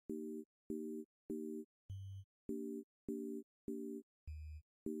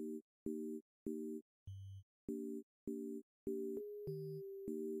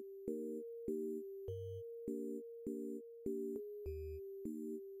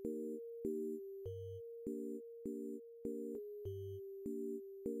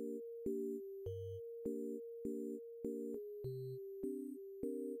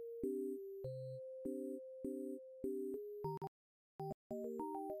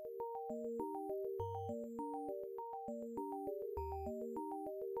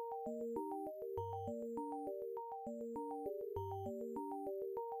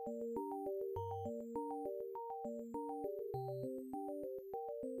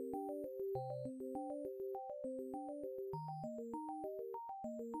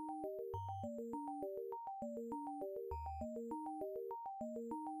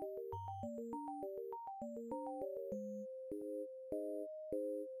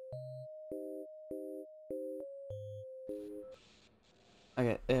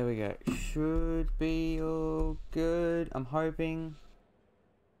Okay, there we go. Should be all good. I'm hoping.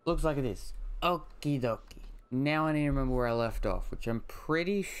 Looks like it is. Okie dokie. Now I need to remember where I left off, which I'm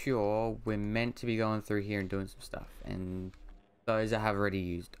pretty sure we're meant to be going through here and doing some stuff. And those I have already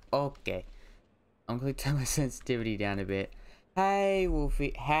used. Okay. I'm going to turn my sensitivity down a bit. Hey,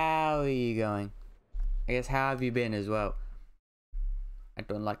 Wolfie. How are you going? I guess how have you been as well? I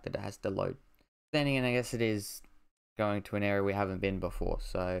don't like that it has to load. Then again, I guess it is going to an area we haven't been before,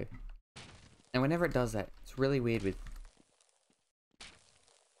 so... And whenever it does that, it's really weird with...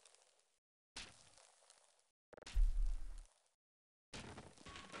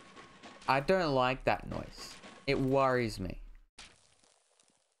 I don't like that noise. It worries me.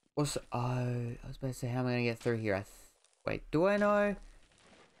 Also, oh, I was about to say, how am I going to get through here? Wait, do I know?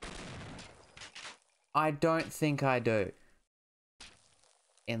 I don't think I do.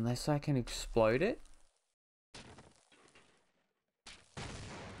 Unless I can explode it?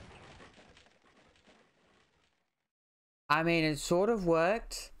 I mean, it sort of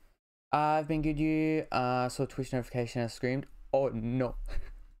worked. I've been good, you. Saw Twitch notification, I screamed. Oh, no.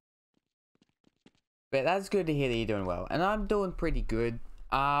 But that's good to hear that you're doing well. And I'm doing pretty good.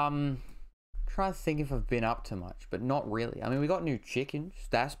 Trying to think if I've been up to much, but not really. I mean, we got new chickens.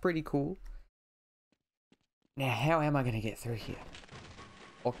 That's pretty cool. Now, how am I going to get through here?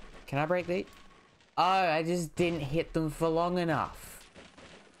 Or can I break these? Oh, I just didn't hit them for long enough.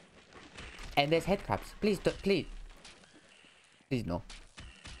 And there's head crabs. Please, please. Please, no.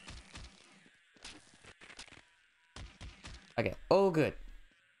 Okay, all good.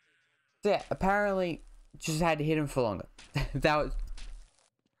 So yeah, apparently just had to hit him for longer. that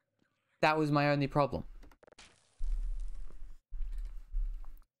was my only problem.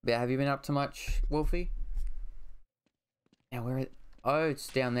 But have you been up to much, Wolfie? Now where is... Oh, it's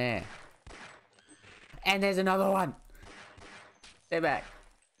down there. And there's another one. Stay back.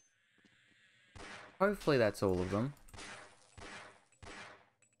 Hopefully that's all of them.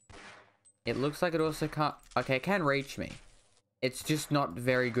 It looks like it also can't... Okay, it can reach me. It's just not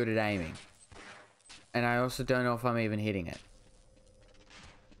very good at aiming. And I also don't know if I'm even hitting it.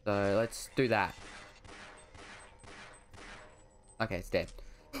 So let's do that. Okay, it's dead.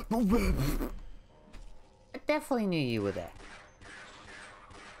 I definitely knew you were there.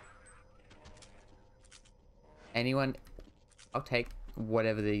 Anyone? I'll take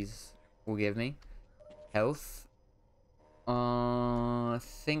whatever these will give me. Health. I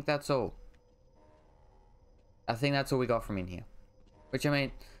think that's all. I think that's all we got from in here. Which, I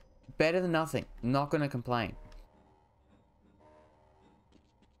mean, better than nothing. Not gonna complain.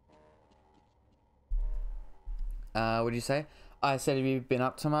 What did you say? I said, have you been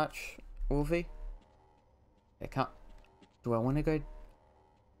up to much, Wolfie? I can't... Do I want to go...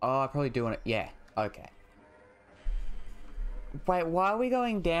 Oh, I probably do want to... Yeah, okay. Wait, why are we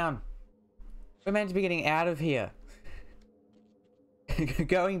going down? We're meant to be getting out of here.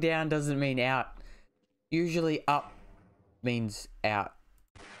 Going down doesn't mean out. Usually up means out.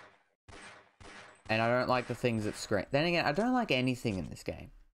 And I don't like the things that scream. Then again, I don't like anything in this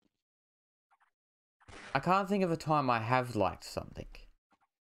game. I can't think of a time I have liked something.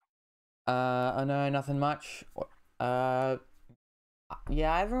 I know nothing much. Yeah,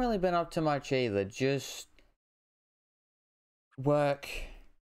 I haven't really been up to much either. Just work,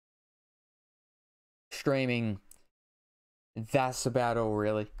 streaming. That's about all,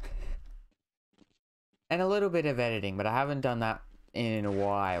 really. And a little bit of editing, but I haven't done that in a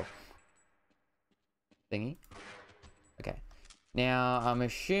while. Thingy. Okay. Now, I'm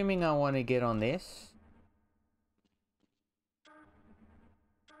assuming I want to get on this.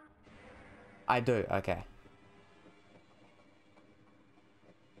 I do, okay.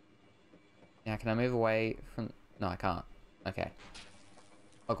 Now, can I move away from... No, I can't. Okay.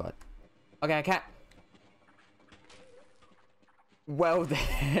 Oh, God. Okay, I can't. Well,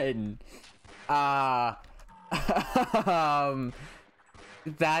 then.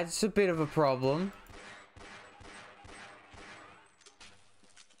 That's a bit of a problem.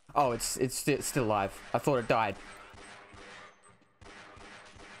 Oh, it's still alive. I thought it died.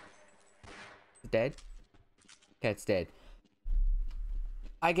 Dead? Okay, it's dead.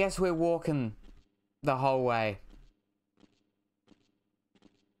 I guess we're walking the whole way.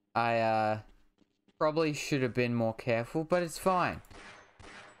 I probably should have been more careful, but it's fine.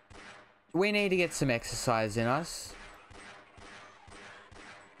 We need to get some exercise in us.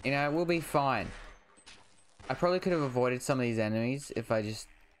 You know, we'll be fine. I probably could have avoided some of these enemies if I just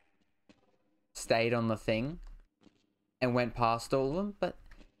stayed on the thing and went past all of them, but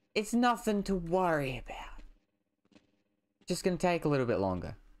it's nothing to worry about. Just gonna take a little bit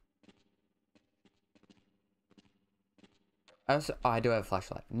longer. Oh, I do have a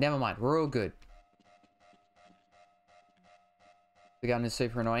flashlight. Never mind. We're all good. The gun is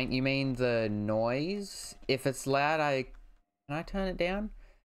super annoying. You mean the noise? If it's loud, can I turn it down?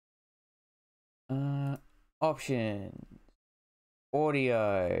 Option.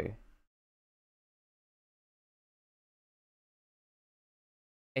 Audio.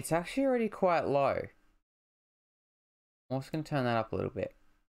 It's actually already quite low. I'm also going to turn that up a little bit.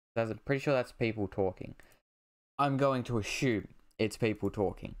 I'm pretty sure that's people talking. I'm going to assume it's people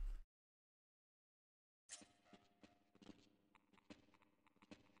talking.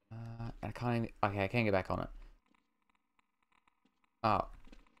 I can't even... Okay, I can't get back on it. Oh.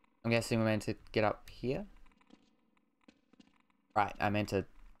 I'm guessing we're meant to get up here? Right, I meant to...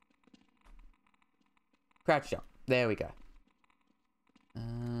 Crouch jump. There we go.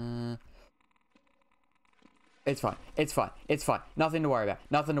 It's fine. It's fine. It's fine. Nothing to worry about.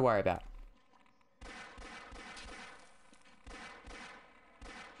 Nothing to worry about.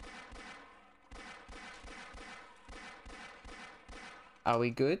 Are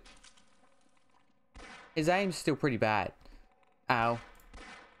we good? His aim's still pretty bad. Ow.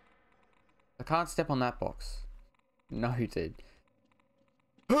 I can't step on that box. No, dude.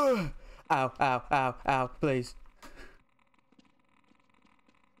 Ow, ow, ow, ow, please.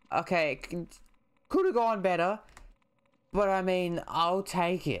 Okay, could have gone better. But I mean, I'll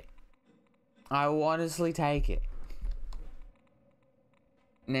take it. I will honestly take it.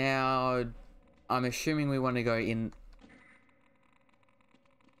 Now, I'm assuming we want to go in...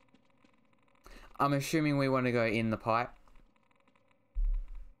 I'm assuming we want to go in the pipe.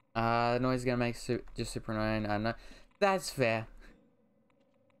 The noise is gonna make just super annoying. I don't know. That's fair.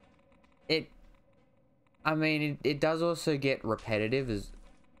 I mean, it does also get repetitive as...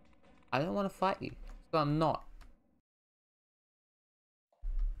 I don't want to fight you, so I'm not.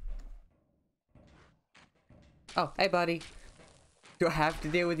 Oh, hey buddy. Do I have to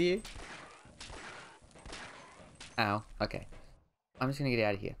deal with you? Ow, okay. I'm just gonna get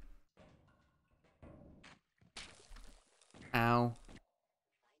out of here. Ow.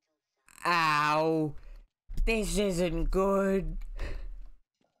 Ow. This isn't good.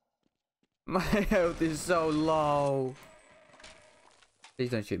 My health is so low.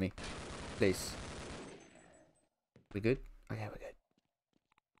 Please don't shoot me. Please. We good? Okay, we're good.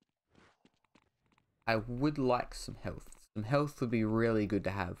 I would like some health. Some health would be really good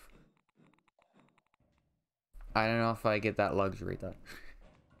to have. I don't know if I get that luxury though.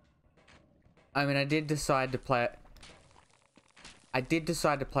 I mean, I did decide to play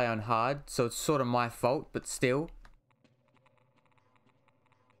on hard, so it's sort of my fault, but still.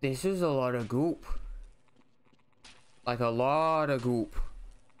 This is a lot of goop. Like a lot of goop.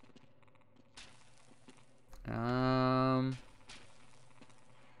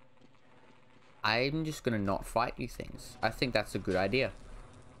 I'm just gonna not fight you things. I think that's a good idea.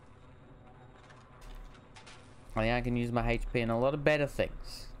 I think I can use my HP in a lot of better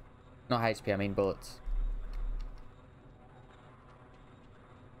things. Not HP, I mean bullets.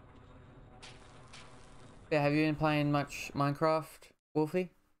 Yeah, have you been playing much Minecraft, Wolfie?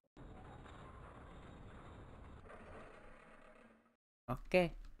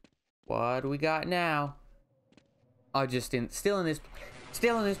 Okay. What do we got now? Oh, still in this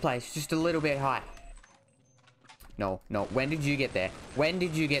place, just a little bit high. No, no. When did you get there? When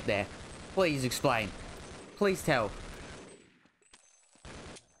did you get there? Please explain. Please tell.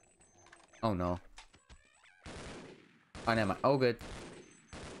 Oh no. Oh, never mind. Oh, good.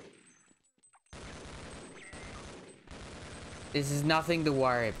 This is nothing to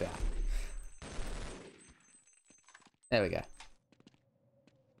worry about. There we go.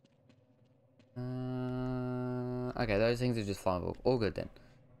 Okay, those things are just flammable. All good then.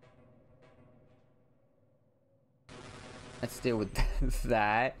 Let's deal with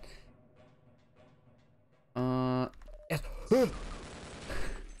that. Yes.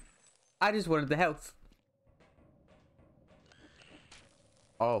 I just wanted the health.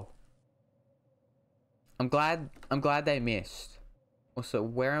 Oh. I'm glad they missed. Also,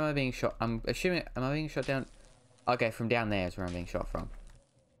 where am I being shot? I'm assuming, am I being shot down? Okay, from down there is where I'm being shot from.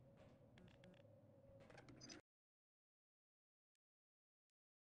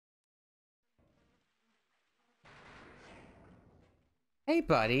 Hey,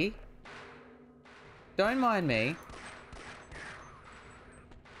 buddy. Don't mind me.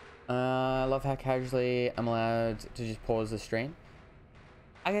 I love how casually I'm allowed to just pause the stream.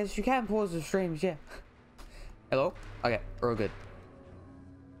 I guess you can pause the streams, yeah. Hello? Okay, we're all good.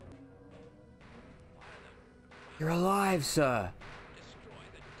 You're alive, sir.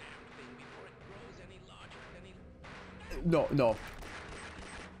 No, no.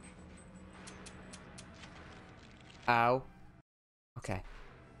 Ow. Okay.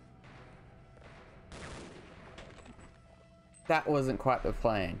 That wasn't quite the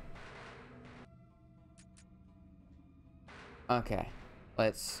plan. Okay.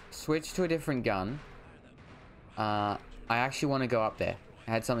 Let's switch to a different gun. I actually want to go up there.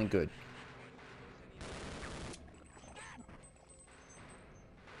 I had something good.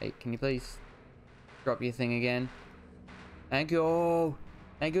 Hey, can you please drop your thing again? Thank you.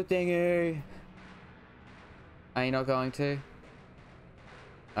 Thank you, thingy. Are you not going to?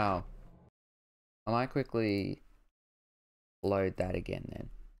 Oh. I might quickly load that again then.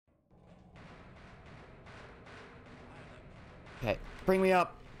 Okay, bring me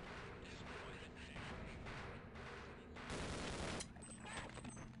up.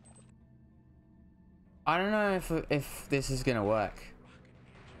 I don't know if this is gonna work.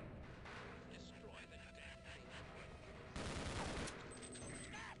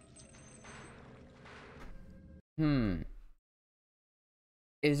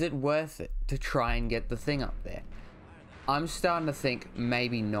 Is it worth it to try and get the thing up there? I'm starting to think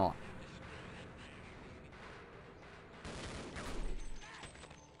maybe not.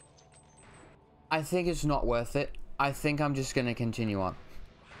 I think it's not worth it. I think I'm just gonna continue on.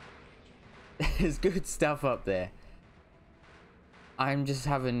 There's good stuff up there. I'm just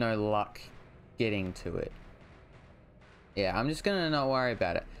having no luck getting to it. Yeah, I'm just gonna not worry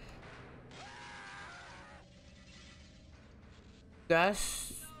about it.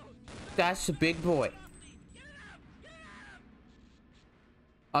 That's a big boy.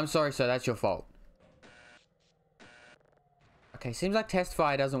 I'm sorry, sir, that's your fault. Okay, seems like test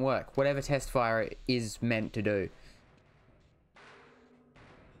fire doesn't work. Whatever test fire is meant to do.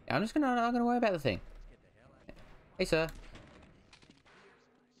 I'm not gonna worry about the thing. Hey, sir.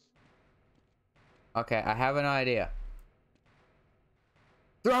 Okay, I have an idea.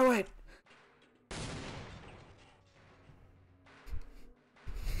 Throw it!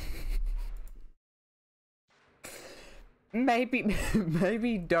 Maybe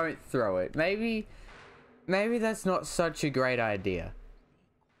don't throw it. Maybe that's not such a great idea.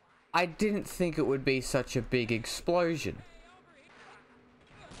 I didn't think it would be such a big explosion.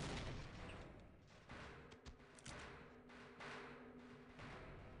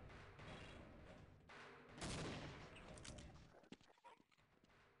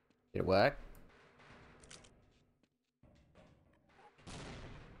 Did it work?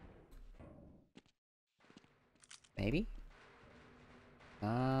 Maybe?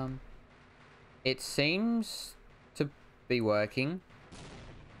 It seems to be working.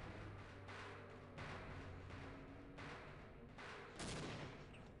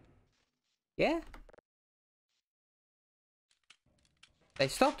 Yeah? They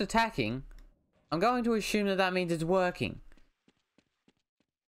stopped attacking. I'm going to assume that that means it's working.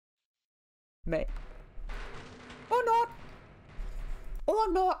 May. Or not.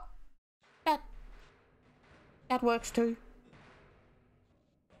 Or not. That works too.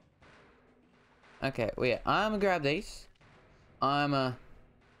 Okay, well, yeah, I'm gonna grab these. I'm gonna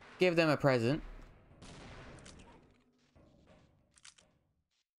give them a present.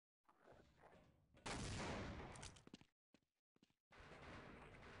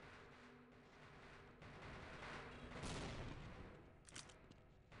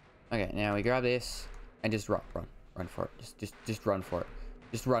 Okay, now we grab this and just run for it. Just run for it.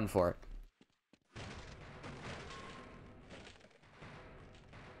 Just run for it.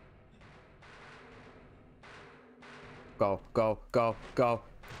 Go, go, go, go,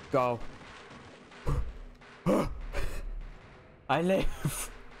 go. I live.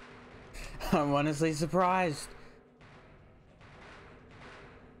 I'm honestly surprised.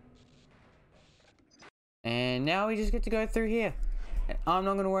 And now we just get to go through here. And I'm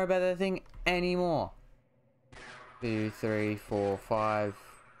not going to worry about that thing anymore. 2, 3, 4, 5,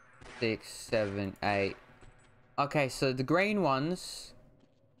 6, 7, 8. Okay, so the green ones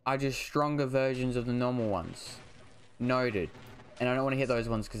are just stronger versions of the normal ones. Noted. And I don't want to hit those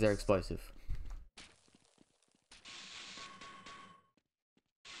ones because they're explosive.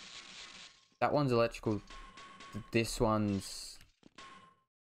 That one's electrical. This one's...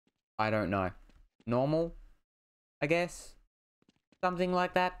 I don't know. Normal? I guess? Something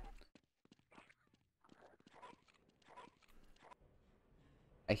like that?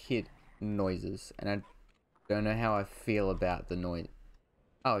 I hear noises, and I don't know how I feel about the noise.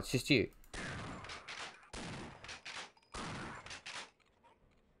 Oh, it's just you.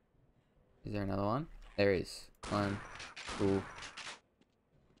 Is there another one? There is. 1, 2.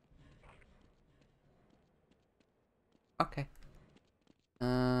 Okay.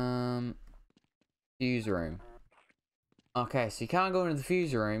 Fuse room. Okay, so you can't go into the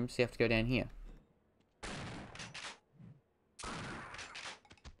fuse room, so you have to go down here.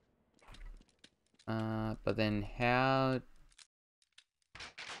 But then how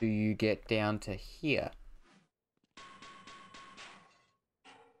do you get down to here?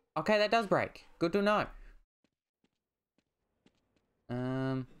 Okay, that does break. Good to know.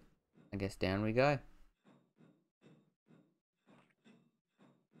 I guess down we go.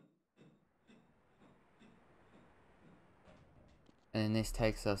 And then this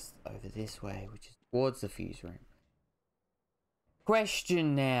takes us over this way, which is towards the fuse room.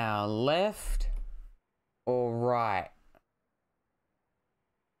 Question now, left or right?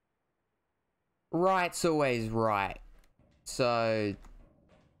 Right's always right. So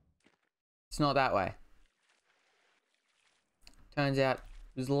it's not that way. Turns out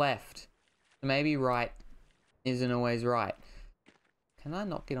it was left. So maybe right isn't always right. Can I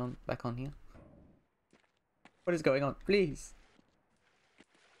not get on back on here? What is going on? Please.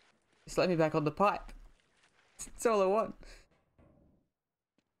 Just let me back on the pipe. That's all I want.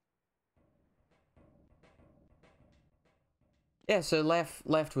 Yeah, so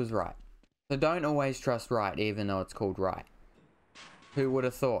left was right. So don't always trust right, even though it's called right. Who would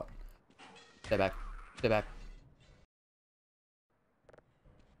have thought? Stay back. Stay back.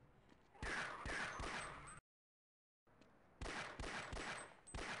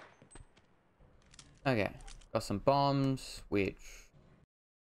 Okay. Got some bombs, which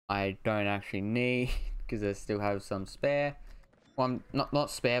I don't actually need, because I still have some spare. Well, I'm not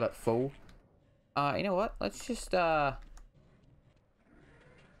spare, but full. You know what? Let's just, that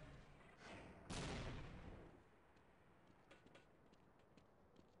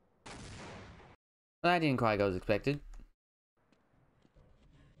didn't quite go as expected.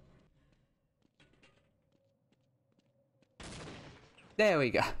 There we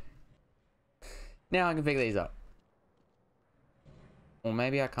go. Now I can pick these up. Or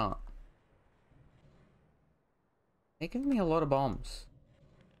maybe I can't. They're giving me a lot of bombs.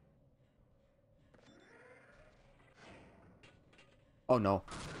 Oh no.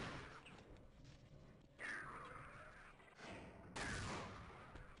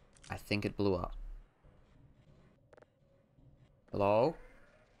 I think it blew up. Hello?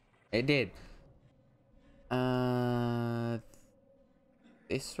 It did.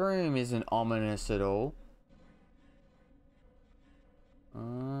 This room isn't ominous at all.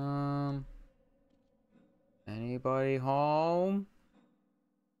 Anybody home?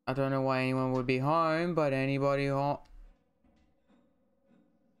 I don't know why anyone would be home, but anybody home?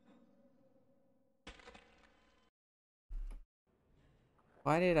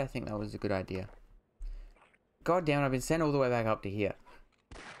 Why did I think that was a good idea? God damn, I've been sent all the way back up to here.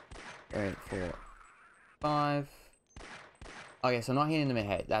 3, 4, 5. Okay, so I'm not hitting them in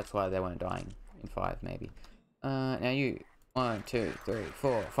the head. That's why they weren't dying in 5, maybe. Now you. 1, 2, 3,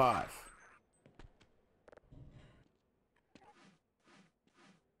 4, 5.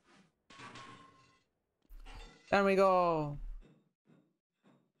 Down we go.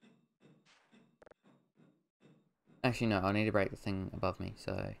 Actually, no, I need to break the thing above me,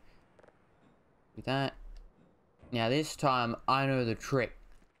 so do that. Now this time, I know the trick.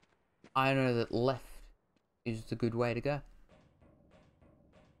 I know that left is the good way to go.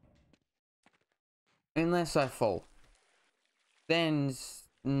 Unless I fall. Then,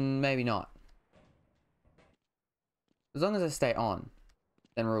 maybe not. As long as I stay on,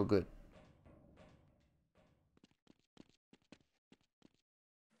 then we're all good.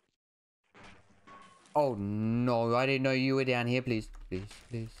 Oh no, I didn't know you were down here. Please, please,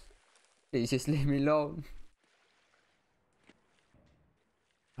 please. Please just leave me alone.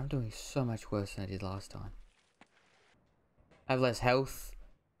 I'm doing so much worse than I did last time. I have less health.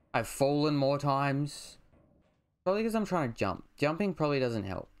 I've fallen more times. Probably because I'm trying to jump. Jumping probably doesn't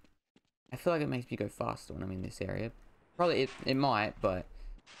help. I feel like it makes me go faster when I'm in this area. Probably it might, but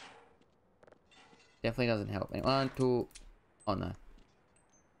definitely doesn't help. 1, 2. Oh no.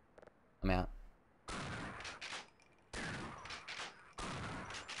 I'm out.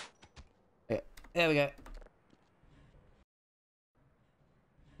 Yeah, there we go.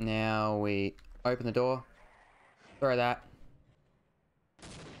 Now we open the door. Throw that.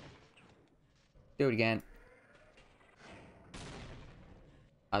 Do it again.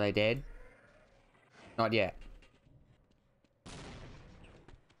 Are they dead? Not yet.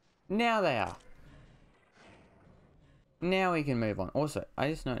 Now they are. Now we can move on. Also, I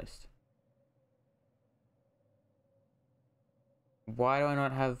just noticed. Why do I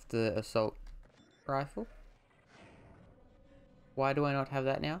not have the assault rifle? Why do I not have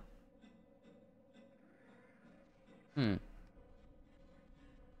that now? I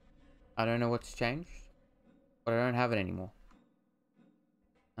don't know what's changed. But I don't have it anymore.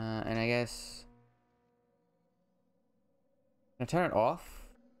 And I guess... Can I turn it off?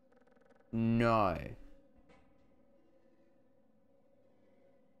 No.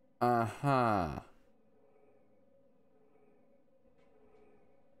 Uh-huh.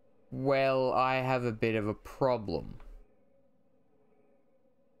 Well, I have a bit of a problem.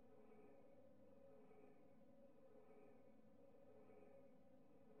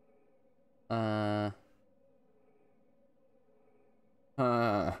 Uh...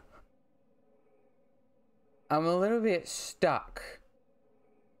 I'm a little bit stuck.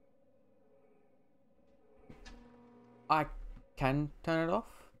 I can turn it off?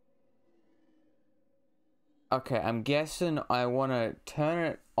 Okay, I'm guessing I want to turn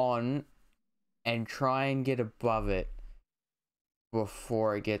it on and try and get above it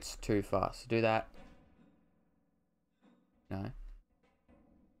before it gets too fast. Do that. No.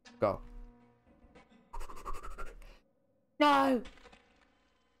 Go. No!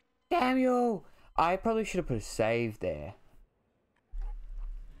 Damn you! I probably should have put a save there.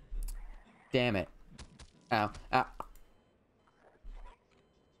 Damn it. Ow. Ow.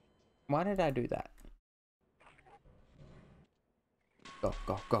 Why did I do that? Go,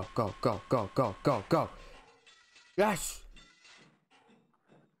 go, go, go, go, go, go, go, go. Yes!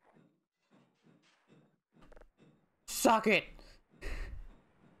 Suck it!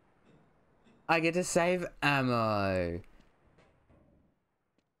 I get to save ammo.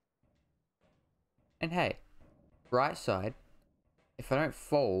 And hey, right side, if I don't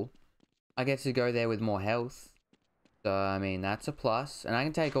fall, I get to go there with more health. So, I mean, that's a plus. And I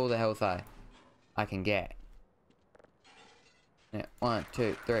can take all the health I can get. Yeah, 1,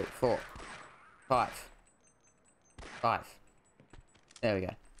 2, 3, 4, 5. 5. There we go.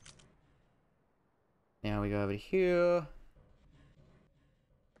 Now we go over here.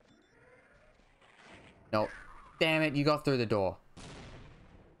 Nope. Damn it, you got through the door.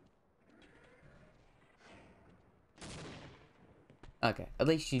 Okay, at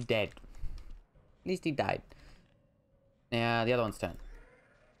least you're dead. At least he died. Now, the other one's turn.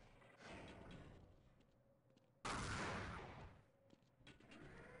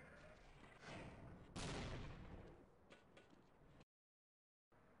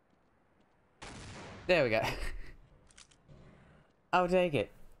 There we go. I'll take it.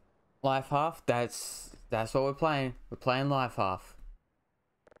 Life half, that's what we're playing. We're playing life half.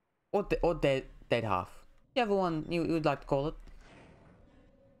 Or dead half. Whichever one you would like to call it.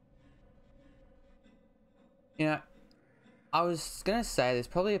 You know, I was gonna say there's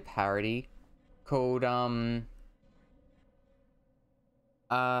probably a parody called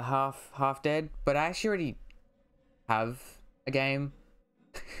Half Dead, but I actually already have a game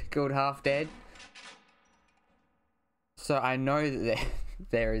called Half Dead. So I know that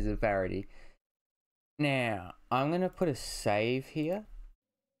there is a parody. Now, I'm gonna put a save here.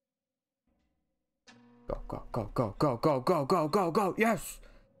 Go, go, go, go, go, go, go, go, go, go, yes!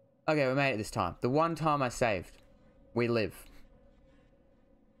 Okay, we made it this time. The one time I saved. We live.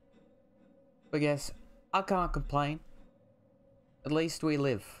 But yes, I can't complain. At least we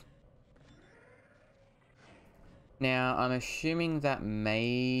live. Now, I'm assuming that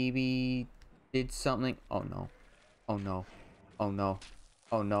maybe did something. Oh no. Oh no. Oh no.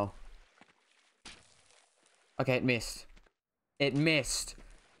 Oh no. Okay, it missed. It missed.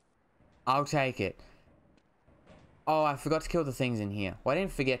 I'll take it. Oh, I forgot to kill the things in here. Well, I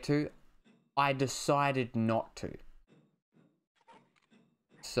didn't forget to. I decided not to.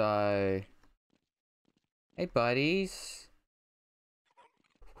 So... Hey, buddies.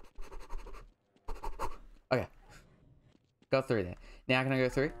 Okay. Got through there. Now can I go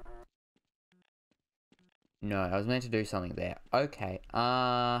through? No, I was meant to do something there. Okay,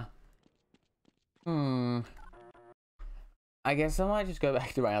 I guess I might just go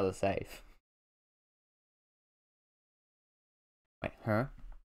back to my other save. Wait, huh?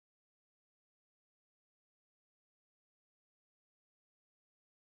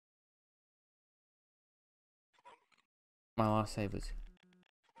 My last save was...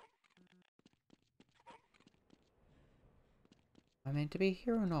 Am I meant to be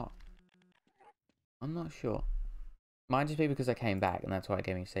here or not? I'm not sure. Might just be because I came back and that's why it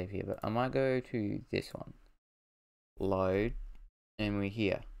gave me save here, but I might go to this one. Load. And we're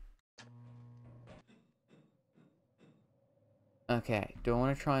here. Okay, do I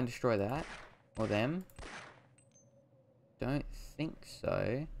want to try and destroy that? Or them? Don't think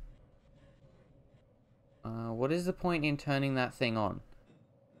so. What is the point in turning that thing on?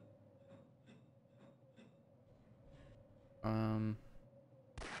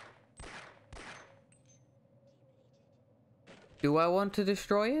 Do I want to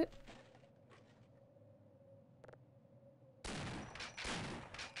destroy it?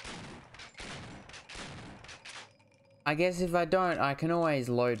 I guess if I don't, I can always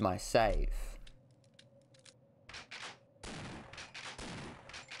load my save.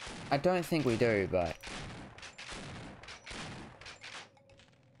 I don't think we do, but...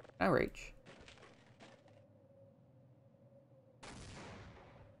 Can I reach?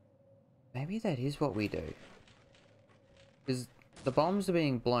 Maybe that is what we do. Because the bombs are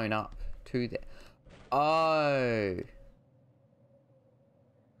being blown up to there. Oh!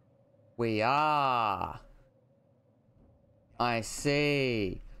 We are! I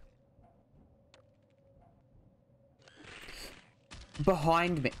see.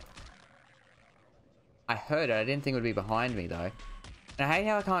 Behind me. I heard it. I didn't think it would be behind me, though. And I hate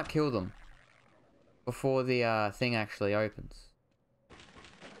how I can't kill them before the thing actually opens.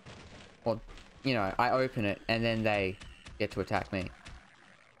 Or, you know, I open it and then they get to attack me.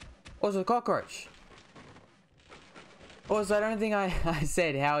 Also, a cockroach. Also, I don't think I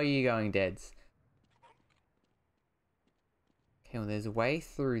said, how are you going, Deads? Okay, well, there's a way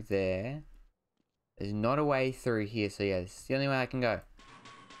through there. There's not a way through here, so yeah, it's the only way I can go.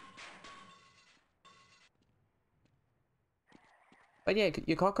 But yeah,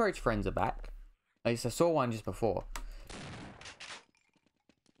 your cockroach friends are back. At least I saw one just before.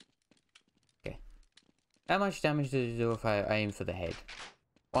 Okay. How much damage does it do if I aim for the head?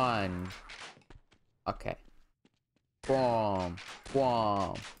 1. Okay. Boom.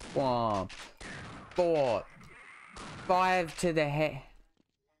 Boom. Boom. 4. 5 to the head.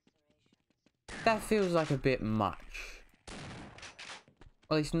 That feels like a bit much.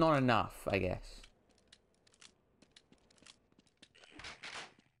 Well, at least not enough, I guess.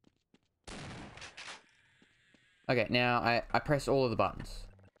 Okay, now I press all of the buttons.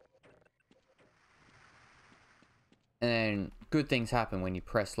 And then good things happen when you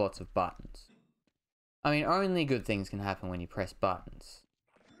press lots of buttons. I mean, only good things can happen when you press buttons.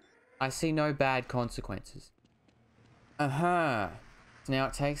 I see no bad consequences. Uh-huh. So now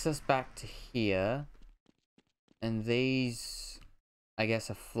it takes us back to here. And these, I guess,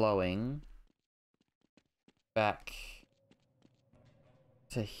 are flowing back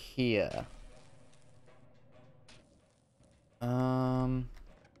to here.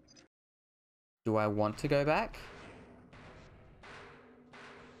 Do I want to go back?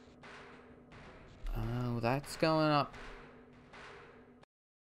 Oh, that's going up.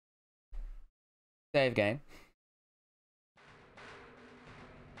 Save game.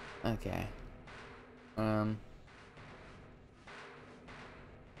 Okay. Well,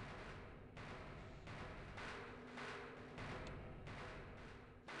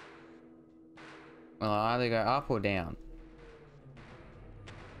 I'll either go up or down.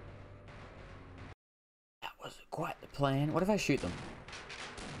 That wasn't quite the plan. What if I shoot them?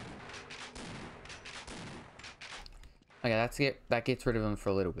 Okay, that gets rid of them for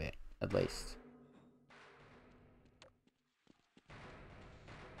a little bit, at least.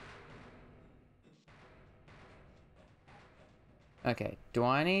 Okay, do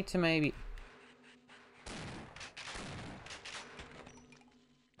I need to maybe...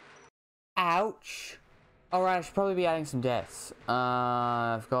 Ouch! Alright, I should probably be adding some deaths.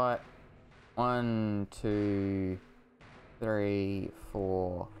 I've got 1, 2, 3,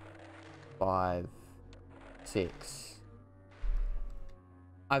 4, 5, 6.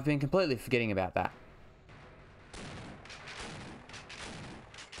 I've been completely forgetting about that.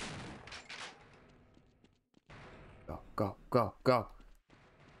 Go, go, go, go.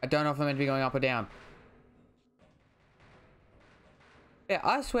 I don't know if I'm meant to be going up or down. Yeah,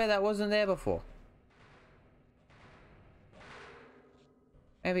 I swear that wasn't there before.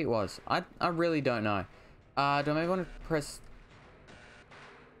 Maybe it was. I really don't know. Do I maybe want to press...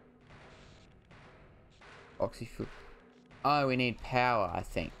 Oxyfuel. Oh, we need power, I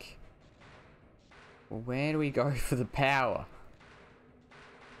think. Well, where do we go for the power?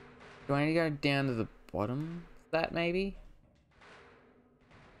 Do I need to go down to the bottom of that, maybe?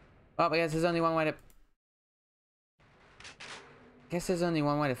 Oh, I guess there's only one way to... Guess there's only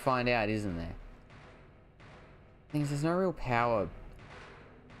one way to find out, isn't there? Things, there's no real power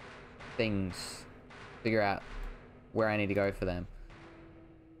things. Figure out where I need to go for them.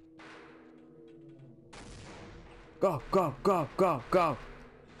 Go, go, go, go, go!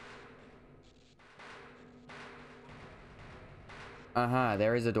 Uh-huh,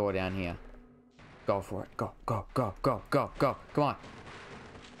 there is a door down here. Go for it. Go, go, go, go, go, go. Come on.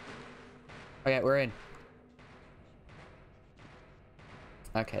 Okay, we're in.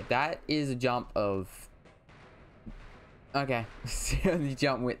 Okay, that is a jump of... Okay, it's the only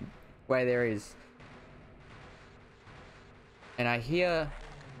jump with where there is. And I hear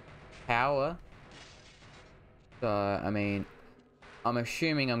power. So, I mean, I'm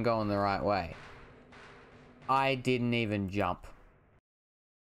assuming I'm going the right way. I didn't even jump.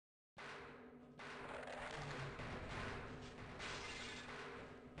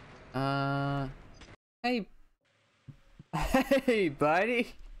 Hey. Hey,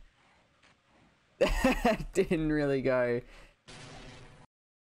 buddy. That didn't really go.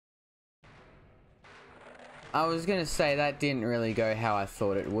 I was gonna say that didn't really go how I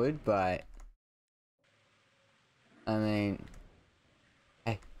thought it would, but I mean,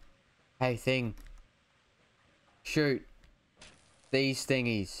 hey thing, shoot these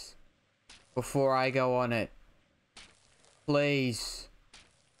thingies before I go on it, please.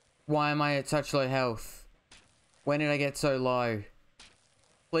 Why am I at such low health? When did I get so low?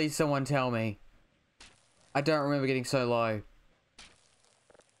 Please someone tell me. I don't remember getting so low.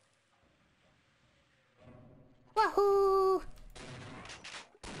 Wahoo!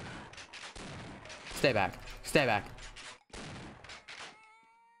 Stay back. Stay back.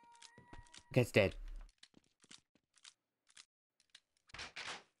 Okay, it's dead.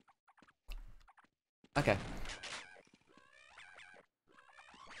 Okay.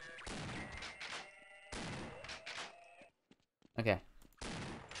 Okay.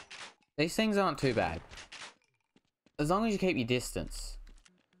 These things aren't too bad. As long as you keep your distance,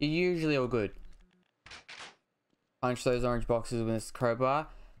 you're usually all good. Punch those orange boxes with Mr. Crowbar.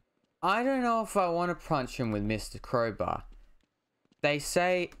 I don't know if I want to punch him with Mr. Crowbar. They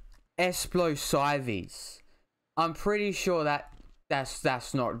say explosives. I'm pretty sure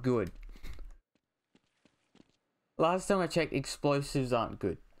that's not good. Last time I checked, explosives aren't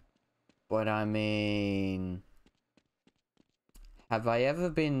good. But I mean, have I ever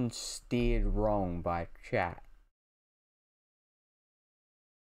been steered wrong by chat?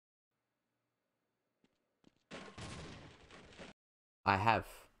 I have.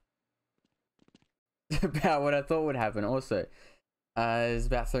 About what I thought would happen also. There's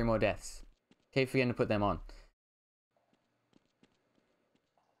about 3 more deaths. Keep forgetting to put them on.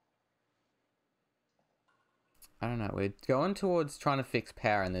 I don't know. We're going towards trying to fix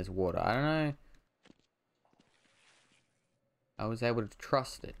power and there's water. I don't know. I was able to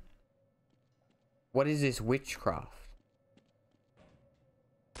trust it. What is this witchcraft?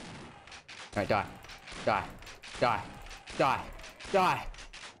 Alright, die. Die. Die. Die. Die.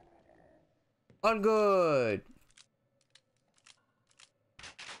 All good.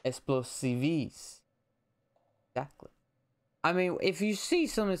 Explosives. Exactly. I mean, if you see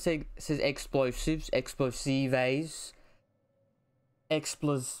something that says explosives, explosives,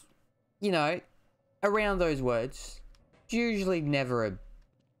 you know, around those words, it's usually never a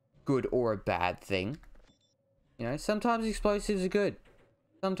good or a bad thing. You know, sometimes explosives are good.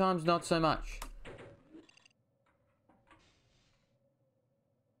 Sometimes not so much.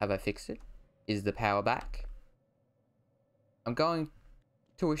 Have I fixed it? Is the power back? I'm going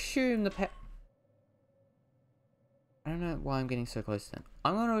to assume the I don't know why I'm getting so close to them.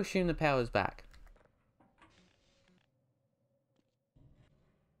 I'm going to assume the power's back.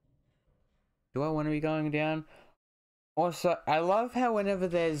 Do I want to be going down? Also, I love how whenever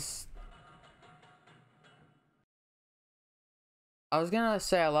there's... I was going to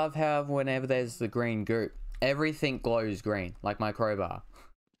say I love how whenever there's the green goop, everything glows green, like my crowbar.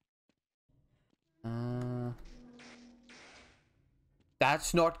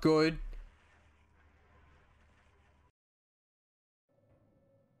 That's not good.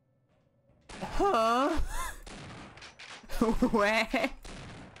 Huh? Where?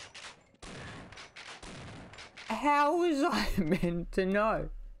 How was I meant to know?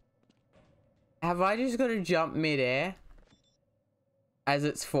 Have I just got to jump mid-air as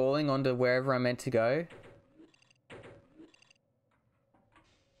it's falling onto wherever I'm meant to go?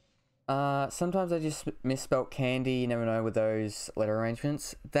 Sometimes I just misspelt candy. You never know with those letter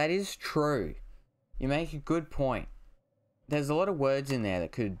arrangements. That is true. You make a good point. There's a lot of words in there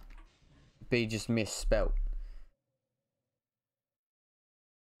that could be just misspelt.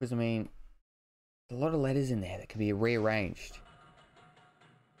 Because, I mean, there's a lot of letters in there that could be rearranged.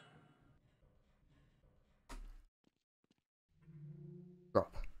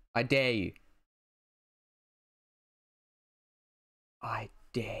 Drop. I dare you. I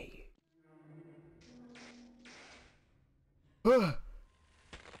dare you.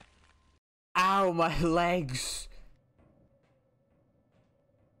 Ow, my legs.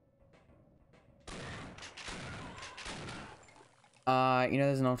 You know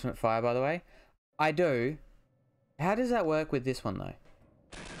there's an alternate fire, by the way? I do. How does that work with this one, though?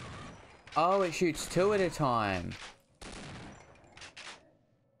 Oh, it shoots 2 at a time.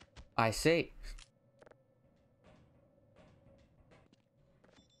 I see.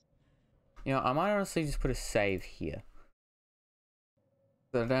 You know, I might honestly just put a save here.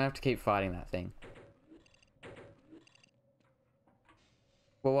 So I don't have to keep fighting that thing.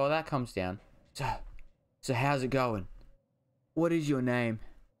 Well, while that comes down. So how's it going? What is your name?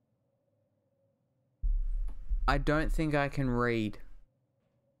 I don't think I can read.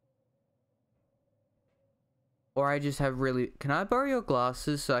 Or I just have really... Can I borrow your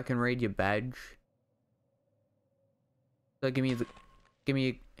glasses so I can read your badge? So give me the...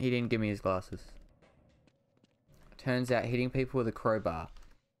 He didn't give me his glasses. Turns out hitting people with a crowbar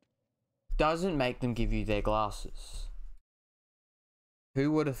doesn't make them give you their glasses.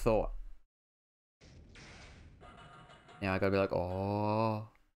 Who would have thought? Now I gotta be like, oh,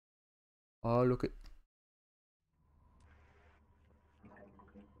 look at...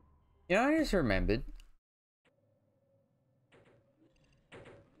 You know, I just remembered.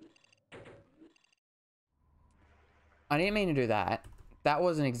 I didn't mean to do that. That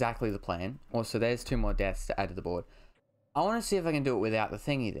wasn't exactly the plan. Also, there's 2 more deaths to add to the board. I want to see if I can do it without the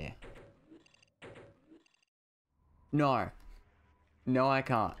thingy there. No. No, I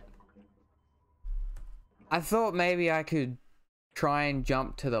can't. I thought maybe I could try and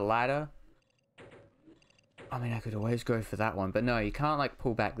jump to the ladder. I mean, I could always go for that one. But no, you can't, like,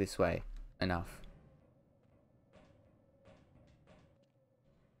 pull back this way enough.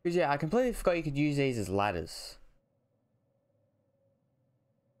 Because, yeah, I completely forgot you could use these as ladders.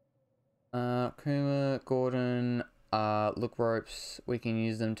 Kuma, Gordon, look ropes. We can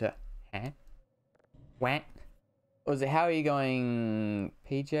use them to... Huh? What? Was it, how are you going?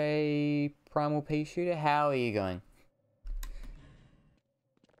 PJ Primal Pea Shooter? How are you going?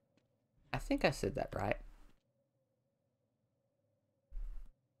 I think I said that right.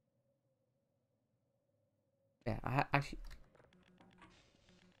 Yeah, I actually...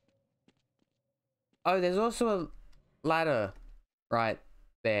 Oh, there's also a ladder right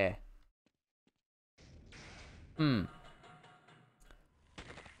there.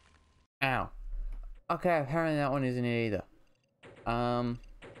 Ow. Okay, apparently that one isn't it either. I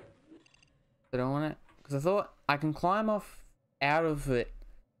don't want it. Because I thought I can climb off out of it.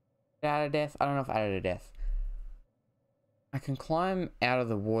 Out of death? I don't know if out of death. I can climb out of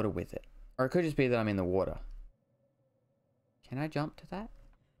the water with it. Or it could just be that I'm in the water. Can I jump to that?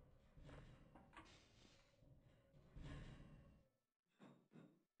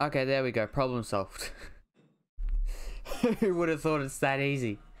 Okay, there we go. Problem solved. Who would have thought it's that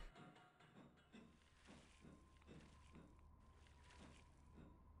easy?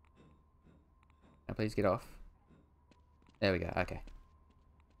 Now please get off. There we go. Okay.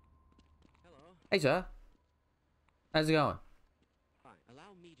 Hello. Hey, sir. How's it going? Fine.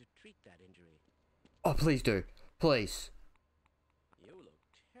 Allow me to treat that injury. Oh, please do. Please. You look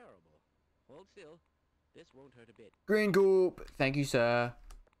terrible. Hold still. This won't hurt a bit. Green Goop. Thank you, sir.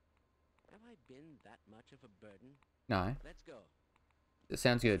 Have I been that much of a burden? No. Let's go. That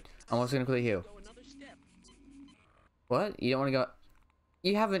sounds good. I'm also going to quickly heal. Go another step. What? You don't want to go...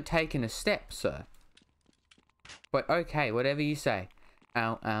 You haven't taken a step, sir. But okay, whatever you say.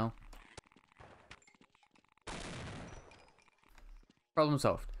 Ow, ow. Problem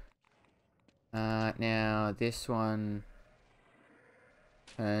solved. Now this one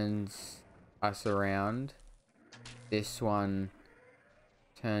turns us around. This one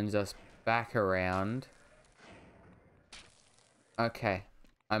turns us back around. Okay,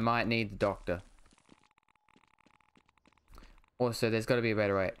 I might need the doctor. Also, there's got to be a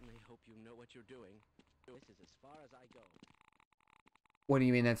better way. I hope you know what you're doing. This is as far as I go. What do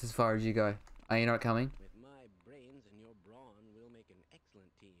you mean that's as far as you go? Are you not coming? With my brains and your brawn, we'll make an excellent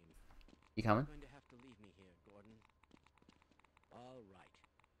team. You coming? You're going to have to leave me here, Gordon. All right.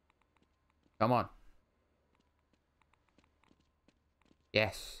 Come on.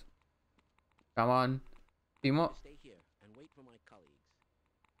 Yes. Come on. Few more. Stay here and wait for my colleagues.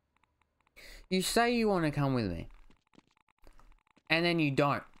 You say you want to come with me. And then you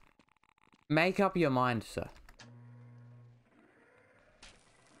don't. Make up your mind, sir.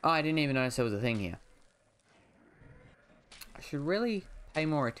 Oh, I didn't even notice there was a thing here. I should really pay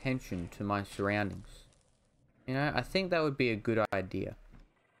more attention to my surroundings. You know, I think that would be a good idea.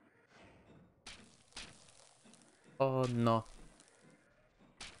 Oh, no.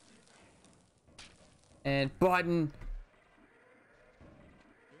 And Biden.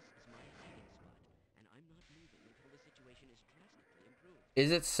 Is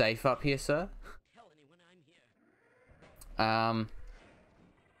it safe up here, sir? Tell anyone I'm here.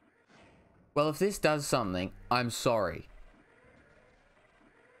 Well, if this does something, I'm sorry.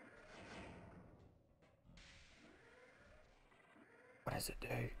 What does it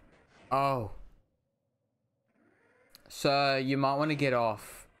do? Oh. Sir, you might want to get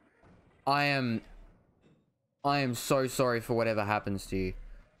off. I am so sorry for whatever happens to you.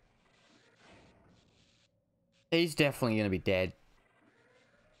 He's definitely going to be dead.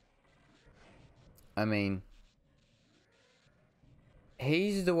 I mean,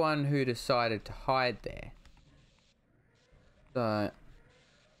 he's the one who decided to hide there. So,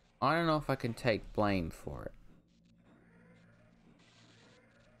 I don't know if I can take blame for it.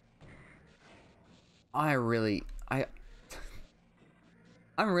 I'm really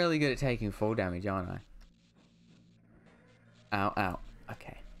good at taking fall damage, aren't I? Ow, ow.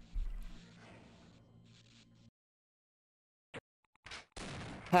 Okay.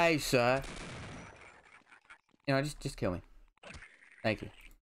 Hey, sir. You know, just kill me. Thank you.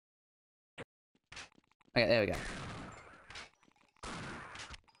 Okay, there we go.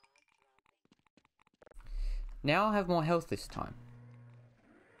 Now I'll have more health this time.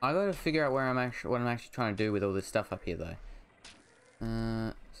 I gotta figure out what I'm actually trying to do with all this stuff up here, though.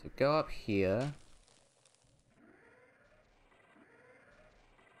 So go up here.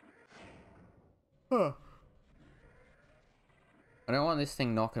 Huh. I don't want this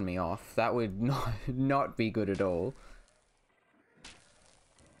thing knocking me off. That would not be good at all.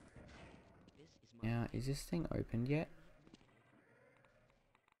 Now, is this thing opened yet?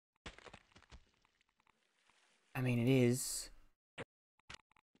 I mean, it is.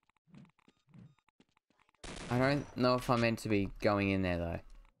 I don't know if I'm meant to be going in there, though.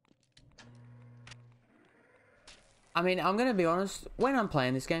 I mean, I'm gonna be honest, when I'm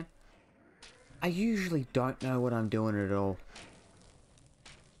playing this game, I usually don't know what I'm doing at all.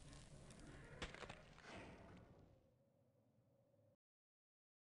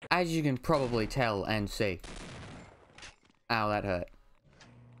 As you can probably tell and see. Ow, that hurt.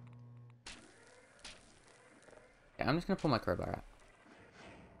 Okay, I'm just gonna pull my crowbar out.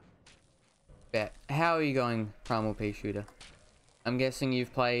 Bet. How are you going, Primal Pea Shooter? I'm guessing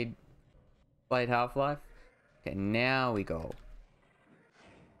you've played Half-Life? Okay, now we go.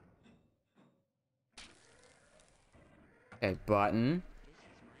 Okay, button.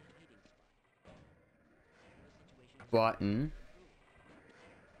 Button.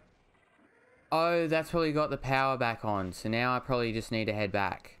 Oh, that's probably got the power back on, so now I probably just need to head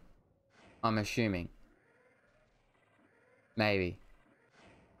back. I'm assuming. Maybe.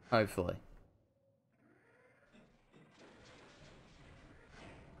 Hopefully.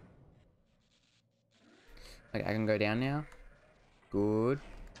 Okay, I can go down now. Good.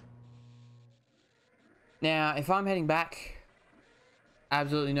 Now, if I'm heading back,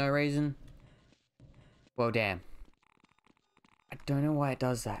 absolutely no reason. Well, damn. I don't know why it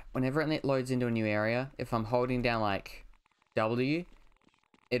does that. Whenever it loads into a new area, if I'm holding down like W,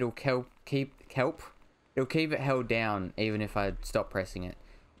 it'll keep it held down even if I stop pressing it.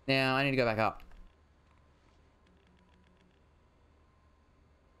 Now, I need to go back up.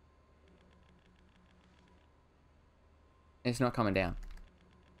 It's not coming down.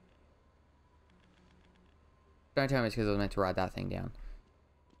 Don't tell me it's because I was meant to ride that thing down.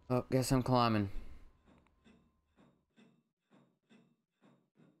 Oh, guess I'm climbing.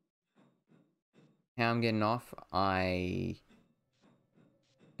 How I'm getting off, I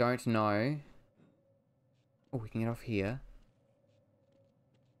don't know. Oh, we can get off here.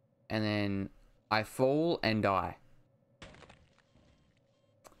 And then I fall and die.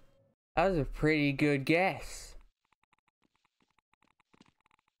 That was a pretty good guess.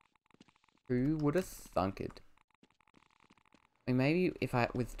 Who would have thunk it? I mean, maybe if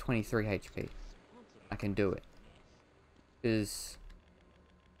with 23 HP, I can do it. Because,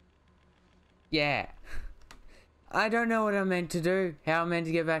 yeah. I don't know what I'm meant to do. How I'm meant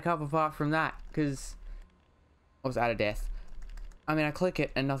to get back up apart from that. Because I was out of death. I mean, I click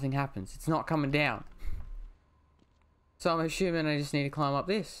it and nothing happens. It's not coming down. So I'm assuming I just need to climb up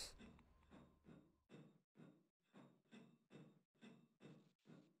this.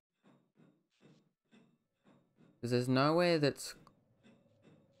 Because there's nowhere that's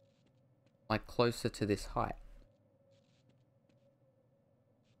like closer to this height.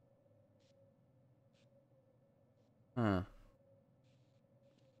 Huh.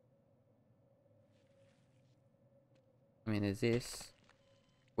 I mean, there's this,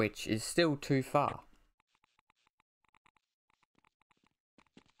 which is still too far.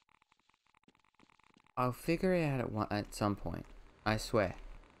 I'll figure it out at some point. I swear.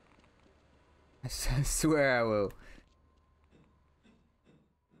 I swear I will.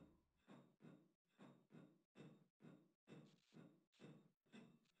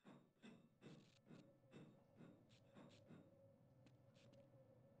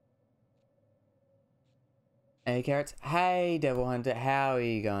 Hey Carrots, hey Devil Hunter, how are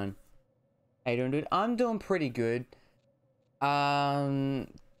you going? How you doing, dude? I'm doing pretty good.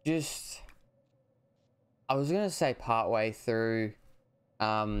 Just I was gonna say partway through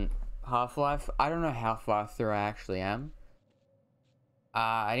Half-Life. I don't know how far through I actually am.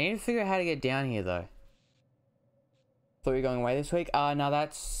 I need to figure out how to get down here though. Thought you were going away this week? No,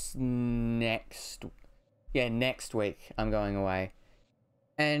 that's next. Yeah, next week I'm going away.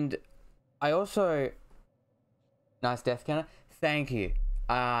 And I also... Nice death counter. Thank you.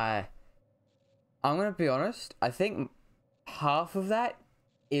 I'm gonna be honest. I think half of that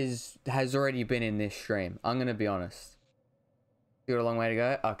has already been in this stream. I'm gonna be honest. You got a long way to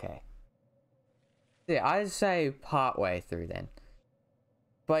go? Okay. Yeah, I'd say part way through then.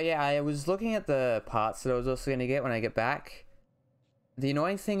 But yeah, I was looking at the parts that I was also gonna get when I get back. The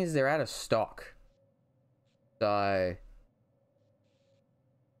annoying thing is they're out of stock. So...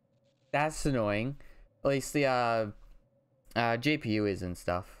 That's annoying. At least the GPU is and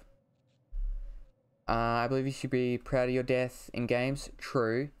stuff. I believe you should be proud of your death in games.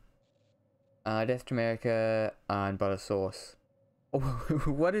 True. Death to America and Butter Sauce.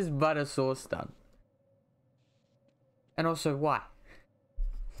 What has Butter Sauce done? And also, why?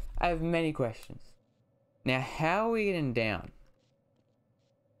 I have many questions. Now, how are we getting down?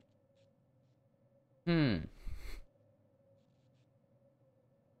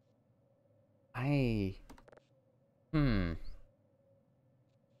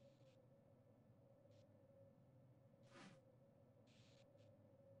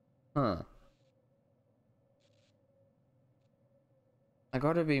 Huh. I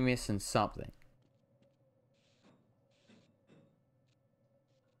gotta be missing something.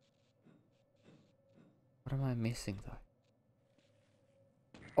 What am I missing though?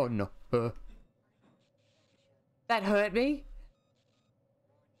 Oh no. That hurt me?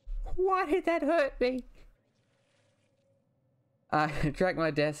 Why did that hurt me? Track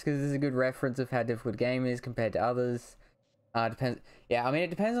my desk because this is a good reference of how difficult a game is compared to others. Depends. Yeah, I mean, it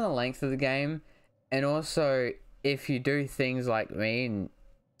depends on the length of the game. And also, if you do things like me and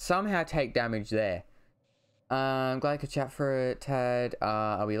somehow take damage there. I'm glad I could chat for a tad.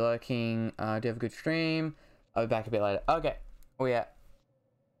 I'll be lurking. Do you have a good stream? I'll be back a bit later. Okay. Oh yeah.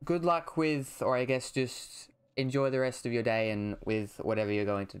 Good luck with, or I guess just enjoy the rest of your day and with whatever you're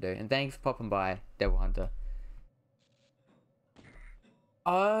going to do. And thanks for popping by, Devil Hunter.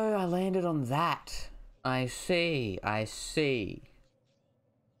 Oh, I landed on that. I see. I see.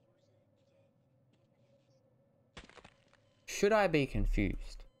 Should I be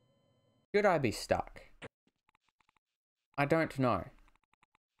confused? Should I be stuck? I don't know.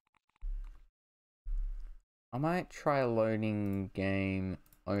 I might try loading game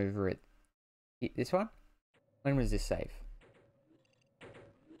over it. This one? When was this save?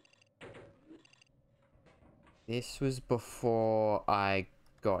 This was before I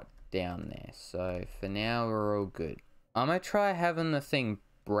got down there. So for now we're all good. I'm gonna try having the thing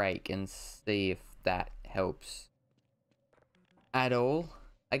break and see if that helps. At all,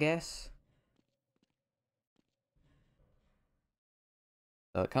 I guess.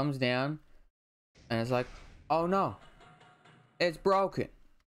 So it comes down and it's like, oh no, it's broken.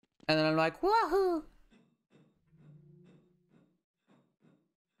 And then I'm like, woohoo!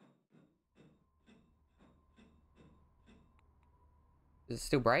 Does it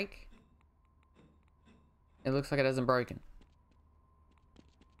still break? It looks like it hasn't broken.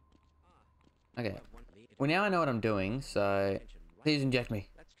 Okay. Well, now I know what I'm doing, so please inject me.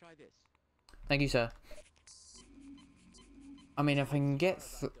 Let's try this. Thank you, sir. I mean, if I can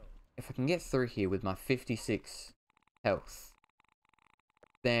get through here with my 56 health,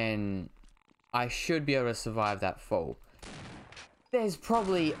 then I should be able to survive that fall. There's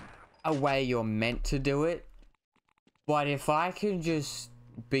probably a way you're meant to do it, but if I can just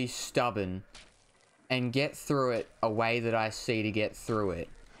be stubborn and get through it a way that I see to get through it,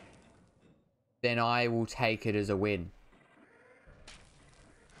 then I will take it as a win.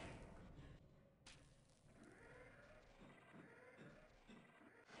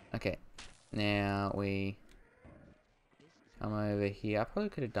 Okay, now we come over here. I probably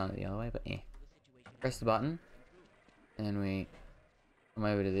could have done it the other way, but eh. Press the button, and we come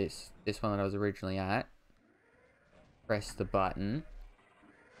over to this one that I was originally at. Press the button.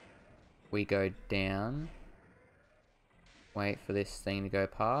 We go down. Wait for this thing to go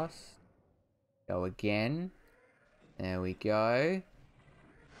past. Go again. There we go.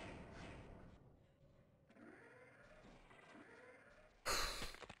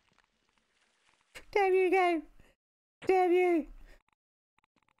 Damn you, game! Damn you!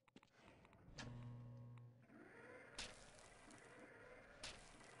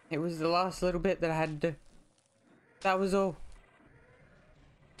 It was the last little bit that I had to do. That was all.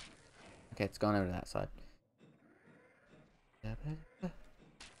 Okay, it's gone over to that side.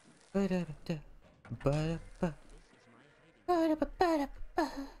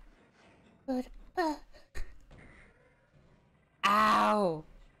 Ow!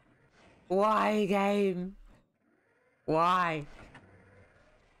 Why, game? Why?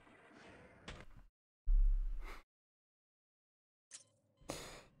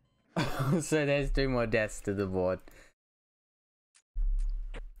 So there's 2 more deaths to the board.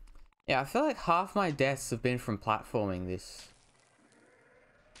 Yeah, I feel like half my deaths have been from platforming this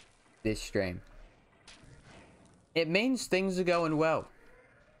stream. It means things are going well.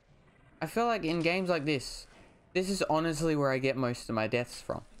 I feel like in games like this is honestly where I get most of my deaths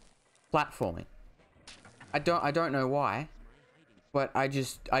from. Platforming. I don't know why, but I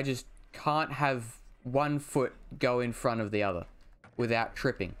just can't have one foot go in front of the other without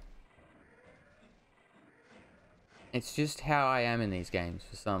tripping. It's just how I am in these games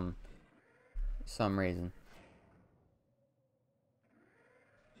for some reason.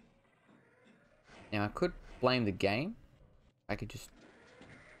 Now I could blame the game. I could just...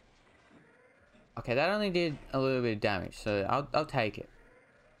 Okay, that only did a little bit of damage, so I'll take it.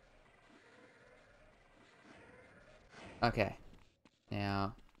 Okay.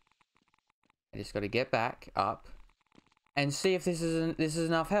 Now I just got to get back up and see if this is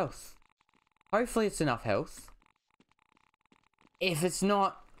enough health. Hopefully it's enough health. If it's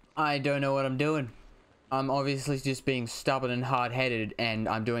not, I don't know what I'm doing. I'm obviously just being stubborn and hard-headed and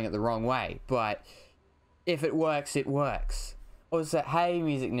I'm doing it the wrong way, but if it works, it works. Also, hey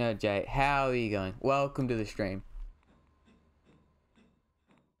Music Nerd J, how are you going? Welcome to the stream.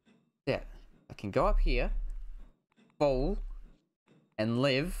 Yeah, I can go up here, fall, and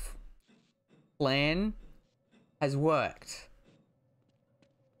live. Plan has worked.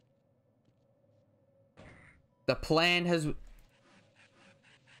 The plan has...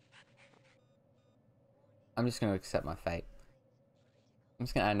 I'm just going to accept my fate. I'm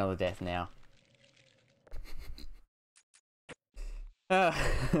just going to add another death now.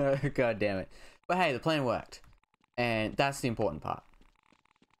 God damn it. But hey, the plan worked. And that's the important part.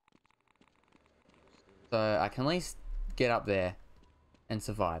 So I can at least get up there and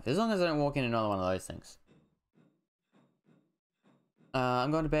survive. As long as I don't walk in another one of those things. I'm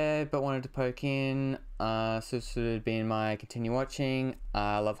going to bed, but wanted to poke in. So should be in my continue watching.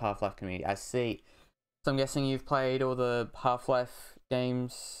 I love Half-Life community. I see. So I'm guessing you've played all the Half-Life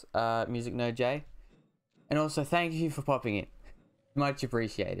games, Music Nerd J. And also thank you for popping in. Much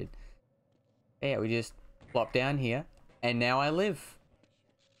appreciated. Yeah, we just plop down here. And now I live.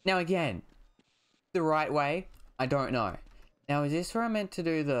 Now again, the right way, I don't know. Now is this where I'm meant to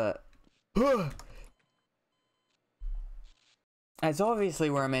do the... It's obviously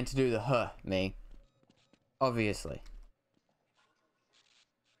where I'm meant to do the me. Obviously.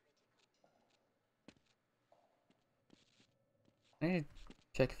 I need to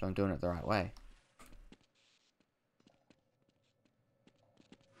check if I'm doing it the right way.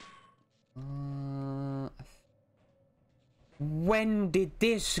 When did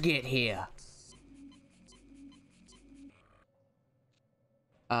this get here?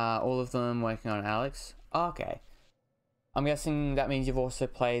 All of them working on Alex. Okay. I'm guessing that means you've also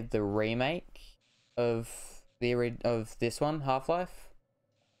played the remake of this one, Half-Life.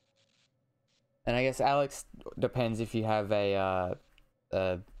 And I guess Alex depends if you have a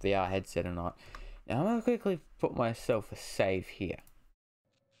VR headset or not. Now I'm gonna quickly put myself a save here.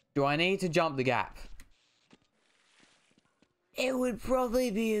 Do I need to jump the gap? It would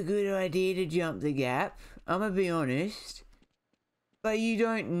probably be a good idea to jump the gap. I'm gonna be honest. But you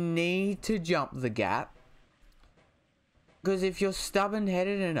don't need to jump the gap. Because if you're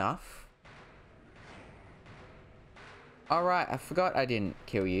stubborn-headed enough... Alright, I forgot I didn't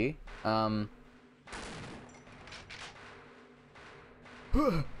kill you.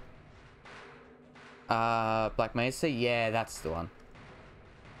 Black Mesa? Yeah, that's the one.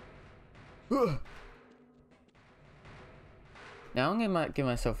 Now I'm gonna give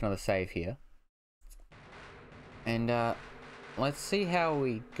myself another save here. And, let's see how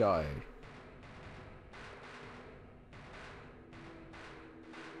we go.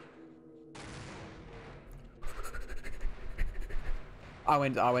 I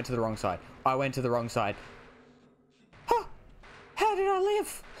went to the wrong side. I went to the wrong side. Huh! How did I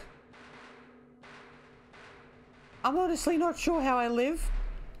live? I'm honestly not sure how I live,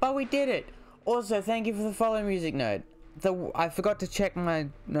 but we did it. Also, thank you for the follow, Music Nerd. I forgot to check my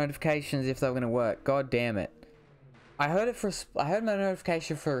notifications if they were gonna work. God damn it. I heard my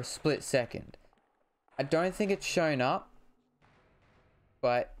notification for a split second. I don't think it's shown up,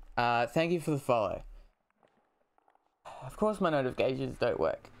 but thank you for the follow. Of course my notifications don't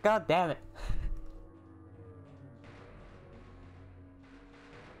work. God damn it.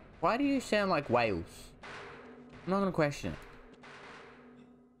 Why do you sound like whales? I'm not gonna question it.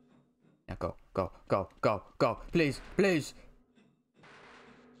 Now go, go, go, go, go. Please, please.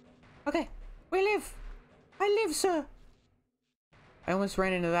 Okay, we live. I live, sir. I almost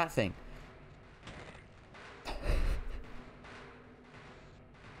ran into that thing.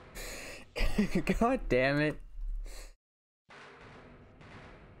 God damn it.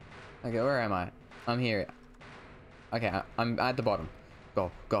 Okay, where am I? I'm here. Okay, I'm at the bottom.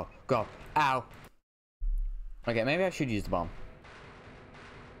 Go, go, go. Ow. Okay, maybe I should use the bomb.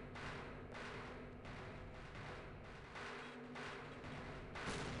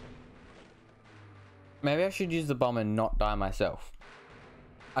 Maybe I should use the bomb and not die myself.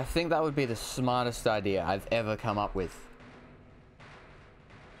 I think that would be the smartest idea I've ever come up with.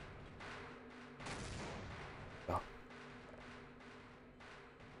 Go.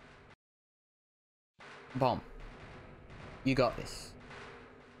 Bomb. You got this.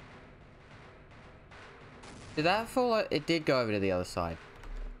 Did that fall? It did go over to the other side.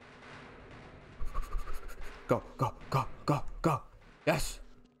 Go, go, go, go, go. Yes.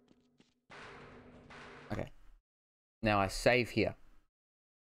 Okay. Now I save here.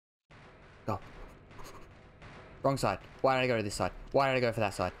 Go. Wrong side. Why did I go to this side? Why did I go for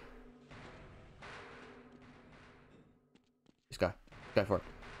that side? Just go. Go for it.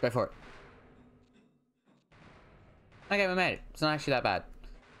 Go for it. Okay, we made it. It's not actually that bad.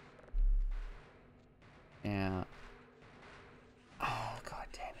 Yeah. Oh, god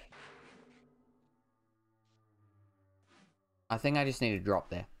damn it. I think I just need to drop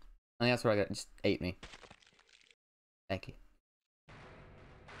there. I think that's what I got. Just eat me. Thank you.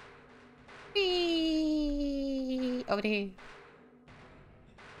 Whee! Over here.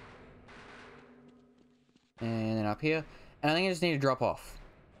 And then up here. And I think I just need to drop off.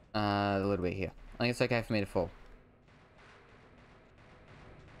 A little bit here. I think it's okay for me to fall.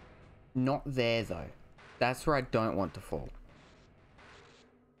 Not there, though. That's where I don't want to fall.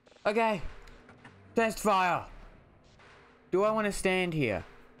 Okay. Test fire. Do I want to stand here?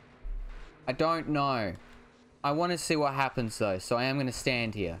 I don't know. I want to see what happens, though, so I am going to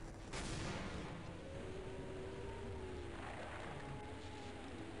stand here.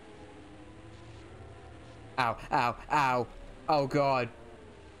 Ow, ow, ow. Oh, God.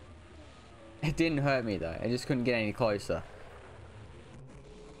 It didn't hurt me, though. I just couldn't get any closer.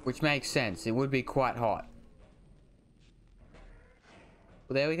 Which makes sense. It would be quite hot.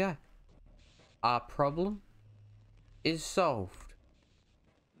 Well, there we go. Our problem is solved.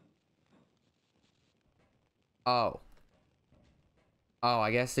 Oh. Oh,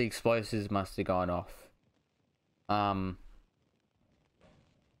 I guess the explosives must have gone off.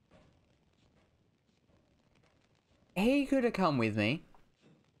 He could have come with me.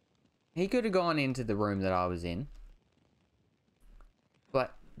 He could have gone into the room that I was in.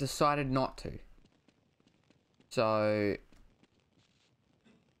 But decided not to. So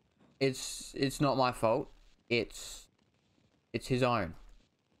it's not my fault. It's his own.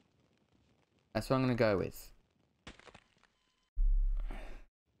 That's what I'm gonna go with.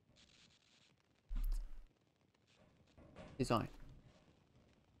 His own.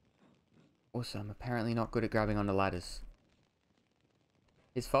 Also, I'm apparently not good at grabbing onto ladders.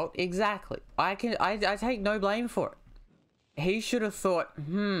 His fault? Exactly. I take no blame for it. He should have thought,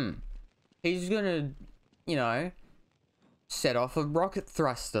 he's gonna, you know, set off a rocket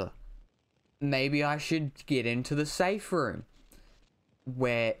thruster. Maybe I should get into the safe room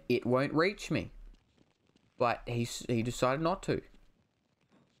where it won't reach me. But he decided not to.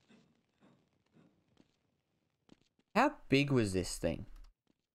 How big was this thing?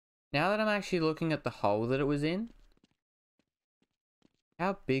 Now that I'm actually looking at the hole that it was in,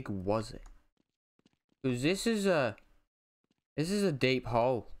 how big was it? Because this is a deep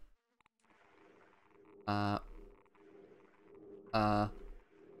hole.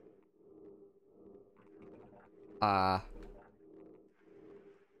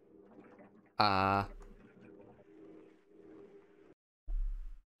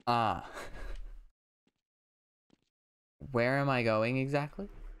 Where am I going exactly?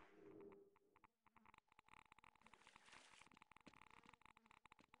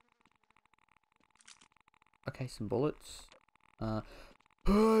 Okay, some bullets.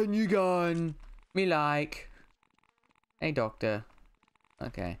 New gun. Me like. Hey, doctor.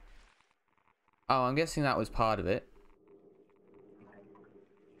 Okay. Oh, I'm guessing that was part of it.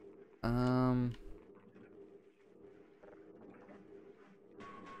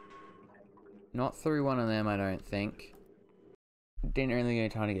 Not through one of them, I don't think. Didn't really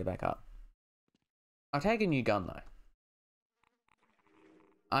get time to get back up. I'll take a new gun, though.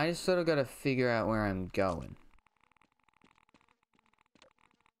 I just sort of got to figure out where I'm going.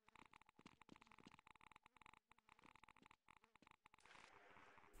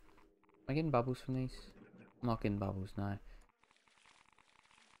 Am I getting bubbles from these? I'm not getting bubbles, no.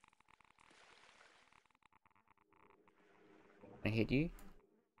 hit you?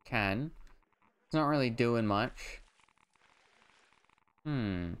 Can. It's not really doing much.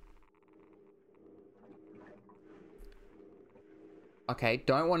 Okay,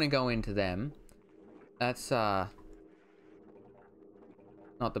 don't want to go into them. That's, not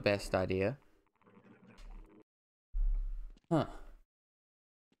the best idea. Huh.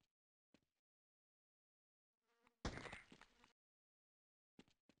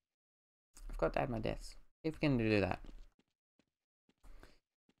 I've got to add my deaths. See if we can do that.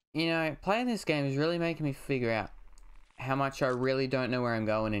 You know, playing this game is really making me figure out how much I really don't know where I'm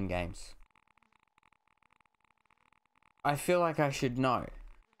going in games. I feel like I should know.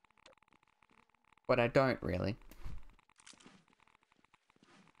 But I don't really.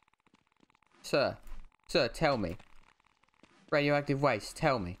 Sir, tell me. Radioactive waste,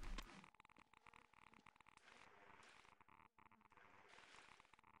 tell me.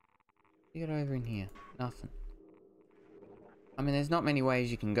 You get over in here. Nothing. I mean, there's not many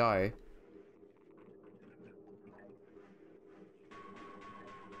ways you can go.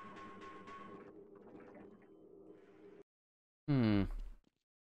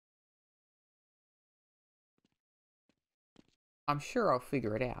 I'm sure I'll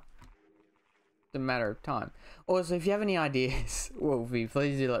figure it out. It's a matter of time. Also, if you have any ideas, Wolfie,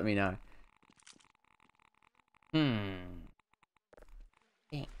 please do let me know. Think.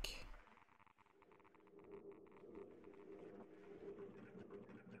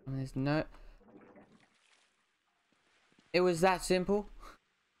 And there's no... It was that simple?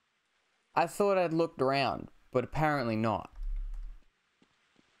 I thought I'd looked around, but apparently not.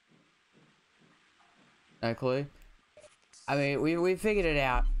 No clue? I mean, we figured it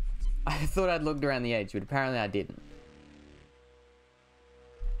out. I thought I'd looked around the edge, but apparently I didn't.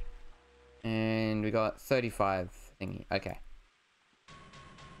 And we got 35 thingy. Okay.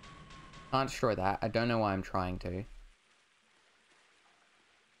 Can't destroy that. I don't know why I'm trying to.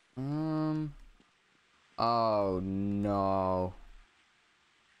 Oh no.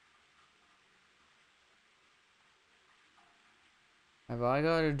 Have I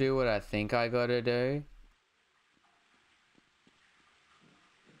got to do what I think I got to do?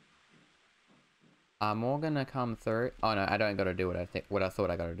 Are more gonna come through? Oh no, I don't got to do what I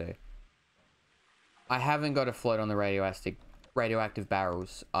thought I got to do. I haven't got to float on the radioactive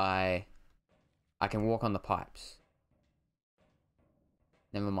barrels. I can walk on the pipes.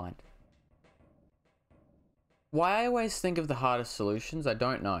 Never mind. Why I always think of the hardest solutions, I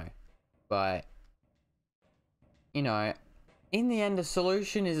don't know. But, you know, in the end, a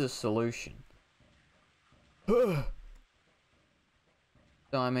solution is a solution. So,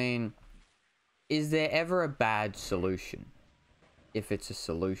 I mean, is there ever a bad solution? If it's a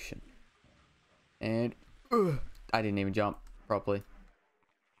solution. And, I didn't even jump properly.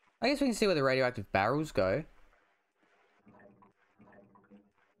 I guess we can see where the radioactive barrels go.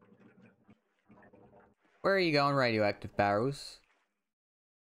 Where are you going, radioactive barrels?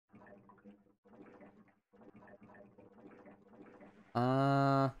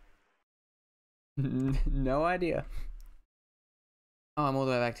 No idea. Oh, I'm all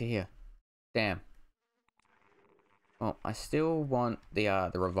the way back to here. Damn. Well, I still want the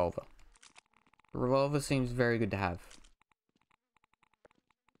revolver. The revolver seems very good to have.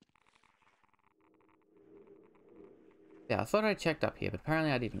 Yeah, I thought I checked up here, but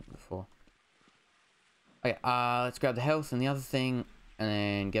apparently I didn't before. Okay, let's grab the health and the other thing, and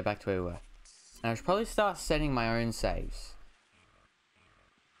then get back to where we were. And I should probably start setting my own saves.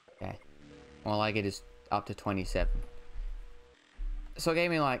 Okay. All I get is up to 27. So it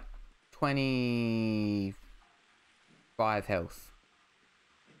gave me like 25 health.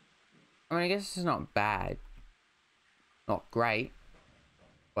 I mean, I guess it's not bad. Not great,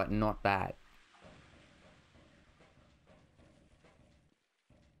 but not bad.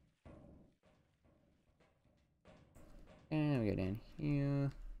 And we go down here.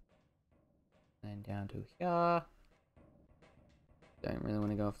 And down to here. Don't really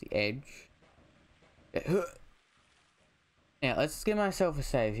want to go off the edge. Now, let's give myself a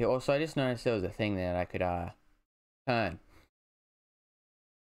save here. Also, I just noticed there was a thing there that I could, turn.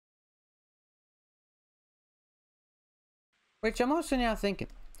 Which I'm also now thinking,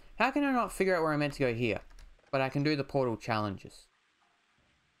 how can I not figure out where I'm meant to go here? But I can do the portal challenges.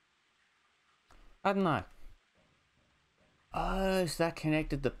 I don't know. Oh, so that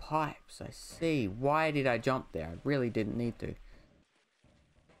connected the pipes. I see. Why did I jump there? I really didn't need to.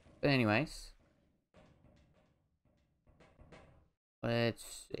 But anyways.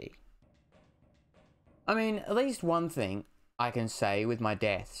 Let's see. I mean, at least one thing I can say with my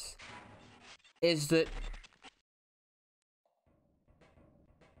deaths is that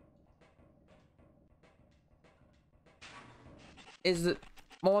is that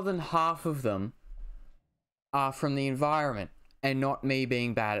more than half of them are from the environment and not me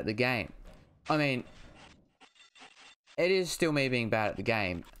being bad at the game. I mean, it is still me being bad at the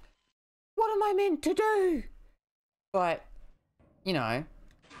game. What am I meant to do? But, you know.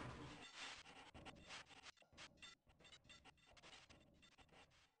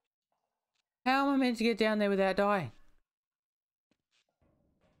 How am I meant to get down there without dying?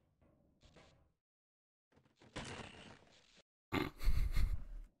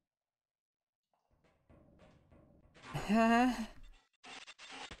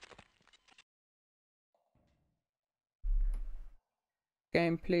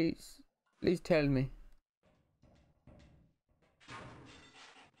 Game, please. Please tell me.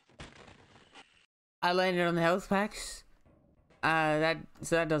 I landed on the health packs. So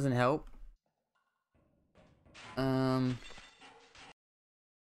that doesn't help. I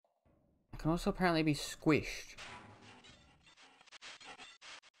can also apparently be squished.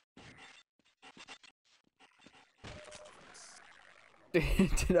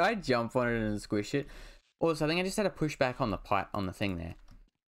 Did I jump on it and squish it? Also, I think I just had to push back on the pipe on the thing there.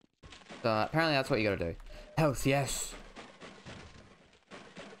 So apparently that's what you gotta do. Health, yes.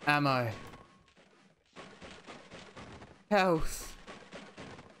 Ammo. Health.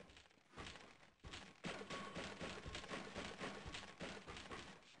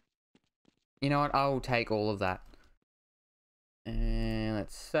 You know what? I will take all of that. And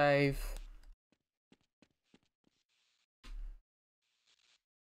let's save.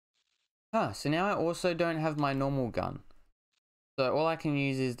 Huh, so now I also don't have my normal gun. So all I can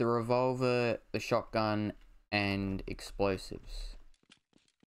use is the revolver, the shotgun, and explosives.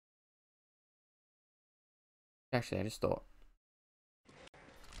 Actually, I just thought.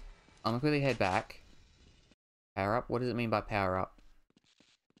 I'm gonna quickly head back. Power up? What does it mean by power up?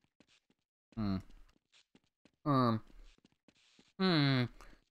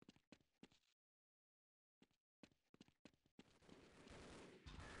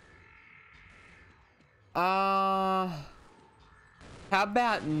 How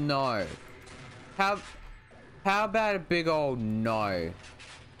about no? How about a big old no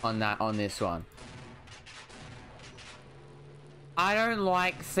on this one? I don't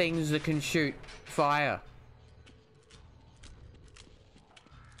like things that can shoot fire.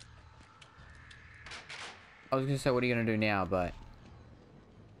 I was gonna say, what are you gonna do now, but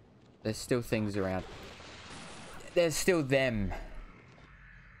there's still things around. There's still them.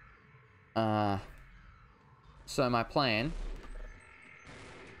 So my plan,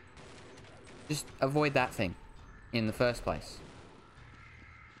 just avoid that thing in the first place.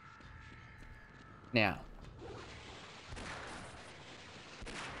 Now.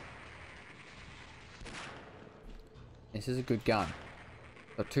 This is a good gun.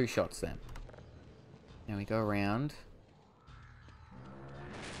 Got 2 shots then. Now we go around.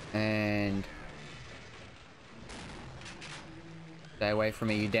 And stay away from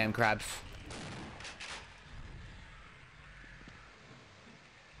me, you damn crabs.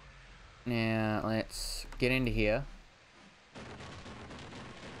 Now, let's get into here.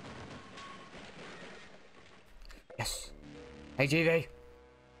 Yes. Hey, GV.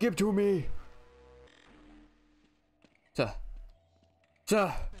 Give to me. Sir.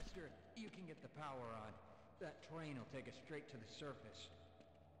 Sir. Mister, you can get the power on. That train will take us straight to the surface.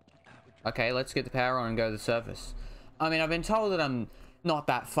 Okay, let's get the power on and go to the surface. I mean, I've been told that I'm not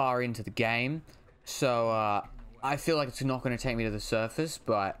that far into the game, so I feel like it's not going to take me to the surface,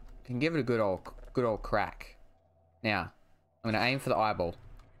 but I can give it a good old crack. Now, I'm going to aim for the eyeball.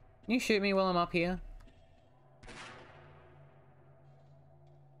 Can you shoot me while I'm up here?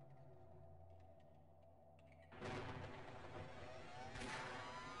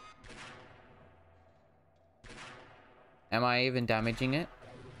 Am I even damaging it?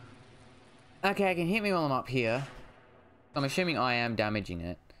 Okay, I can hit me while I'm up here. I'm assuming I am damaging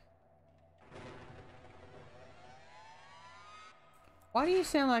it. Why do you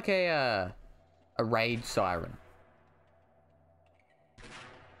sound like a raid siren?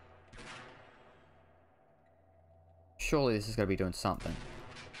 Surely this is going to be doing something.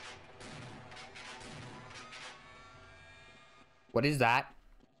 What is that?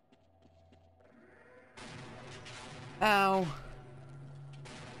 Ow.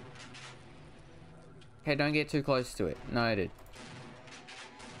 Okay, don't get too close to it. Noted.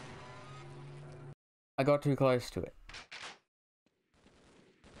 I got too close to it.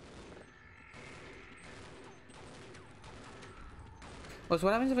 Well, so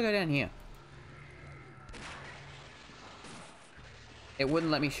what happens if I go down here? It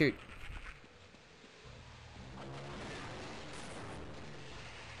wouldn't let me shoot.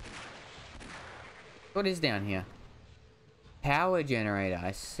 What is down here? Power generator,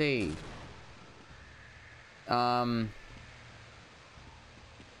 I see. Not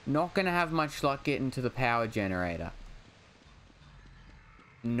gonna have much luck getting to the power generator.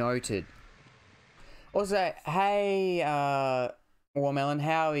 Noted. Also, hey, Warmelon,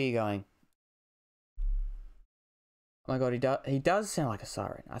 how are you going? Oh my god, he does sound like a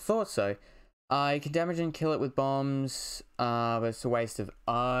siren. I thought so. You can damage and kill it with bombs, but it's a waste of...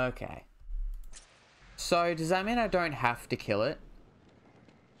 Okay. So, does that mean I don't have to kill it?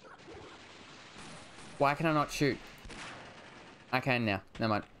 Why can I not shoot? I can now. Never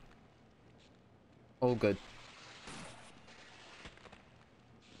mind. All good.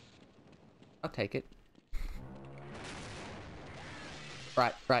 I'll take it.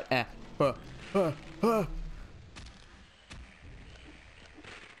 Right.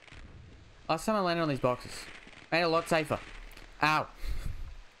 Last time I landed on these boxes. Made it a lot safer. Ow.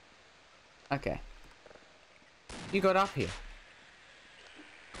 Okay. You got up here.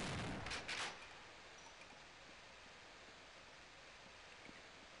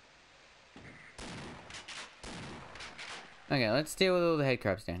 Okay, let's deal with all the head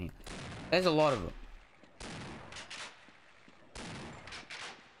crabs down here. There's a lot of them.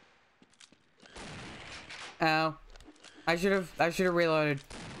 Ow. I should have reloaded.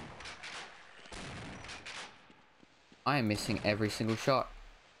 I am missing every single shot.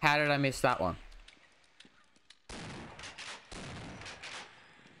 How did I miss that one?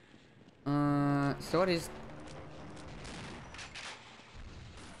 So what is...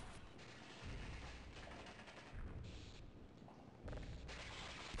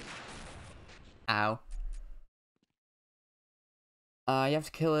 Ow. You have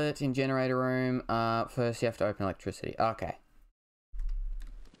to kill it in generator room. First you have to open electricity. Okay.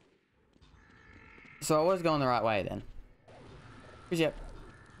 So I was going the right way then. Yep.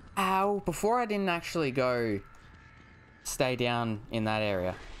 Ow. Before I didn't actually go stay down in that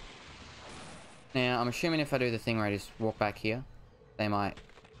area. Now, I'm assuming if I do the thing where I just walk back here, they might...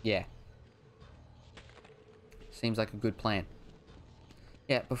 Yeah. Seems like a good plan.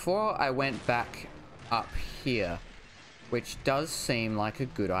 Yeah, before I went back up here, which does seem like a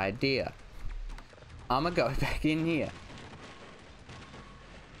good idea, I'm gonna go back in here.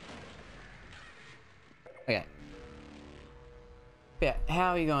 Okay. Yeah,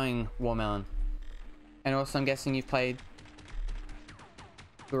 how are you going, Warmelon? And also, I'm guessing you've played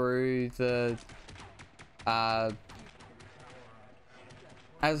through the... I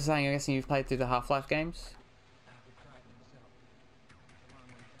was saying, I'm guessing you've played through the Half-Life games?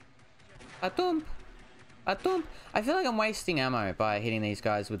 A thump! A thump! I feel like I'm wasting ammo by hitting these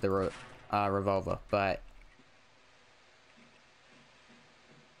guys with the revolver, but...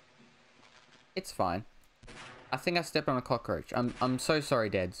 It's fine. I think I stepped on a cockroach. I'm so sorry,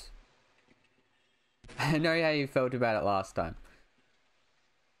 Deads. I know how you felt about it last time.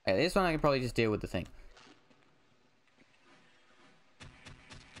 Okay, this one I can probably just deal with the thing.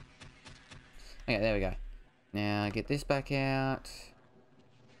 Okay, there we go. Now, get this back out.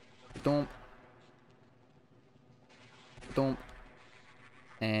 Dump. Dump.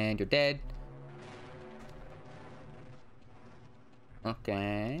 And you're dead.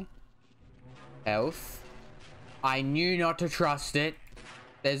 Okay. Health. I knew not to trust it.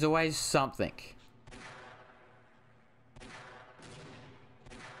 There's always something.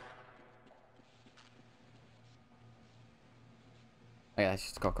 Okay, that's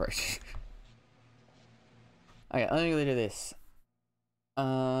just a cockroach. Okay, let me go do this.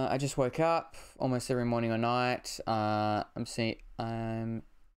 I just woke up almost every morning or night. I'm seeking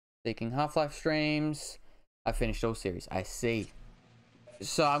Half-Life streams. I finished all series. I see.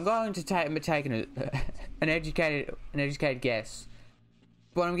 So I'm going to take an educated guess,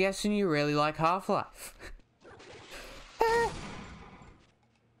 but I'm guessing you really like Half-Life.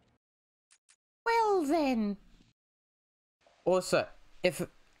 Well then. Also, if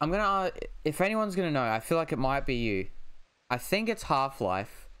anyone's gonna know, I feel like it might be you. I think it's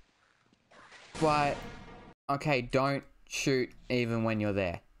Half-Life, but okay, don't shoot even when you're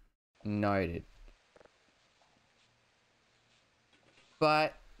there. Noted.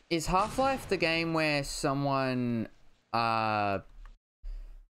 But is Half-Life the game where someone, I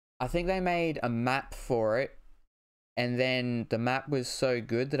think they made a map for it, and then the map was so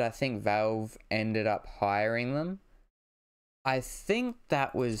good that I think Valve ended up hiring them? I think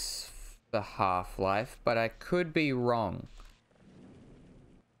that was the Half-Life, but I could be wrong.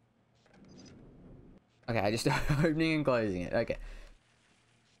 Okay, I just opening and closing it. Okay.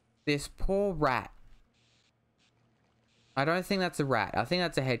 This poor rat. I don't think that's a rat. I think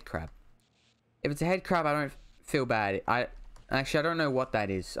that's a head crab. If it's a head crab, I don't feel bad. Actually, I don't know what that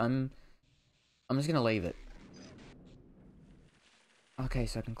is. I'm just gonna leave it. Okay,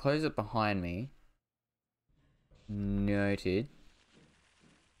 so I can close it behind me. Noted.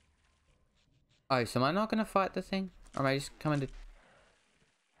 Oh, so am I not going to fight the thing? Or am I just coming to...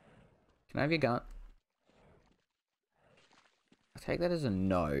 Can I have your gun? I take that as a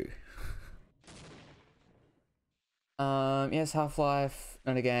no. Yes, Half-Life,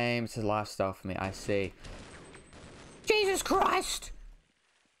 not a game. It's a lifestyle for me. I see. Jesus Christ!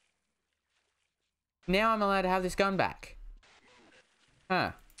 Now I'm allowed to have this gun back.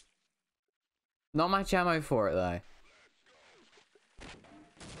 Huh. Not much ammo for it, though.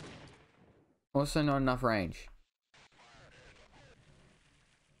 Also not enough range.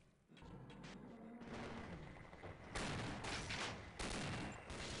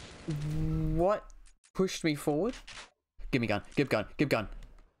 What pushed me forward? Give me gun. Give gun. Give gun.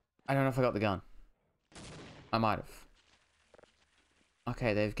 I don't know if I got the gun. I might have.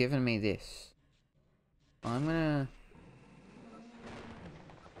 Okay, they've given me this. I'm gonna...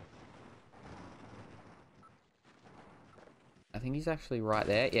 I think he's actually right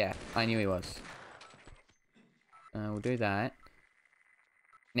there. Yeah, I knew he was. We'll do that.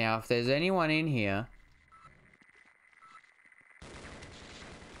 Now, if there's anyone in here...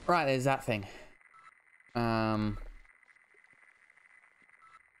 Right, there's that thing. Oh.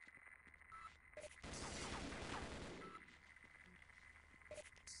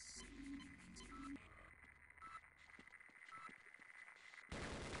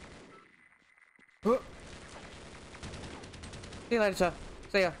 See you later, sir.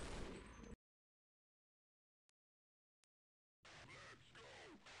 See ya.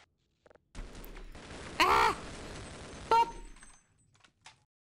 Ah! Stop!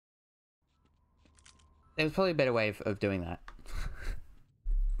 There was probably a better way of doing that.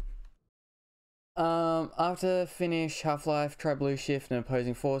 After finish Half-Life, try Blue Shift and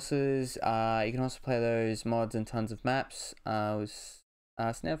Opposing Forces. You can also play those mods and tons of maps. With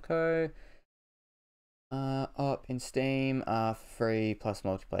Snevco. Up in Steam, free plus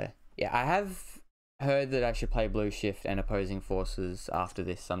multiplayer. Yeah, I have heard that I should play Blue Shift and Opposing Forces after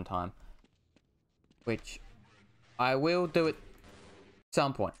this sometime. Which I will do at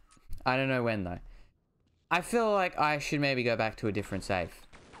some point. I don't know when though. I feel like I should maybe go back to a different save.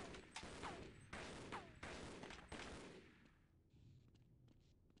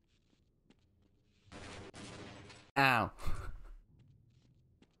 Ow.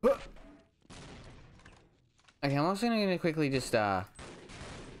 Okay, I'm also gonna quickly just get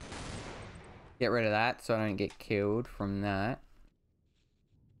rid of that so I don't get killed from that.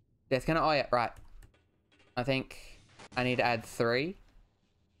 That's gonna... Oh yeah, right. I think I need to add 3.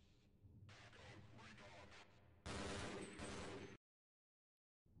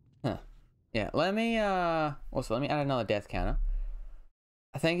 Huh. Yeah, let me also let me add another death counter.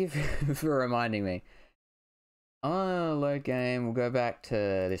 Thank you for reminding me. I'm gonna load game, we'll go back to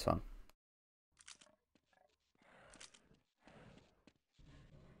this one.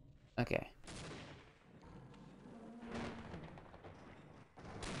 Okay.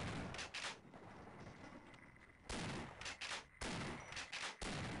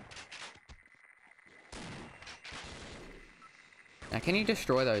 Now, can you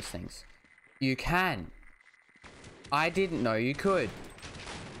destroy those things? You can. I didn't know you could.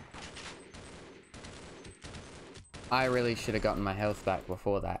 I really should have gotten my health back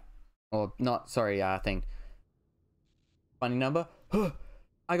before that. Or not, sorry, thing. Funny number?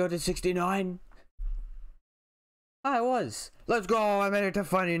 I got to 69. I was. Let's go, I made it to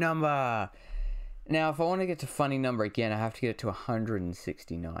funny number. Now, if I want to get to funny number again, I have to get it to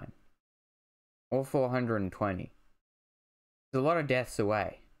 169. Or 420. There's a lot of deaths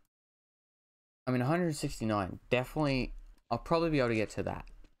away. I mean, 169. Definitely, I'll probably be able to get to that.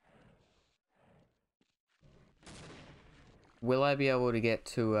 Will I be able to get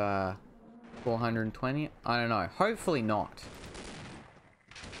to 420? I don't know. Hopefully not.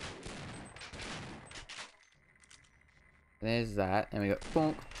 There's that. And we got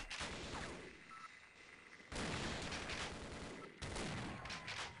bonk.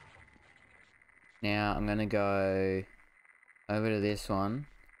 Now I'm gonna go over to this one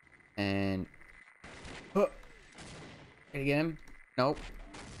and did I get him? Nope.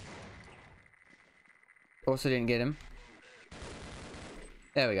 Also didn't get him.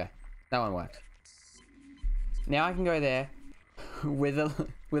 There we go. That one worked. Now I can go there with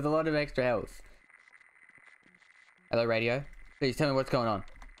a lot of extra health. Hello, radio. Please tell me what's going on.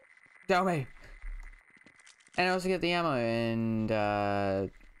 Tell me. And I also get the ammo and I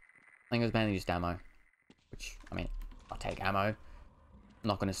think it was mainly just ammo. Which, I mean, I'll take ammo. I'm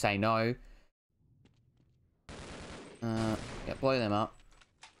not going to say no. Yeah, blow them up.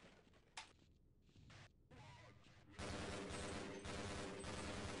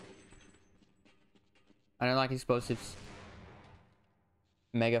 I don't like explosives.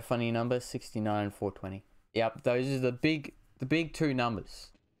 Mega funny number 69 and 420. Yep, those are the big two numbers.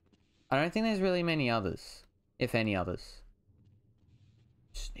 I don't think there's really many others, if any others.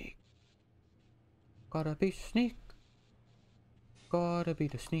 Sneak. Gotta be sneak. Gotta be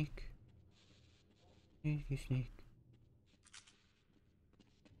the sneak. Sneaky sneak.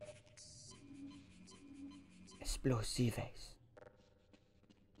 Explosives.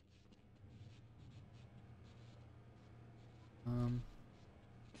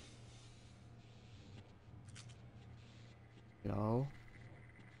 Hello.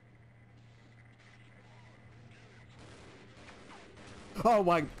 Oh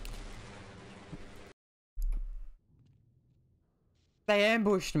my. They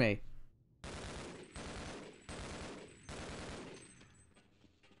ambushed me.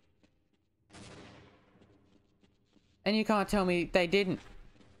 And you can't tell me they didn't.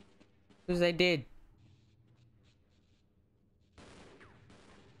 Because they did.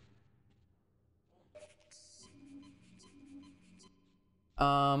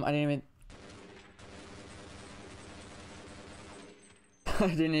 I didn't even... I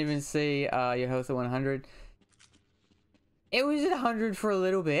didn't even see your health at 100. It was at 100 for a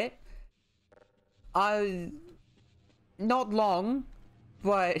little bit. Not long,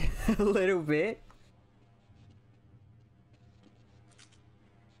 but a little bit.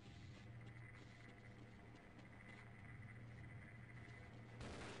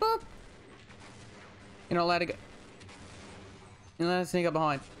 Boop. You're not allowed to go. You're not allowed to sneak up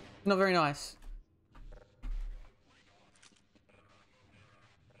behind. Not very nice.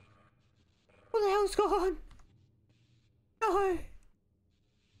 What the hell's gone? No.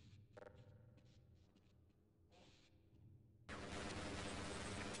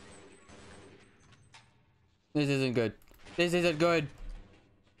 This isn't good. This isn't good.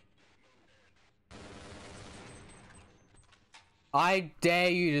 I dare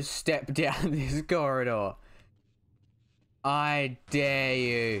you to step down this corridor. I dare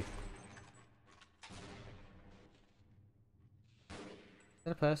you. Is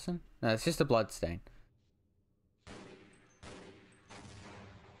that a person? No, it's just a blood stain.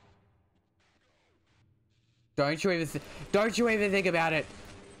 Don't you even think about it.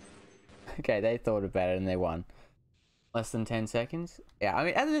 Okay, they thought about it and they won. Less than 10 seconds. Yeah, I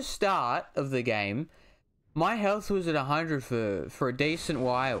mean, at the start of the game, my health was at 100 for a decent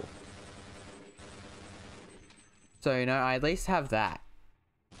while. So, you know, I at least have that.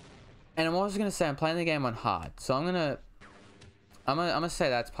 And I'm also gonna say I'm playing the game on hard. So I'm gonna say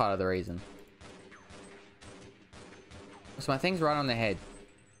that's part of the reason. So my thing's right on the head.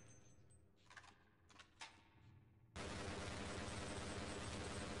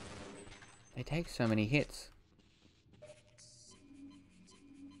 They take so many hits.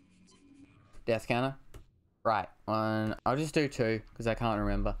 Death counter. Right, I'll just do 2 because I can't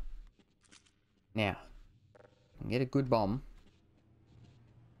remember. Now, I can get a good bomb.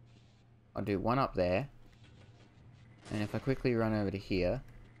 I'll do 1 up there. And if I quickly run over to here...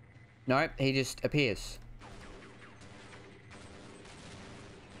 Nope, he just appears.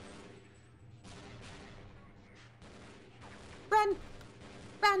 Run!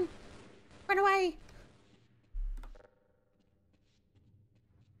 Run! Run away!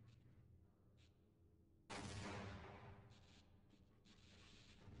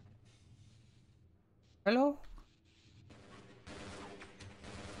 Hello?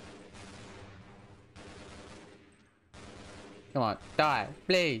 Come on, die,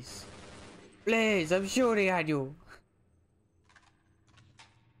 please. Please, I'm shooting at you.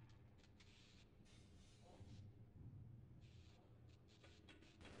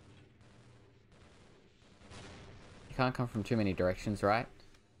 You can't come from too many directions, right?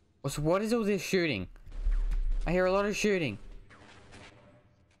 So what is all this shooting? I hear a lot of shooting.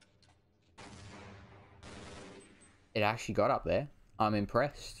 It actually got up there. I'm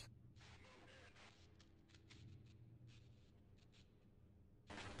impressed.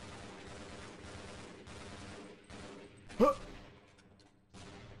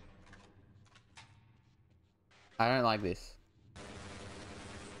 I don't like this.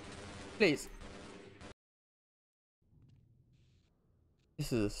 Please.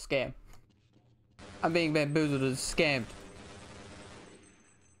 This is a scam. I'm being bamboozled and scammed.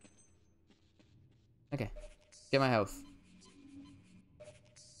 Okay. Get my health.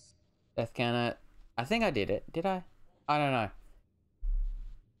 Death counter. I think I did it. Did I? I don't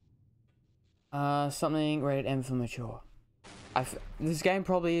know. Something rated M for mature. This game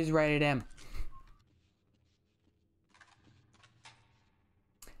probably is rated M.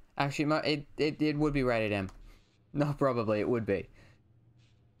 Actually, it would be rated M. No, probably it would be.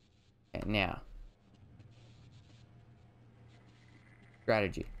 Okay, now.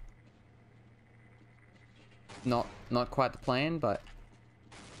 strategy. Not quite the plan, but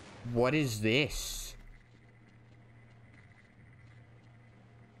what is this?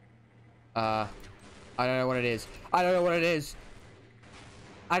 I don't know what it is. I don't know what it is.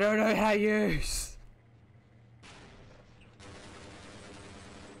 I don't know how to use.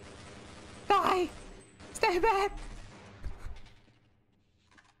 Die! Stay back!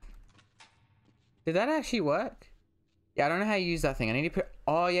 Did that actually work? Yeah, I don't know how you use that thing. I need to put...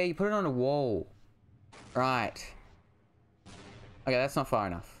 Oh, yeah, you put it on a wall. Right. Okay, that's not far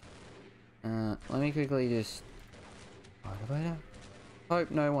enough. Let me quickly just...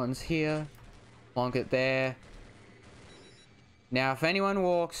 Hope no one's here. Plonk it there. Now, if anyone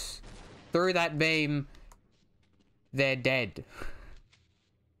walks through that beam, they're dead.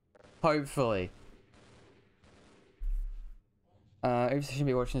 Hopefully. Oops, I shouldn't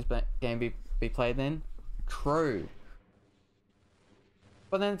be watching this game be played then. True.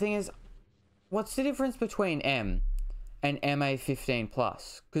 But then the thing is, what's the difference between M and MA15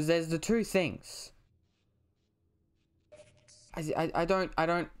 plus? Because there's the two things. I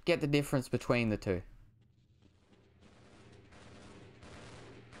don't get the difference between the two.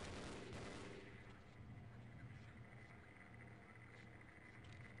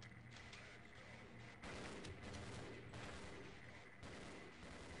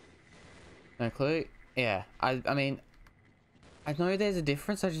 No clue? Yeah, I mean, I know there's a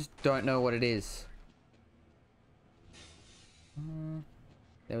difference, I just don't know what it is.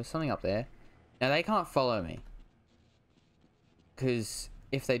 There was something up there. Now, they can't follow me. Because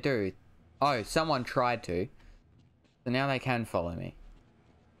if they do... Oh, someone tried to. So now they can follow me.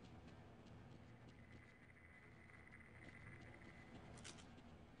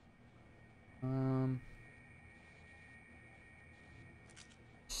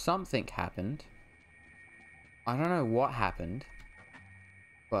 Something happened. I don't know what happened.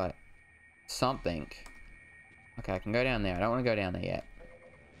 But something. Okay, I can go down there. I don't want to go down there yet.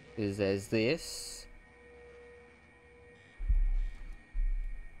 Because there's this.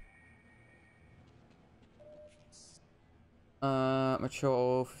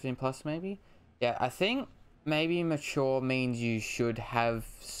 Mature 15 plus maybe? Yeah, I think maybe mature means you should have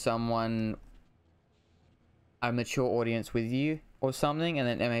someone, a mature audience with you or something, and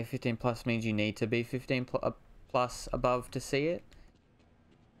then MA 15 plus means you need to be 15 plus above to see it.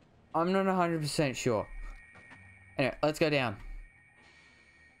 I'm not 100% sure. Anyway, let's go down.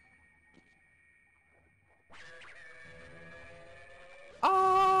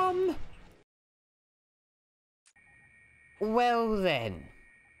 Well then.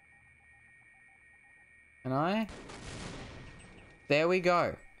 Can I? There we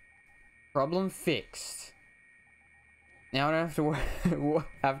go. Problem fixed. Now I don't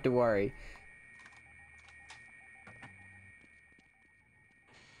have to worry.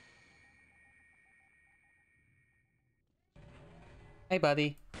 Hey,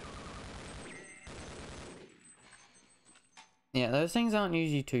 buddy. Yeah, those things aren't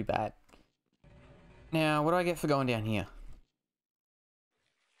usually too bad. Now, what do I get for going down here?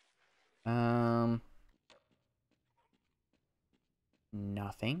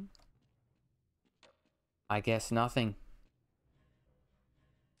 Nothing. I guess nothing.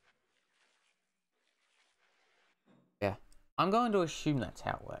 Yeah. I'm going to assume that's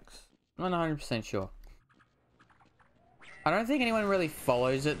how it works. I'm not 100% sure. I don't think anyone really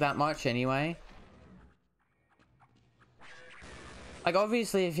follows it that much anyway. Like,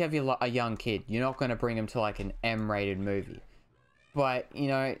 obviously, if you have a young kid, you're not going to bring them to, like, an M-rated movie. But, you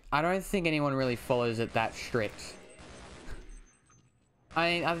know, I don't think anyone really follows it that strict. I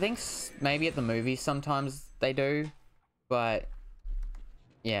mean, I think maybe at the movies sometimes they do. But,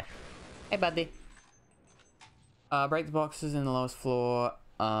 yeah. Hey, buddy. Break the boxes in the lowest floor.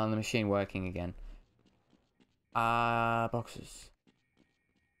 The machine working again. Boxes.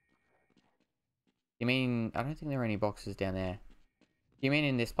 You mean... I don't think there are any boxes down there. You mean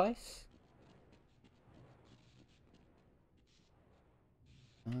in this place?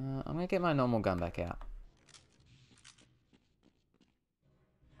 I'm gonna get my normal gun back out.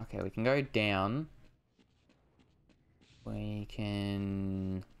 Okay, we can go down. We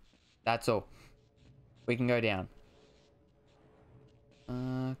can... That's all. We can go down.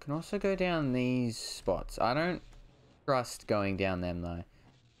 Can also go down these spots. I don't trust going down them, though.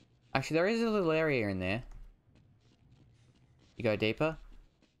 Actually, there is a little area in there. You go deeper?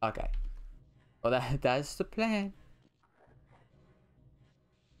 Okay. Well, that's the plan.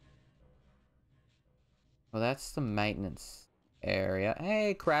 Well, that's the maintenance area.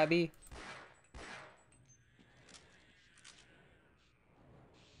 Hey, Krabby.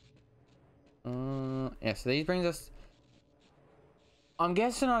 Yeah, so these brings us... I'm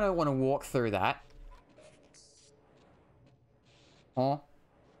guessing I don't want to walk through that. Oh,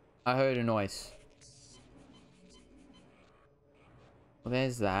 I heard a noise. Well,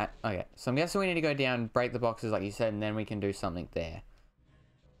 there's that. Okay, so I'm guessing we need to go down, break the boxes like you said, and then we can do something there.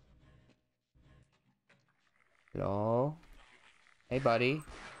 Hello? Hey, buddy.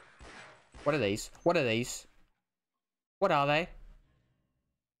 What are these? What are these? What are they?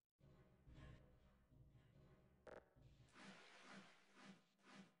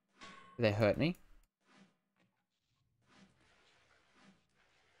 Do they hurt me?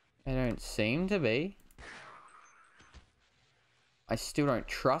 They don't seem to be. I still don't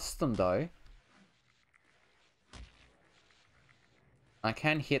trust them though. I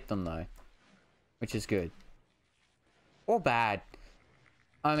can hit them though, which is good. Or bad.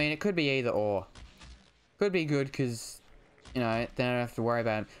 I mean, it could be either or. Could be good because, you know, then I don't have to worry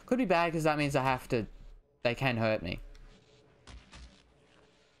about them. Could be bad because that means they can hurt me.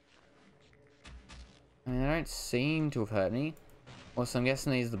 I mean, they don't seem to have hurt me. Also, I'm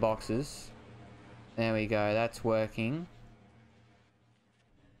guessing these are the boxes. There we go, that's working.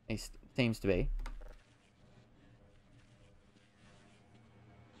 It seems to be.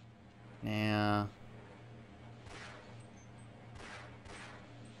 Now...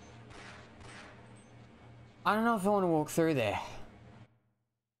 I don't know if I want to walk through there.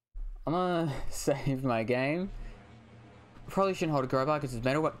 I'm gonna save my game. Probably shouldn't hold a crowbar because it's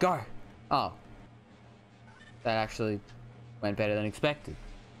metal, but go! Oh. That actually went better than expected.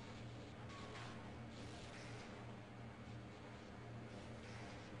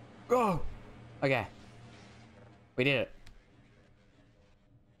 Go! Okay. We did it.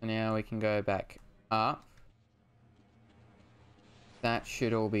 Now we can go back up. That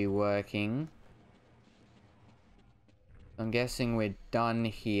should all be working. I'm guessing we're done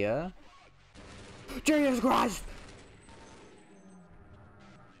here. Jesus Christ!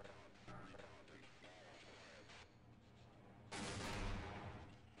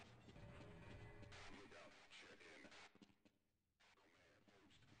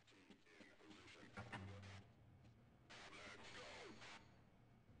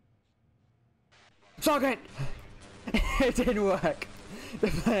 Socket! It didn't work. The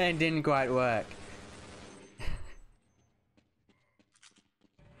plan didn't quite work.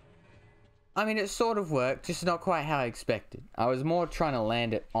 I mean, it sort of worked, just not quite how I expected. I was more trying to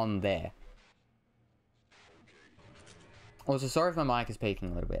land it on there. Also, sorry if my mic is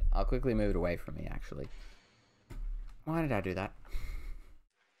peaking a little bit. I'll quickly move it away from me, actually. Why did I do that?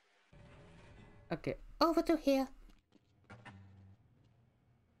 Okay, over to here.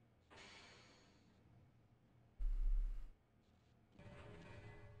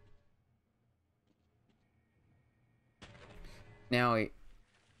 Now we...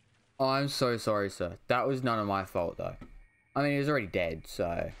 Oh, I'm so sorry, sir. That was none of my fault, though. I mean, he was already dead,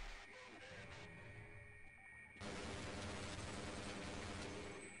 so...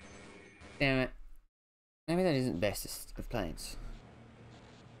 Damn it. Maybe that isn't bestest of plans.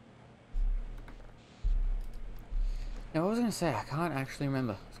 Now, what was I going to say? I can't actually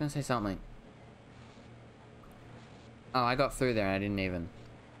remember. I was going to say something. Oh, I got through there and I didn't even...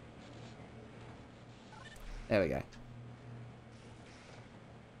 There we go.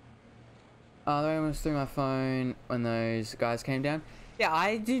 Oh, they almost threw my phone when those guys came down. Yeah,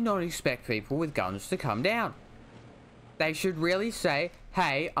 I did not expect people with guns to come down. They should really say,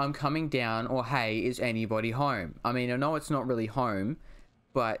 hey, I'm coming down, or hey, is anybody home? I mean, I know it's not really home,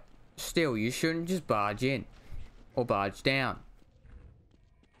 but still, you shouldn't just barge in. Or barge down.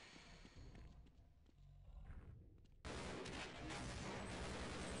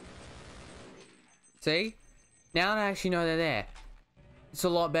 See? Now that I actually know they're there, it's a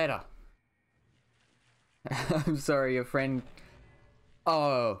lot better. I'm sorry, your friend...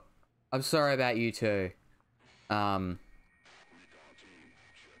 Oh, I'm sorry about you too. I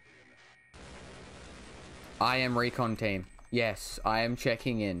am recon team. Yes, I am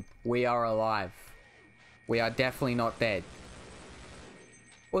checking in. We are alive. We are definitely not dead.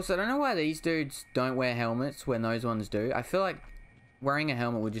 Also, I don't know why these dudes don't wear helmets when those ones do. I feel like wearing a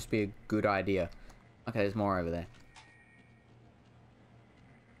helmet would just be a good idea. Okay, there's more over there.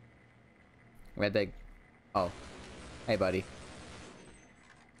 Where'd they... Oh. Hey, buddy.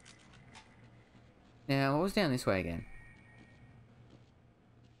 Now, what was down this way again?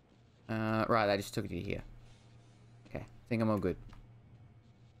 Right, I just took it to here. Okay, I think I'm all good.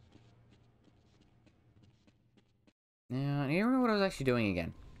 Now, I don't remember what I was actually doing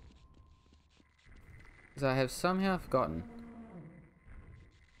again. Because I have somehow forgotten.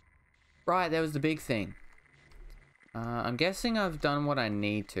 Right, there was the big thing. I'm guessing I've done what I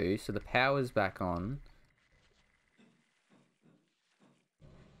need to, so the power's back on.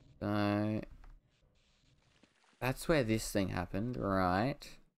 that's where this thing happened, right?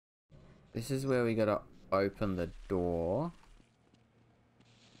 This is where we gotta open the door.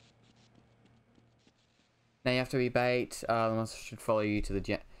 Now you have to be bait. The monster should follow you to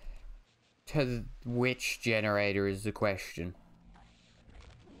the which generator is the question.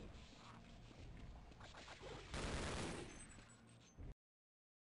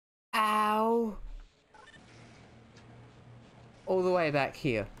 Ow! All the way back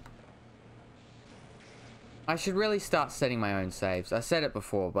here. I should really start setting my own saves. I said it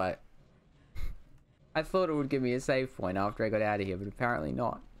before, but I thought it would give me a save point after I got out of here, but apparently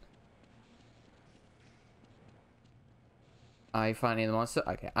not. Are you finding the monster?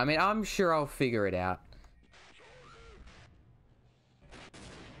 Okay. I mean, I'm sure I'll figure it out.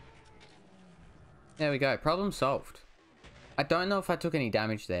 There we go. Problem solved. I don't know if I took any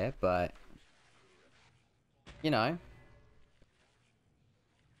damage there, but you know,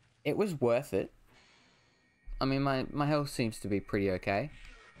 it was worth it. I mean, my health seems to be pretty okay.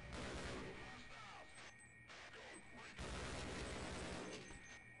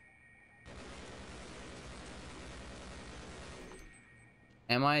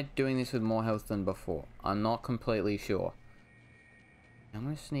 Am I doing this with more health than before? I'm not completely sure. I'm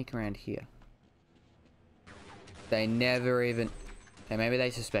gonna sneak around here. They never even... Okay, maybe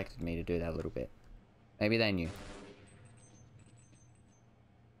they suspected me to do that a little bit. Maybe they knew.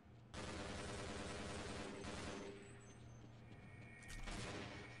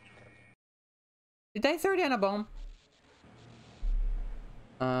 Did they throw down a bomb?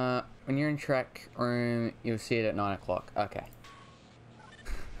 When you're in track room, you'll see it at 9 o'clock. Okay.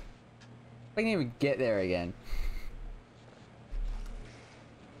 I can't even get there again.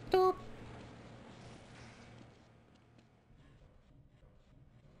 Doop.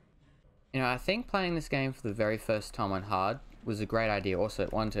 You know, I think playing this game for the very first time on hard was a great idea. Also,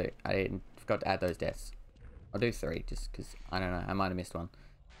 1, 2, I forgot to add those deaths. I'll do 3 just because, I don't know, I might have missed one.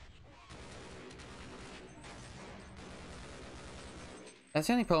 That's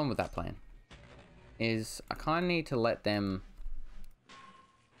the only problem with that plan. Is I kind of need to let them...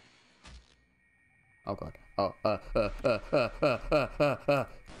 Oh god. Oh,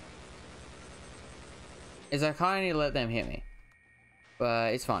 Is I kind of need to let them hit me.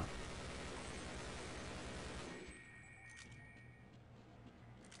 But it's fine.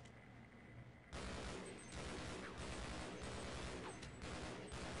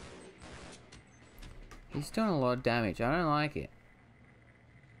 He's doing a lot of damage. I don't like it.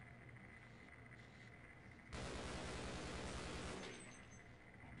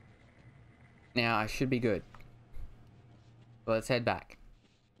 Now, I should be good. So let's head back.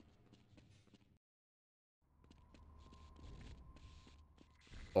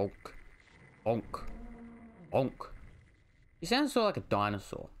 Bonk. Bonk. Bonk. He sounds sort of like a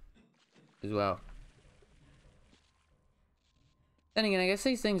dinosaur. As well. Then again, I guess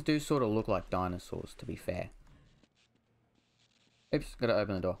these things do sort of look like dinosaurs, to be fair. Oops, gotta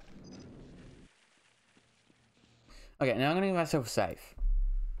open the door. Okay, now I'm gonna give myself a save.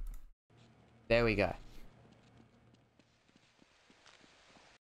 There we go.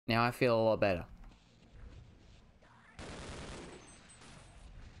 Now I feel a lot better.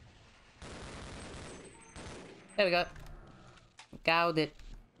 There we go. Got it.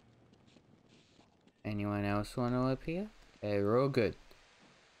 Anyone else want to appear? Okay, we're all good.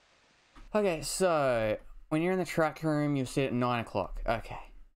 Okay, so when you're in the track room, you'll see it at 9 o'clock. Okay.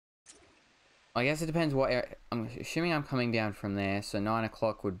 I guess it depends what area. I'm assuming I'm coming down from there, so 9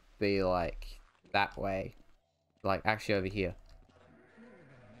 o'clock would be like that way. Like actually over here.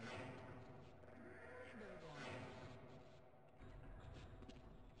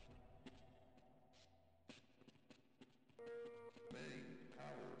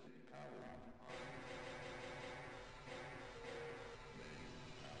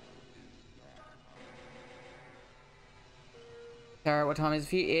 Tara, what time is it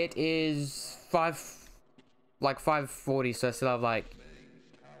for you? It is 5:40, so I still have like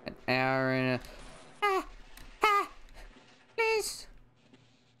an hour and a... Please!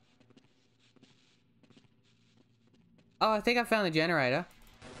 Oh, I think I found the generator.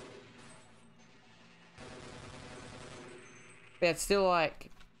 But it's still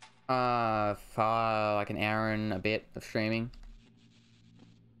like, like an hour and a bit of streaming.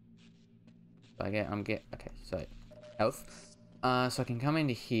 So okay, so, health. So I can come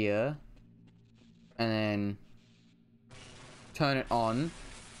into here, and then turn it on.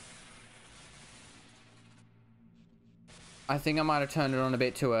 I think I might have turned it on a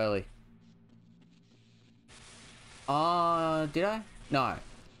bit too early. Did I? No.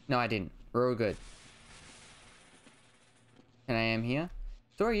 No, I didn't. We're all good. 10 AM here.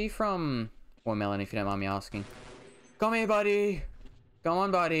 So where are you from, Watermelon, if you don't mind me asking? Come here, buddy. Come on,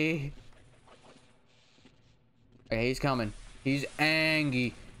 buddy. Okay, he's coming. He's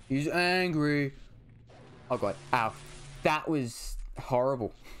angry. He's angry. Oh god. Ow. That was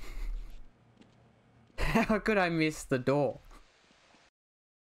horrible. How could I miss the door?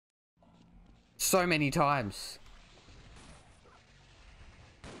 So many times.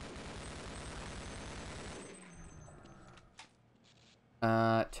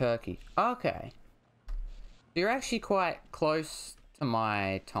 Turkey. Okay. You're actually quite close to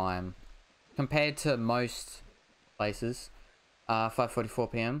my time. Compared to most places. 5:44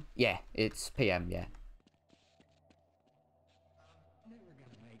 p.m. Yeah, it's p.m. Yeah. Never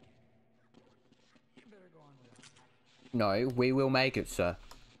gonna make it. You better go on without. No, we will make it, sir.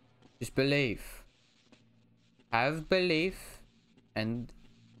 Just believe. Have belief, and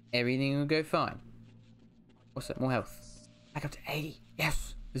everything will go fine. What's that? More health. Back up to 80.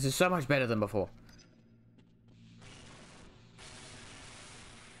 Yes! This is so much better than before.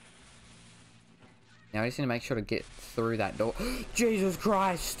 Now I just need to make sure to get through that door. Jesus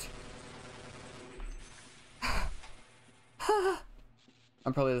Christ!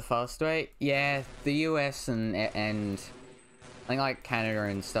 I'm probably the fastest way. Yeah, the US and I think like Canada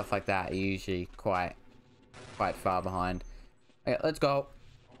and stuff like that are usually quite far behind. Okay, let's go.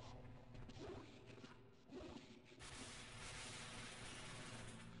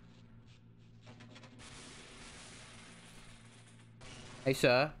 Hey,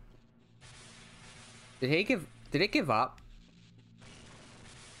 sir. Did it give up?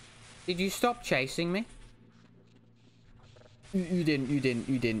 Did you stop chasing me? You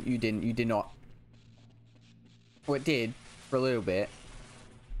did not. Well, it did, for a little bit.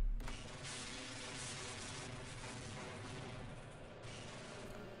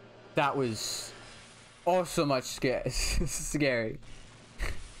 That was also much scary.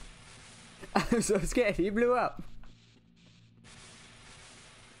 I'm so scared, he blew up.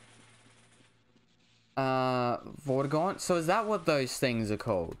 Vortigaunt? So is that what those things are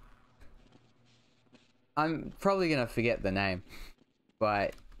called? I'm probably gonna forget the name,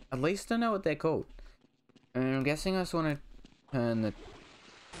 but at least I know what they're called. And I'm guessing I just want to turn the...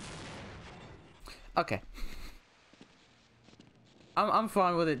 Okay. I'm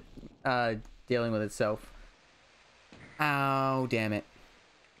fine with it, dealing with itself. Oh, damn it.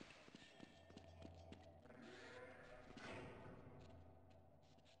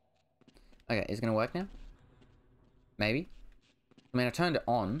 Okay, is it gonna work now? Maybe? I mean, I turned it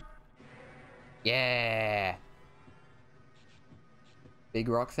on. Yeah! Big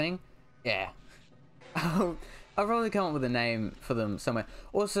rock thing? Yeah. I'll probably come up with a name for them somewhere.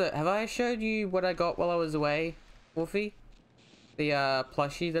 Also, have I showed you what I got while I was away, Wolfie? The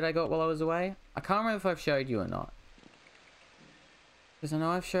plushie that I got while I was away? I can't remember if I've showed you or not. Because I know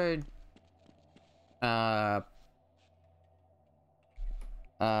I've showed...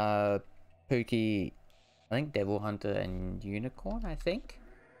 Pookie... I think Devil Hunter and Unicorn, I think?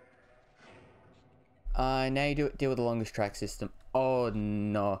 Now you deal with the longest track system. Oh,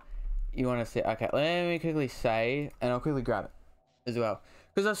 no. You want to see... Okay, let me quickly say, and I'll quickly grab it as well.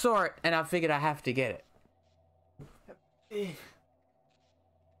 Because I saw it, and I figured I have to get it.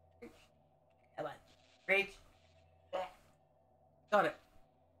 Come on. Reach. Got it.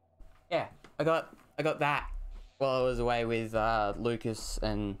 Yeah, I got that while I was away with Lucas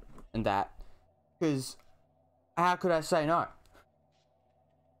and that. Because how could I say no?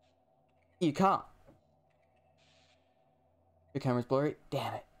 You can't. Your camera's blurry.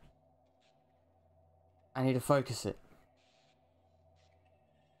 Damn it. I need to focus it.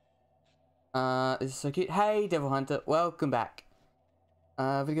 This is so cute. Hey, Devil Hunter. Welcome back.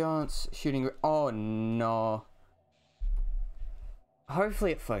 Vigilance shooting. Oh, no.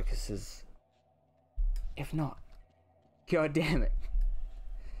 Hopefully it focuses. If not, god damn it.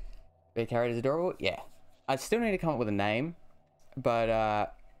 Big character is adorable? Yeah. I still need to come up with a name, but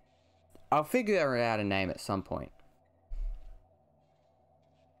I'll figure out a name at some point.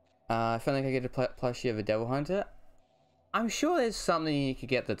 If only I could get a plushie of a Devil Hunter. I'm sure there's something you could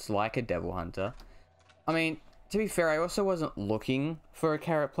get that's like a Devil Hunter. I mean, to be fair, I also wasn't looking for a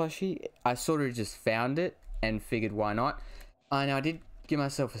carrot plushie. I sort of just found it and figured why not. Now I did give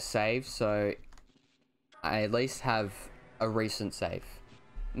myself a save, so I at least have a recent save.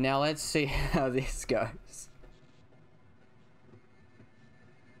 Now let's see how this goes.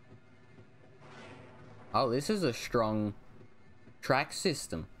 Oh, this is a strong track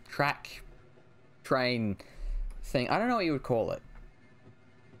system. Train thing. I don't know what you would call it.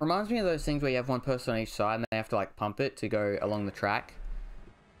 Reminds me of those things where you have one person on each side and they have to like pump it to go along the track.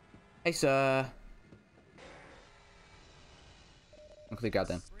 Hey, sir. I'll quickly grab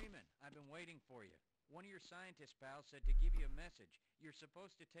them. Freeman, I've been waiting for you. One of your scientist pals said to give you a message. You're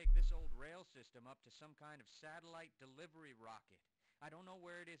supposed to take this old rail system up to some kind of satellite delivery rocket. I don't know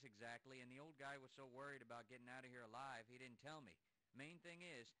where it is exactly, and the old guy was so worried about getting out of here alive, he didn't tell me. Main thing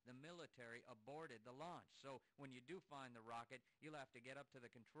is, the military aborted the launch, so when you do find the rocket, you'll have to get up to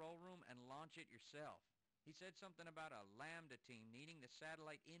the control room and launch it yourself. He said something about a Lambda team needing the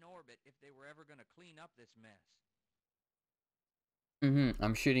satellite in orbit if they were ever going to clean up this mess.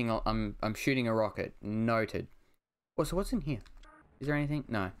 I'm shooting a rocket. Noted. Oh, so what's in here? Is there anything?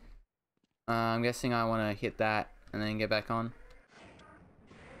 No. I'm guessing I want to hit that and then get back on.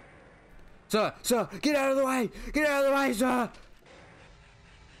 Sir, get out of the way! Get out of the way, sir!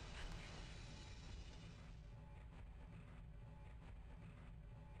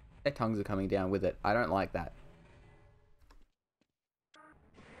 Their tongues are coming down with it. I don't like that.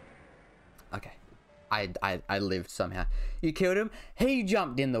 Okay. I lived somehow. You killed him? He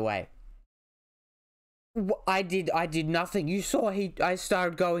jumped in the way. I did nothing. You saw I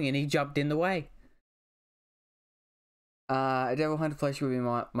started going and he jumped in the way. A Devil Hunter Flesh will be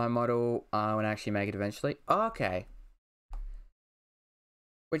my model when I actually make it eventually. Okay.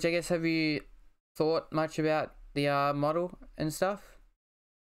 Which I guess, have you thought much about the model and stuff?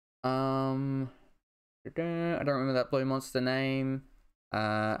 I don't remember that blue monster name.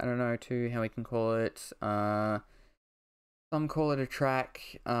 I don't know too how we can call it. Some call it a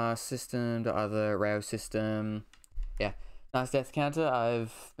track system, the other rail system. Yeah, nice death counter.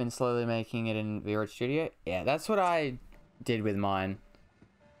 I've been slowly making it in V-Roid Studio. Yeah, that's what I did with mine.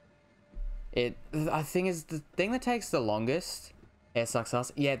 I think is the thing that takes the longest. Hair sucks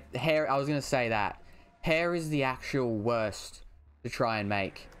ass. Yeah, hair. I was gonna say that. Hair is the actual worst to try and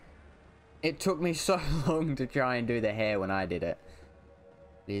make. It took me so long to try and do the hair when I did it.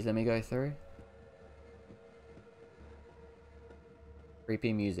 Please let me go through.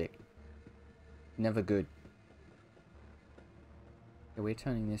 Creepy music. Never good. Okay, we're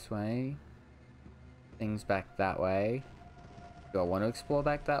turning this way. Things back that way. Do I want to explore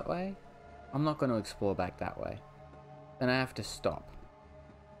back that way? I'm not going to explore back that way. Then I have to stop.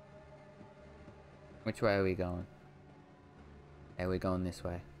 Which way are we going? Okay, we're going this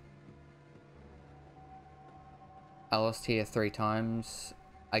way. I lost here 3 times,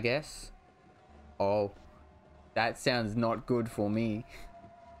 I guess. Oh, that sounds not good for me.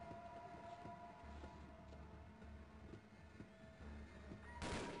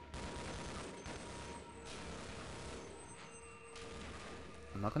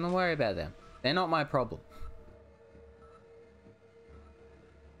 I'm not gonna worry about them. They're not my problem.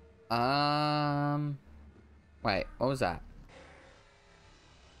 Wait, what was that?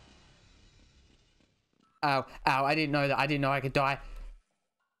 Ow, I didn't know that. I didn't know I could die.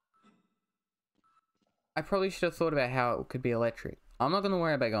 I probably should have thought about how it could be electric. I'm not going to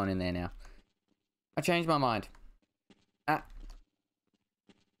worry about going in there now. I changed my mind. I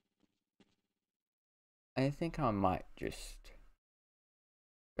think I might just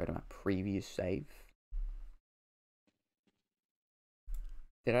go to my previous save.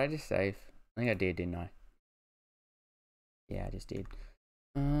 Did I just save? I think I did, didn't I? Yeah, I just did.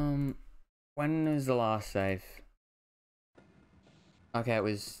 When was the last save? Okay, it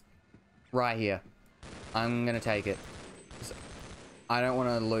was right here. I'm gonna take it. I don't want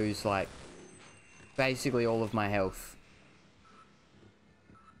to lose, like, basically all of my health.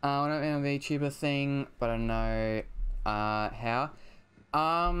 I don't know the VTuber thing, but I know how.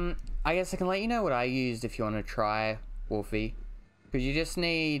 I guess I can let you know what I used if you want to try Wolfie. Because you just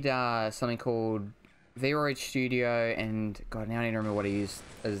need something called V-Roid Studio, and God, now I need to remember what I used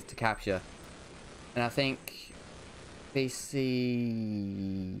as to capture. And I think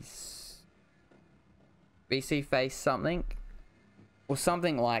VC face something, or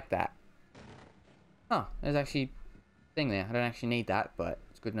something like that. Oh, there's actually a thing there. I don't actually need that, but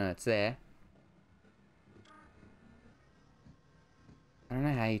it's good to know it's there. I don't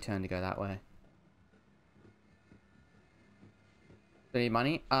know how you turn to go that way. Do you need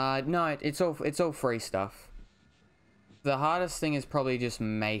money? No, it's all free stuff. The hardest thing is probably just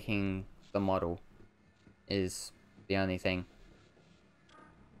making the model. Is the only thing.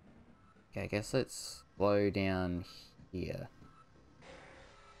 Okay, I guess let's slow down here.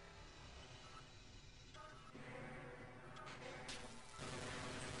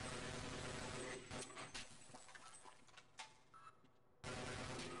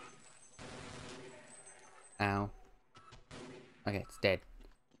 Ow. Okay, it's dead.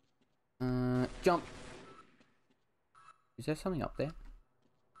 Jump! Is there something up there?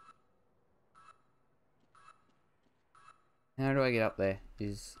 How do I get up there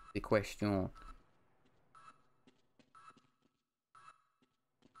is the question.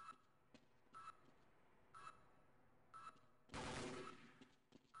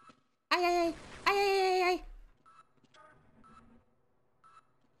 Ay, ay, ay. Ay, ay, ay, ay.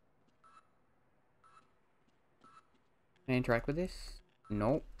 Can I interact with this?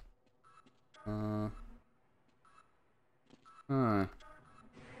 Nope. Huh. Oh,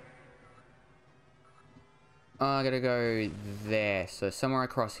 I gotta go there. So somewhere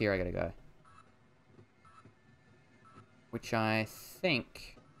across here I gotta go. Which I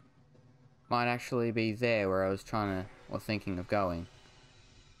think might actually be there where I was trying to, or thinking of going.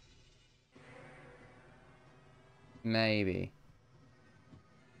 Maybe.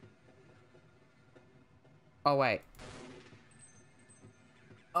 Oh, wait.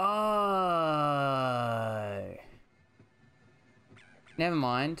 Oh. Never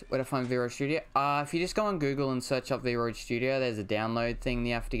mind where to find V-Road Studio. If you just go on Google and search up V-Road Studio, there's a download thing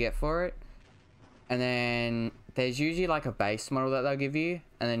you have to get for it. And then there's usually like a base model that they'll give you.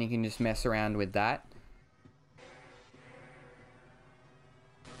 And then you can just mess around with that.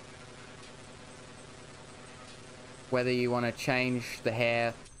 Whether you want to change the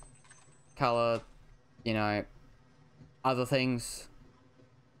hair color, you know, other things.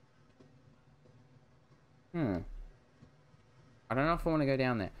 I don't know if I want to go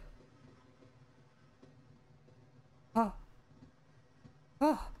down there. Oh.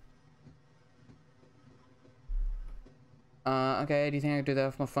 Oh. Okay, do you think I could do that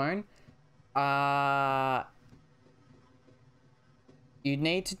off my phone? You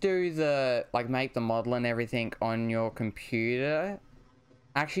need to do the, like, make the model and everything on your computer.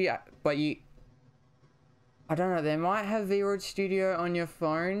 Actually, but you... I don't know, they might have V-Road Studio on your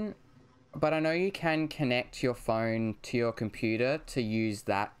phone, but I know you can connect your phone to your computer to use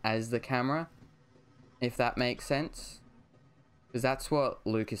that as the camera, if that makes sense. Because that's what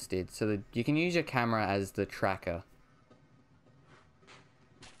Lucas did, so you can use your camera as the tracker.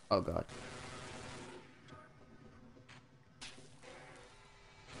 Oh god.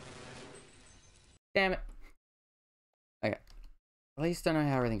 Damn it. Okay. At least I know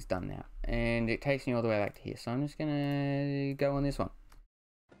how everything's done now. And it takes me all the way back to here. So I'm just gonna go on this one.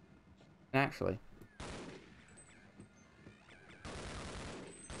 Actually.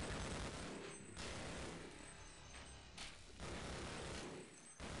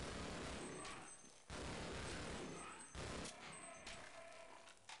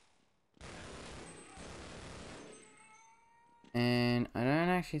 And I don't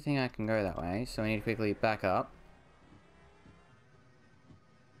actually think I can go that way, so I need to quickly back up.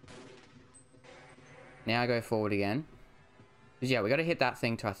 Now go forward again. Because yeah, we gotta hit that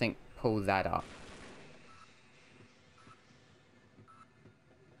thing to, I think, pull that up.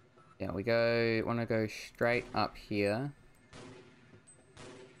 Yeah, we wanna go straight up here.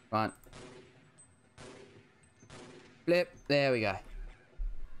 Come on. Flip, there we go.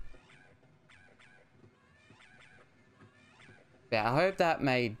 Yeah, I hope that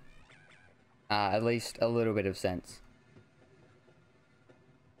made at least a little bit of sense.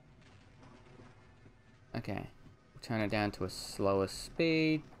 Okay. Turn it down to a slower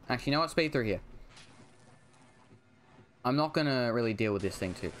speed. Actually, you know what? Speed through here. I'm not gonna really deal with this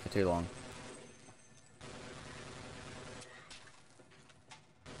thing for too long.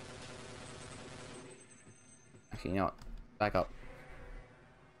 Actually, you know what? Back up.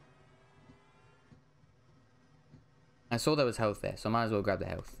 I saw there was health there, so I might as well grab the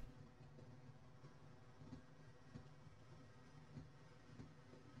health.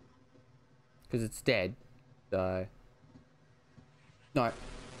 Because it's dead, so... No.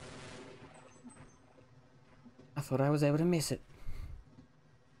 I thought I was able to miss it.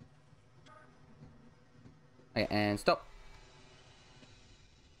 Okay, and stop.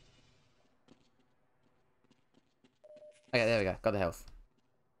 Okay, there we go. Got the health.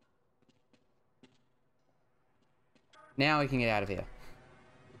 Now we can get out of here.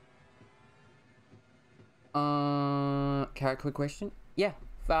 Carrot, quick question? Yeah,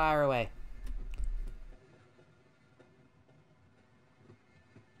 far away.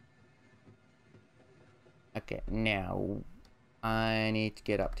 Okay, now I need to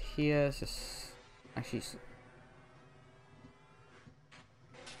get up to here. So actually,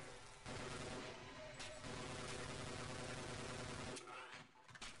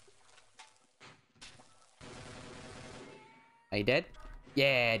 are you dead?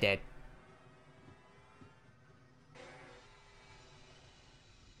 Yeah, dead.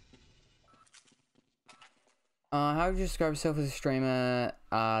 How would you describe yourself as a streamer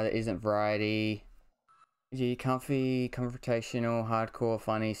that isn't variety? Is you comfy, confrontational, hardcore,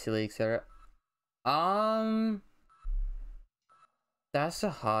 funny, silly, etc.? That's a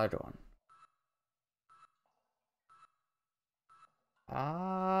hard one.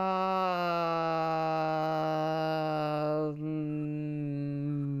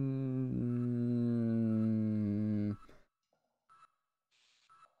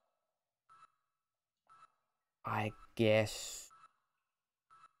 guess.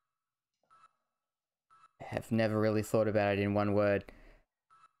 I have never really thought about it in one word.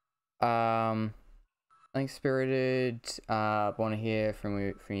 I think Spirited. Want to hear from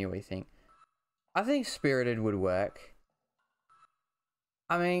you what you think. I think Spirited would work.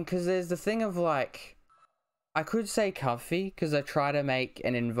 I mean, because there's the thing of like, I could say comfy, because I try to make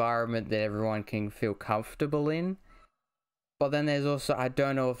an environment that everyone can feel comfortable in. But then there's also, I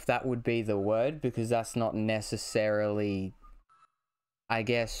don't know if that would be the word, because that's not necessarily, I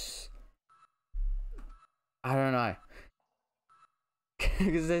guess, I don't know.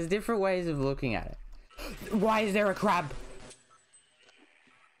 Because there's different ways of looking at it. Why is there a crab?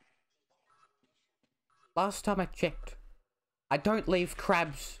 Last time I checked, I don't leave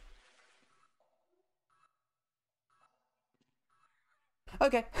crabs.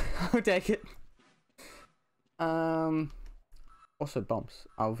 Okay, I'll take it. Also bombs.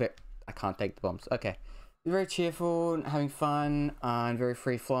 I can't take the bombs. Okay. Very cheerful, having fun, and very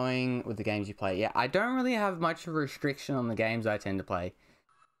free-flowing with the games you play. Yeah, I don't really have much of a restriction on the games I tend to play.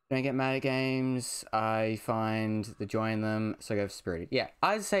 Don't get mad at games. I find the joy in them, so I go for Spirited. Yeah,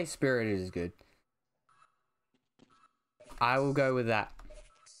 I'd say Spirited is good. I will go with that.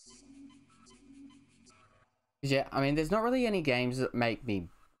 Yeah, I mean, there's not really any games that make me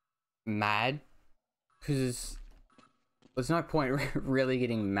mad, because there's no point really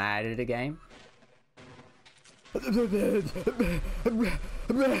getting mad at a game. I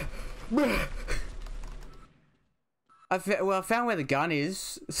found where the gun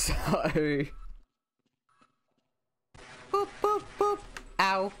is, so... Boop, boop, boop.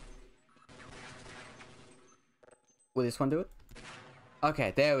 Ow. Will this one do it?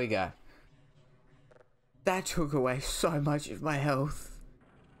 Okay, there we go. That took away so much of my health.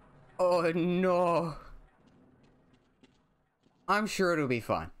 Oh no. I'm sure it'll be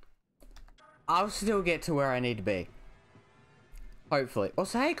fine. I'll still get to where I need to be. Hopefully.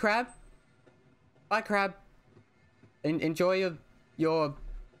 Also, hey crab. Bye crab. Enjoy your...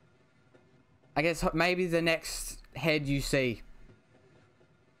 I guess maybe the next head you see.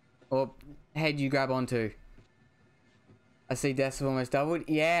 Or head you grab onto. I see deaths have almost doubled.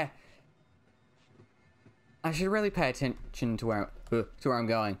 Yeah. I should really pay attention to where I'm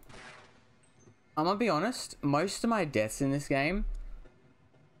going. I'm gonna be honest, most of my deaths in this game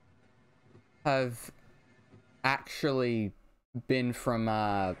have actually been from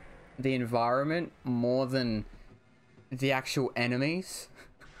the environment more than the actual enemies.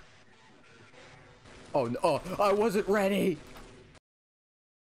 Oh, I wasn't ready!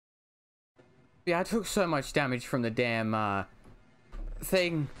 Yeah, I took so much damage from the damn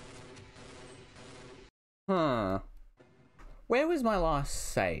thing. Huh. Where was my last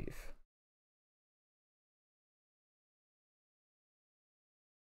save?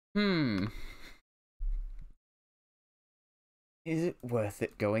 Is it worth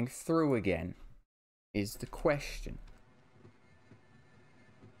it going through again? Is the question.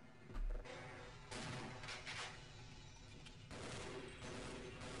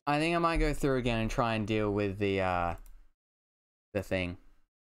 I think I might go through again and try and deal with the thing.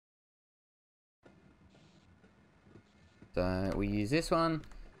 So we use this one.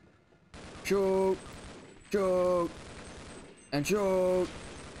 Choke, choke, and choke.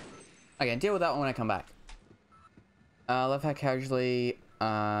 Okay, deal with that one when I come back. I love how casually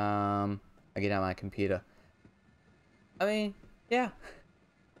I get out my computer. I mean, yeah.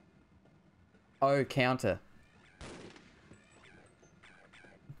 Oh, counter.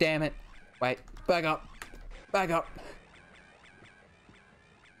 Damn it. Wait, back up. Back up.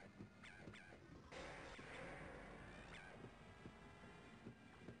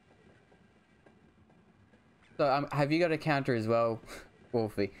 So, have you got a counter as well,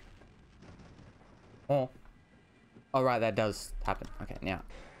 Wolfie? Oh. Oh, right, that does happen. Okay, now.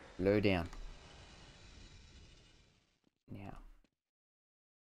 Low down. Now.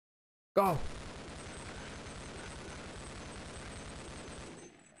 Go!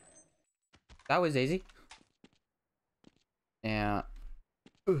 That was easy. Now.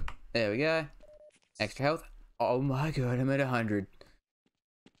 There we go. Extra health. Oh my god, I'm at 100.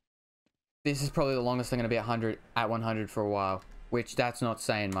 This is probably the longest I'm going to be at 100 for a while. Which, that's not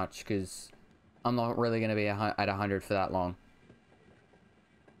saying much, because I'm not really going to be at 100 for that long.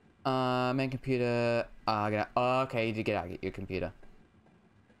 Main computer. Okay, you did get out your computer.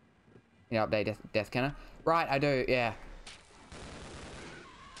 You know, update death counter. Right, I do, yeah.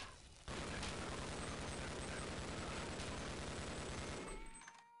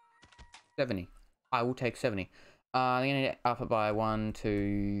 $70. I will take 70. I'm gonna up it by 1,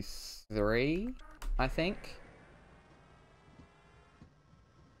 2, 3, I think.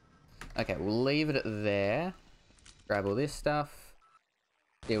 Okay, we'll leave it at there. Grab all this stuff.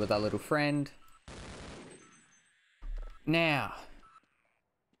 Deal with our little friend. Now.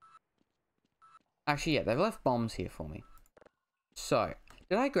 Actually, yeah, they've left bombs here for me. So,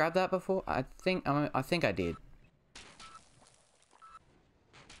 did I grab that before? I think I did.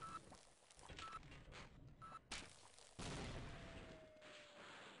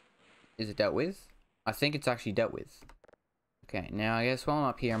 Is it dealt with? I think it's actually dealt with. Okay, now I guess while I'm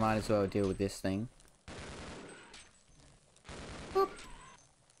up here, I might as well deal with this thing. Boop.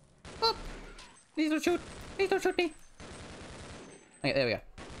 Boop. Please don't shoot. Please don't shoot me. Okay, there we go.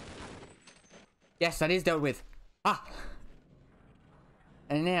 Yes, that is dealt with. Ah!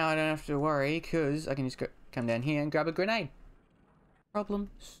 And now I don't have to worry, because I can just come down here and grab a grenade.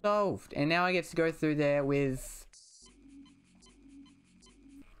 Problem solved. And now I get to go through there with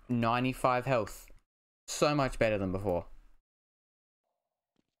 95 health. So much better than before.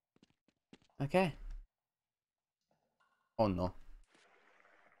 Okay. Oh no.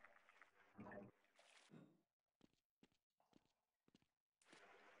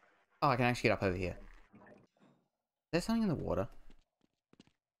 Oh, I can actually get up over here. Is there something in the water?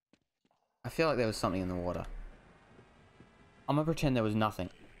 I feel like there was something in the water. I'm gonna pretend there was nothing.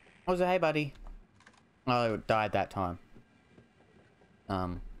 I was like, hey buddy. Oh, it died that time.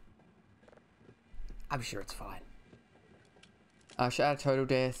 I'm sure it's fine. Should add total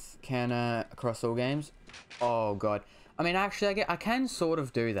death counter across all games. Oh god. I mean, actually, I can sort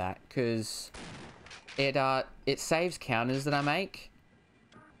of do that because it saves counters that I make,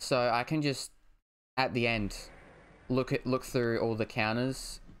 so I can just at the end look through all the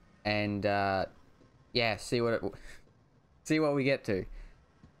counters and yeah, see what we get to.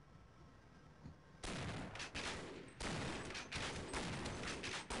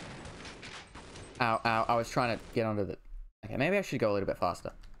 Ow, ow, I was trying to get onto the... Okay, maybe I should go a little bit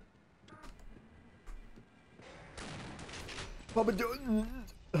faster. You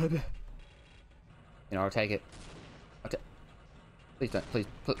know, I'll take it. Please don't, please,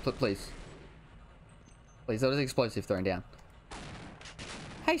 please. Please, that was explosive thrown down.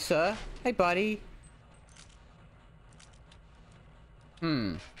 Hey, sir. Hey, buddy.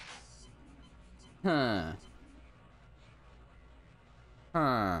 Huh.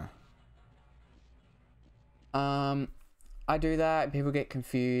 I do that. People get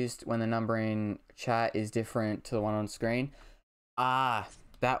confused when the number in chat is different to the one on screen. Ah,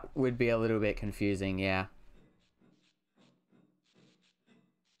 that would be a little bit confusing, yeah.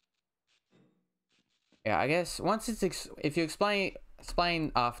 Yeah, I guess once it's if you explain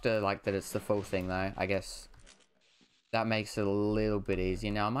after like that it's the full thing though, I guess that makes it a little bit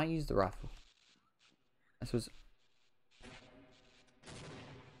easier. Now I might use the rifle. This was...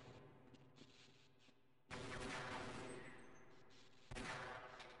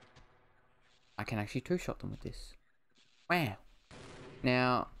 I can actually two-shot them with this. Wow.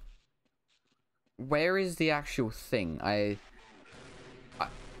 Now, where is the actual thing? I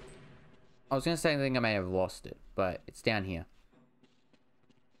was gonna say I think I may have lost it, but it's down here.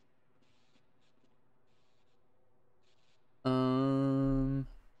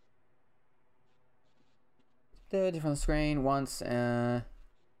 They're different on the screen. Once the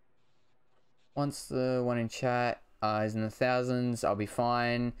one in chat is in the thousands, I'll be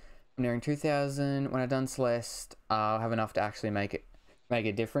fine. I'm nearing 2,000. When I've done Celeste, I'll have enough to actually make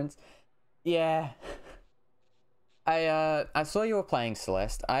a difference. Yeah. I saw you were playing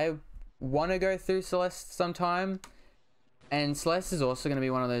Celeste. I want to go through Celeste sometime, and Celeste is also going to be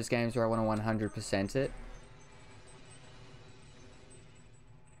one of those games where I want to 100% it.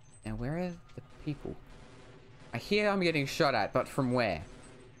 Now, where are the people? I hear I'm getting shot at, but from where?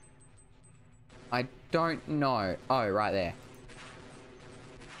 I don't know. Oh, right there.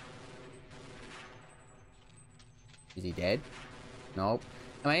 Is he dead? Nope.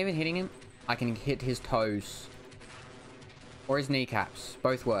 Am I even hitting him? I can hit his toes. Or his kneecaps.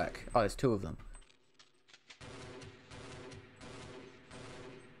 Both work. Oh, there's two of them.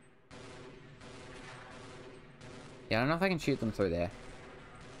 Yeah, I don't know if I can shoot them through there.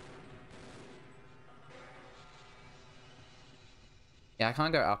 Yeah, I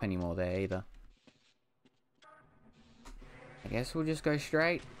can't go up anymore there either. I guess we'll just go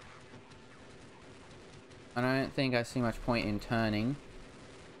straight. I don't think I see much point in turning.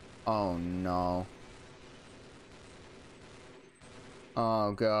 Oh no.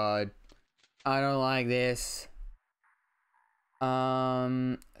 Oh god. I don't like this.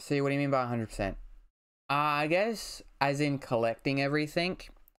 See, what do you mean by 100%? I guess as in collecting everything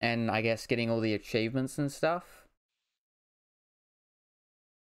and I guess getting all the achievements and stuff.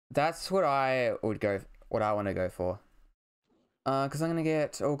 That's what I want to go for. Because I'm gonna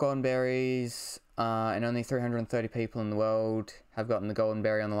get all golden berries, and only 330 people in the world have gotten the golden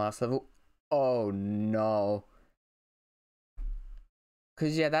berry on the last level. Oh no.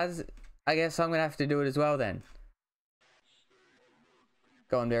 Because yeah, that's... I guess I'm gonna have to do it as well then.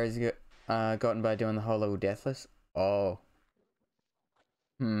 Golden berries gotten by doing the whole level deathless. Oh.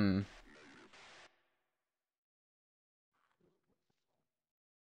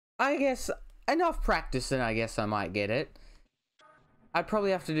 I guess enough practice and I guess I might get it. I'd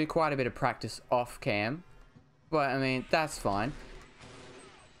probably have to do quite a bit of practice off cam. But I mean, that's fine.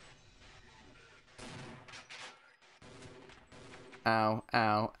 Ow,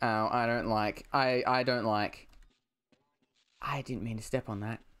 ow, ow. I don't like. I don't like. I didn't mean to step on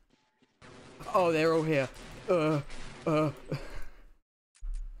that. Oh, they're all here. Okay,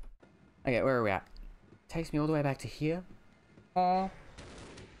 where are we at? Takes me all the way back to here. Oh.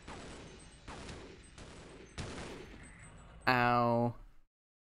 Ow.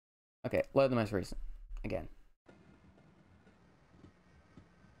 Okay, load the most recent. Again.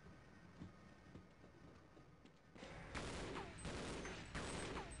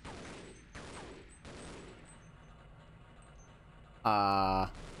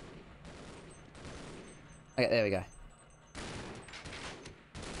 Okay, there we go.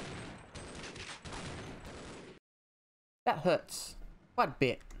 That hurts. Quite a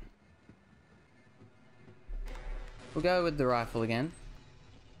bit. We'll go with the rifle again.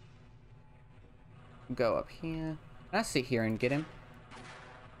 Go up here. Can I sit here and get him?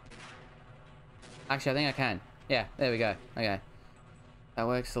 Actually, I think I can. Yeah, there we go. Okay. That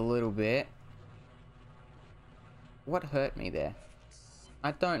works a little bit. What hurt me there?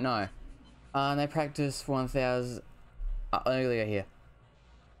 I don't know. They practice 1,000... let me go here.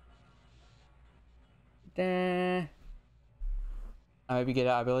 I hope you get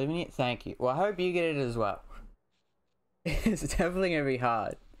it. I believe in you. Thank you. Well, I hope you get it as well. It's definitely going to be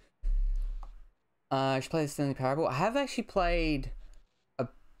hard. I should play the Stanley Parable. I have actually played a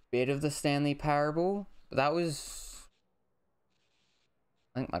bit of the Stanley Parable. But that was...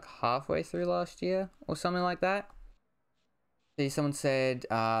 I think like halfway through last year. Or something like that. See, someone said...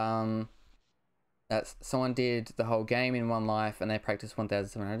 that someone did the whole game in one life. And they practiced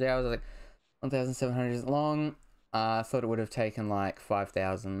 1,700 hours. I was like, 1,700 isn't long. I thought it would have taken like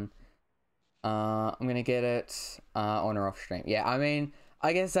 5,000. I'm gonna get it on or off stream. Yeah, I mean,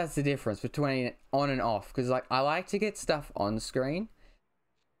 I guess that's the difference between on and off. Because like, I like to get stuff on screen.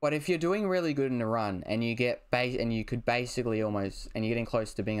 But if you're doing really good in a run and you get and you could basically almost, and you're getting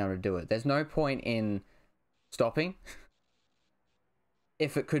close to being able to do it, there's no point in stopping.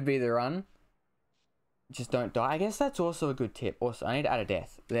 If it could be the run, just don't die. I guess that's also a good tip. Also, I need to add a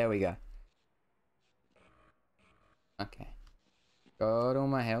death. There we go. Okay. Got all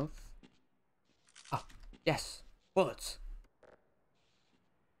my health. Oh, yes. Bullets.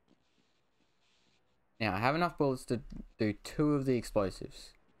 Now, I have enough bullets to do 2 of the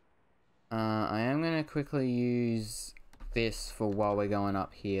explosives. I am going to quickly use this for while we're going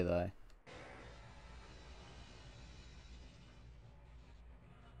up here, though.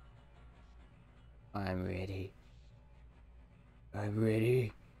 I'm ready. I'm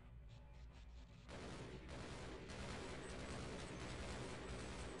ready.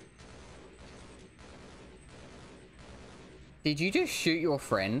 Did you just shoot your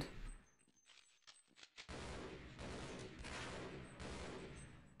friend?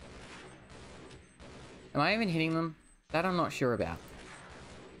 Am I even hitting them? That I'm not sure about.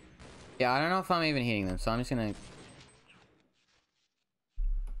 Yeah, I don't know if I'm even hitting them, so I'm just gonna...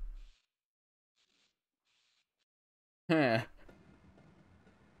 Huh.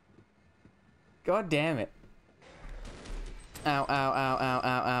 God damn it. Ow, ow, ow, ow,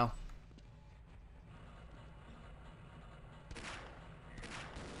 ow, ow.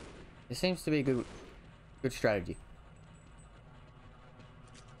 It seems to be a good strategy.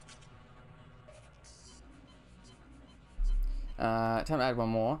 Time to add one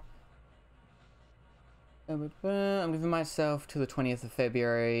more. I'm giving myself to the 20th of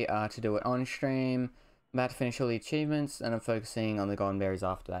February to do it on stream. I'm about to finish all the achievements and I'm focusing on the golden berries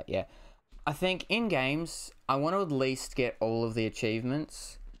after that, yeah. I think in games, I want to at least get all of the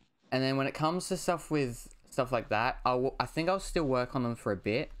achievements. And then when it comes to stuff like that, I think I'll still work on them for a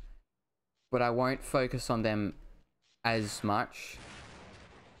bit. But I won't focus on them as much.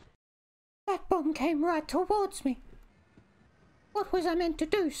 That bomb came right towards me. What was I meant to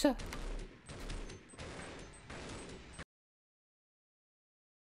do, sir?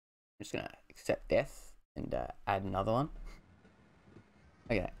 I'm just gonna accept death and add another one.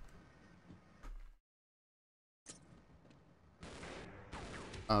 Okay.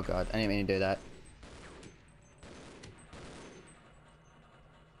 Oh god, I didn't mean to do that.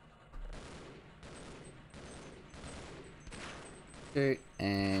 Shoot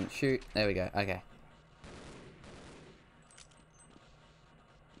and shoot. There we go. Okay.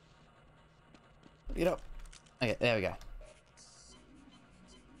 Get up. Okay, there we go.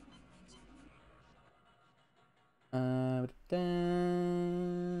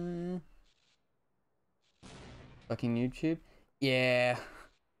 Fucking YouTube. Yeah.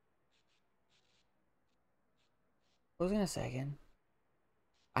 What was I gonna say again?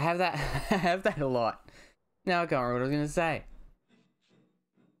 I have that. I have that a lot. Now I can't remember what I was gonna say.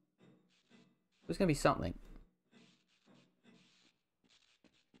 It was gonna be something.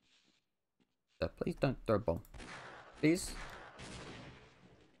 So please don't throw a bomb. Please.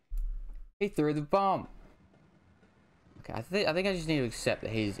 He threw the bomb. Okay, I think I just need to accept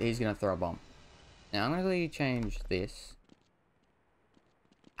that he's gonna throw a bomb. Now I'm gonna really change this.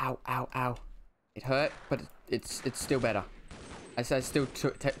 Ow, ow, ow. It hurt, but it's still better. I still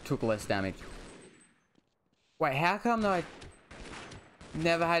took less damage. Wait, how come though I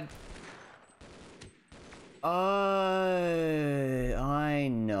never had... Oh, I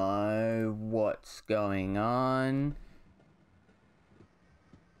know what's going on.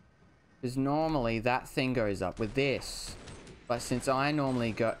 Because normally that thing goes up with this. But since I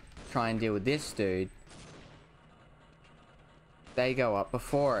normally try and deal with this dude, they go up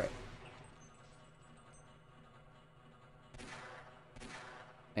before it.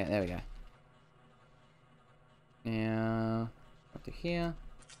 Yeah, there we go. Now, up to here.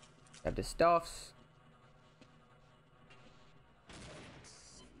 Grab the stuffs.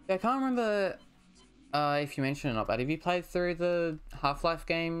 I can't remember if you mentioned it or not, but have you played through the Half-Life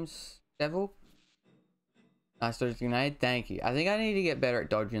games, Devil? Nice dodge the grenade, thank you. I think I need to get better at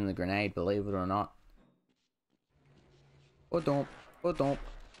dodging the grenade, believe it or not. Or don't. Or don't.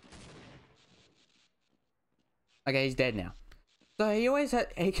 Okay, he's dead now. So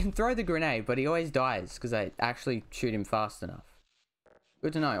he can throw the grenade, but he always dies because I actually shoot him fast enough.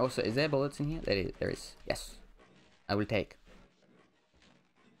 Good to know. Also, is there bullets in here? There is. Yes. I will take.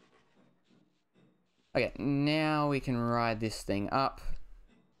 Okay, now we can ride this thing up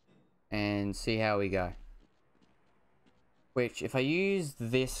and see how we go. Which, if I use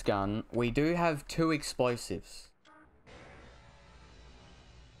this gun, we do have 2 explosives.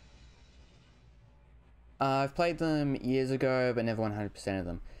 I've played them years ago, but never 100% of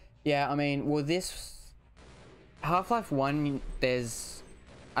them. Yeah, I mean, well, this... Half-Life 1, there's...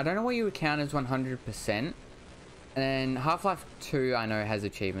 I don't know what you would count as 100%. And then Half-Life 2, I know, has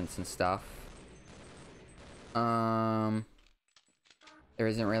achievements and stuff. There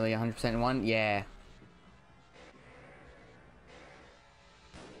isn't really 100% in one? Yeah.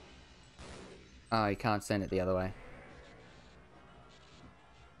 Oh, you can't send it the other way.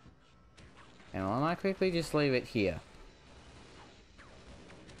 And well, I might quickly just leave it here.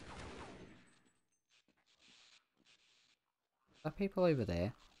 Are people over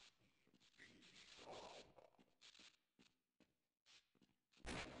there?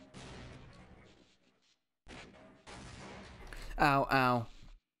 Ow, ow.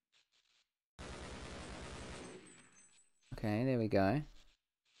 Okay, there we go.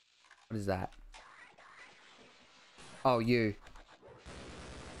 What is that? Oh, you.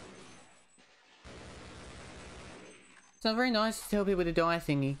 It's not very nice to tell people to die,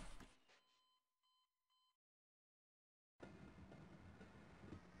 thingy.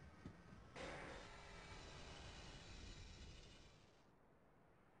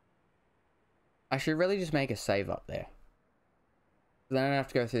 I should really just make a save up there. Then I don't have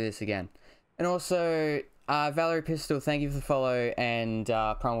to go through this again. And also, Valerie Pistol, thank you for the follow, and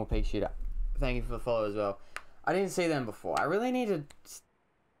Primal Pea Shooter, thank you for the follow as well. I didn't see them before. I really need to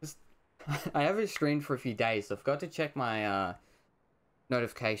just... I haven't streamed for a few days, so I've got to check my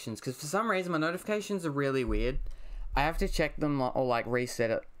notifications, because for some reason my notifications are really weird. I have to check them or like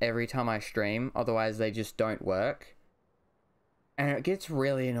reset it every time I stream, otherwise they just don't work. And it gets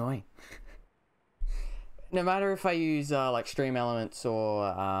really annoying. No matter if I use like Stream Elements or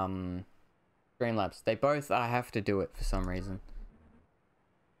Streamlabs, they both, I have to do it for some reason.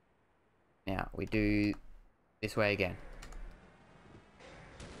 Now, we do this way again.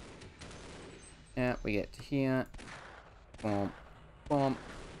 Yeah, we get to here. Boom. Boom.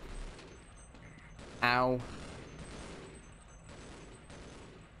 Ow.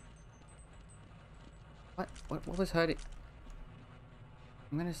 What was hurting?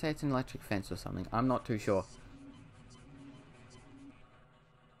 I'm gonna say it's an electric fence or something. I'm not too sure.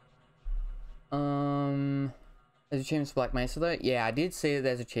 There's achievements for Black Mesa though? Yeah, I did see that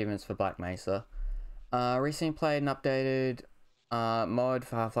there's achievements for Black Mesa. Recently played an updated mod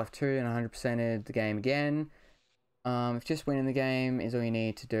for Half-Life 2 and 100%ed the game again. If just winning the game is all you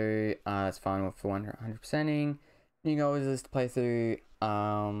need to do, that's fine for 100%ing. You can always just play through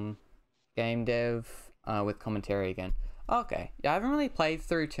game dev with commentary again. Okay, yeah, I haven't really played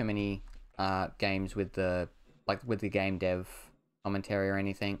through too many games with the game dev commentary or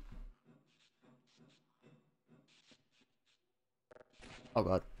anything. Oh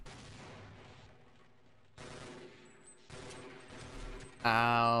god.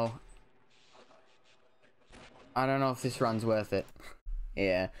 Ow. I don't know if this run's worth it.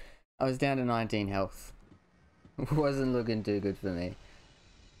 Yeah, I was down to 19 health. Wasn't looking too good for me.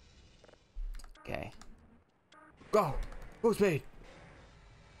 Okay. Go! Full speed!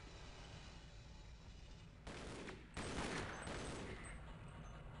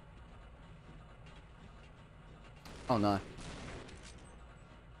 Oh no.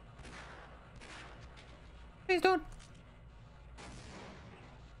 What is doing?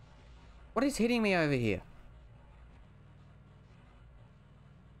 What is hitting me over here?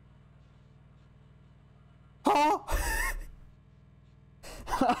 Oh!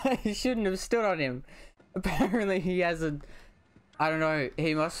 I shouldn't have stood on him. Apparently he has a... I don't know,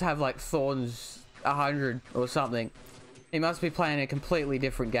 he must have like Thorns 100 or something. He must be playing a completely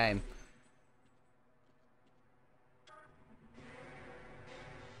different game.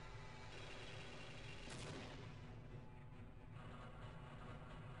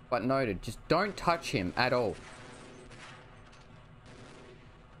 But noted, just don't touch him at all.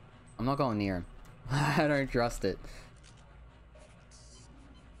 I'm not going near him. I don't trust it.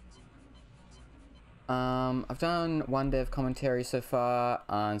 I've done one dev commentary so far,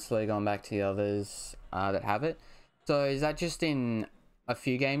 and slowly going back to the others that have it. So is that just in a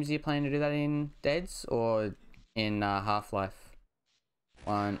few games you plan to do that in, Deads, or in Half-Life?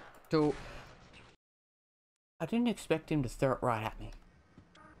 1, 2. I didn't expect him to throw it right at me.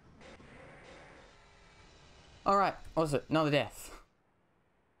 Alright, what was it? Another death.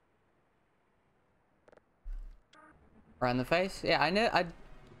 Right in the face? Yeah, I know.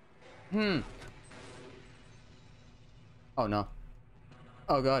 Oh no.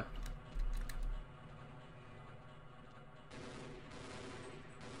 Oh god.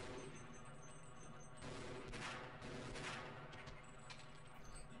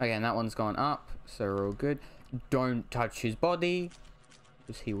 Okay, and that one's gone up, so we're all good. Don't touch his body,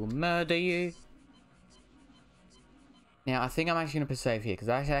 because he will murder you. Now, I think I'm actually going to save here, because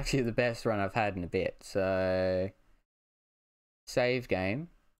that's actually the best run I've had in a bit. So, save game.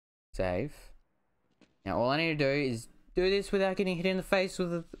 Save. Now, all I need to do is do this without getting hit in the face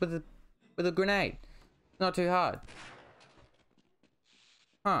with a grenade. Not too hard.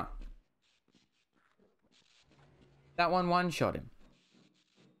 Huh. That one-shot him.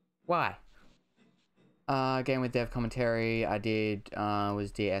 Why? Game with dev commentary I did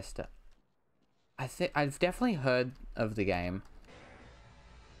was Dear Esther. I've definitely heard of the game.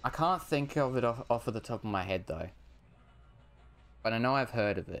 I can't think of it off of the top of my head though. But I know I've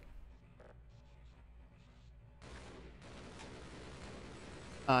heard of it.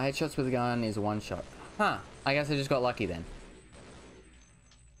 Headshots with a gun is a one-shot. Huh. I guess I just got lucky then.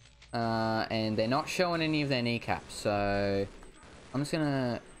 And they're not showing any of their kneecaps, so I'm just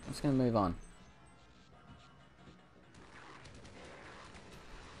gonna move on.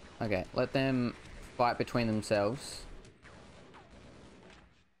 Okay, let them fight between themselves.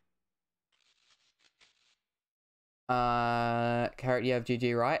 Carrot, you have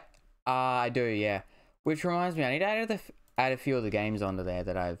GG, right? I do, yeah. Which reminds me, I need to add a few of the games onto there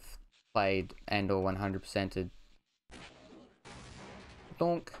that I've played and or 100%ed.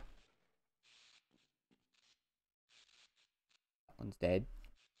 Donk. That one's dead.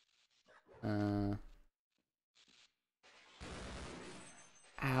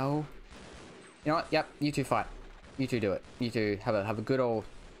 Ow. You know what? Yep, you two fight. You two do it. You two have a good old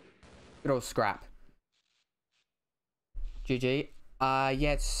scrap. GG.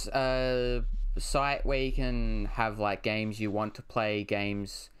 Yeah, it's a site where you can have like games you want to play,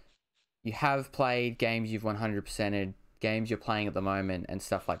 games you have played, games you've 100%ed, games you're playing at the moment, and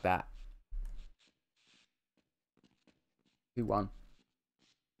stuff like that. Who won?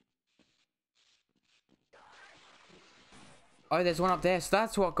 Oh, there's one up there, so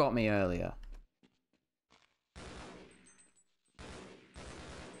that's what got me earlier.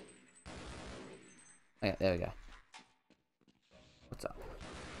 Yeah, there we go. What's up?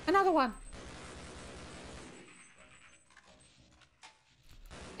 Another one!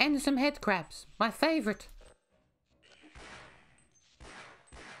 And some head crabs, my favorite.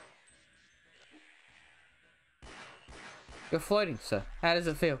 You're floating, sir. How does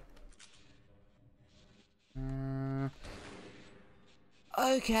it feel?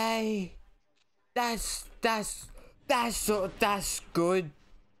 Okay. That's good.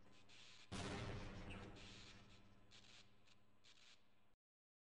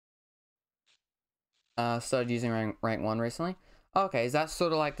 Started using rank 1 recently. Okay, is that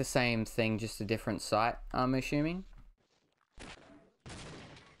sort of like the same thing, just a different site, I'm assuming?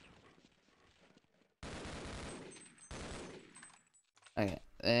 Okay,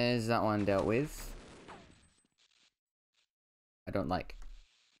 there's that one dealt with. I don't like.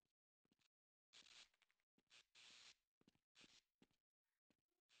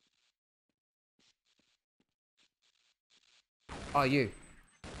 Oh, you.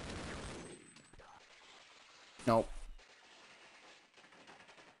 Nope.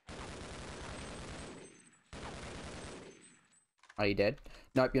 Are you dead?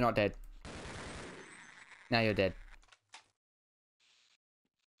 Nope, you're not dead. Now you're dead.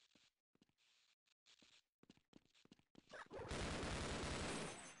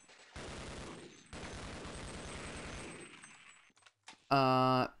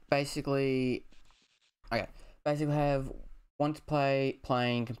 Basically... Okay. Basically have... Want to play,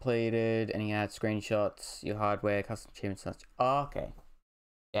 playing, completed, and you add screenshots, your hardware, custom achievements, such. Oh, okay.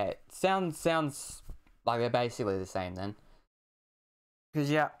 Yeah, it sounds like they're basically the same then.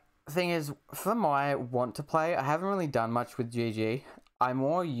 Because, yeah, the thing is, for my want to play, I haven't really done much with GG. I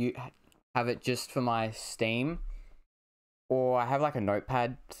more have it just for my Steam. Or I have like a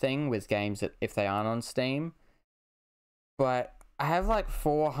notepad thing with games that if they aren't on Steam. But I have like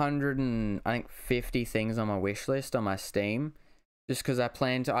 450 things on my wish list on my Steam. Just because I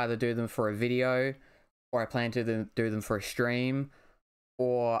plan to either do them for a video, or I plan to do them for a stream,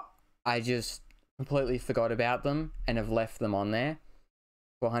 or I just completely forgot about them and have left them on there.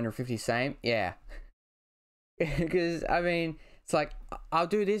 450 same, yeah. Because, I mean, it's like, I'll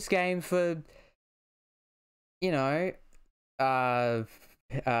do this game for, you know, a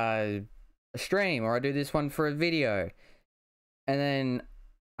stream, or I do this one for a video. And then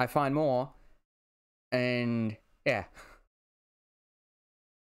I find more, and yeah.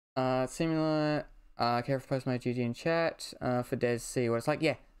 Similar, careful post my GG in chat, for Des see what it's like.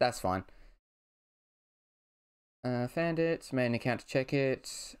 Yeah, that's fine. Found it, made an account to check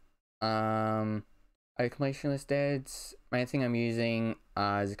it. Oh, completion list Deads. Main thing I'm using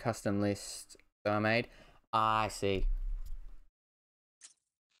is a custom list that I made. I see.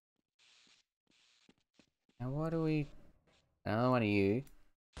 Now what do we... Another one of you.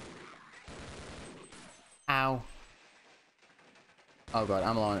 Ow. Oh god,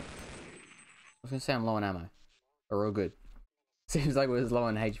 I'm low on... I was gonna say I'm low on ammo. But we're all good. Seems like we're low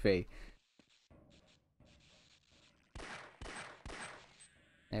on HP.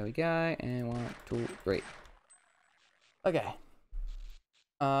 There we go, and 1, 2, 3. Okay.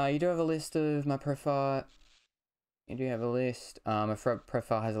 You do have a list of my profile. You do have a list. My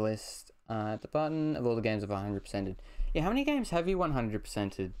profile has a list at the button of all the games I've 100%ed. Yeah, how many games have you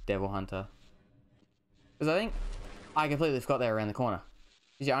 100%ed, Devil Hunter? Because I think I completely forgot they were around the corner.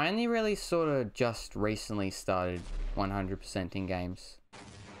 Yeah, I only really sort of just recently started 100%ing games.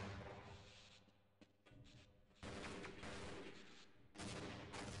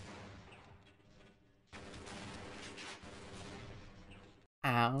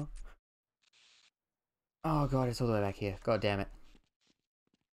 Ow. Oh god, it's all the way back here. God damn it.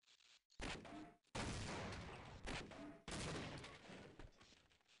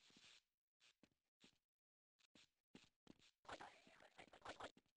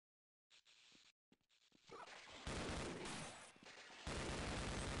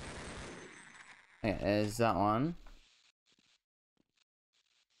 Okay, there's that one.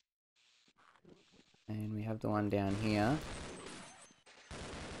 And we have the one down here.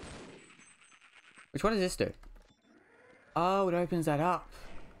 Which one does this do? Oh, it opens that up.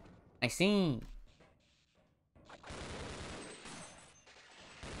 I see.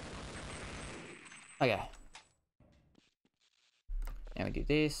 Okay. Now we do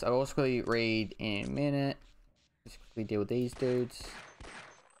this. I'll also quickly read in a minute. Just quickly deal with these dudes.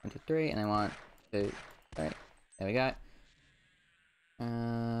 1, 2, 3, and then 1, 2, 3. There we go.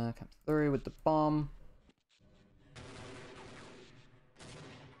 Come through with the bomb.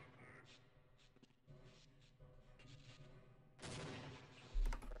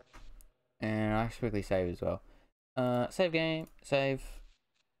 And I should quickly save as well. Save game, save.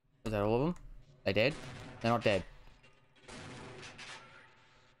 Is that all of them? They dead? They're not dead.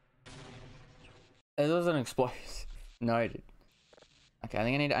 It was an explosive. Noted. Okay, I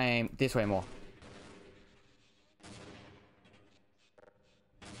think I need to aim this way more.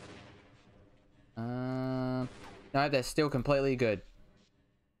 No, they're still completely good.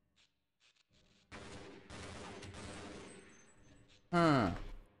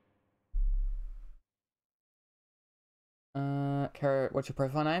 Carrot, what's your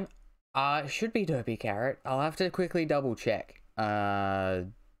profile name? It should be Derpy Carrot. I'll have to quickly double check. I'll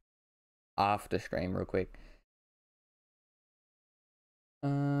after stream real quick.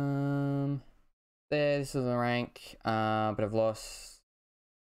 There, this is the rank, but I've lost.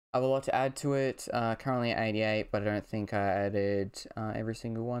 I have a lot to add to it. Currently at 88, but I don't think I added every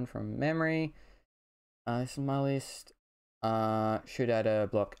single one from memory. This is my list. Should add a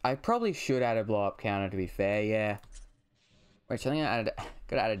block. I probably should add a blow up counter, to be fair. Yeah. Wait, I think I added.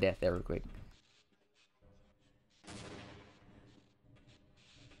 Gotta add a death there real quick.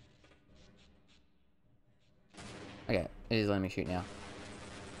 Okay, it is letting me shoot now.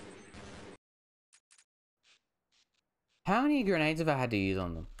 How many grenades have I had to use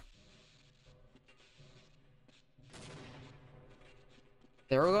on them?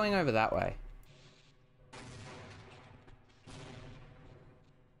 They're all going over that way.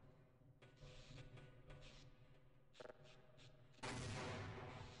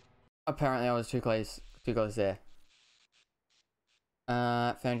 Apparently I was too close there.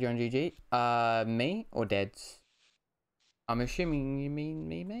 Found you on GG. Me or Deads? I'm assuming you mean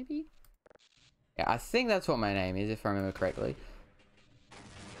me, maybe? Yeah, I think that's what my name is, if I remember correctly.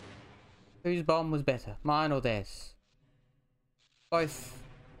 Whose bomb was better? Mine or theirs? Both.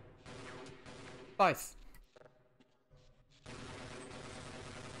 Both.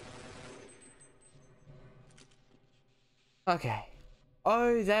 Okay.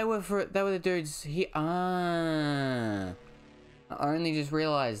 Oh, they were the dudes here. I only just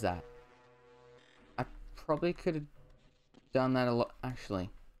realized that. I probably could have done that a lot,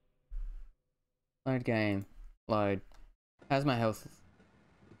 actually. Load game. Load. How's my health?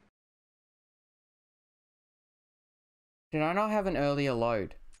 Did I not have an earlier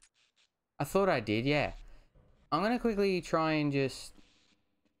load? I thought I did, yeah. I'm gonna quickly try and just...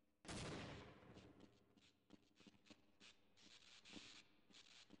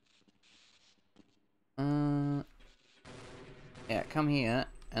 Yeah, come here,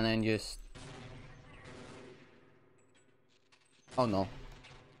 and then just... Oh no.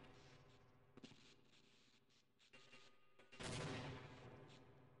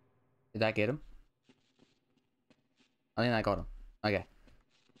 Did that get him? I think I got him. Okay.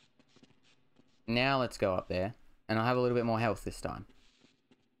 Now let's go up there, and I'll have a little bit more health this time.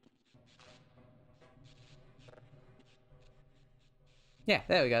 Yeah,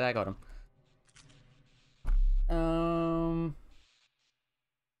 there we go, that got him.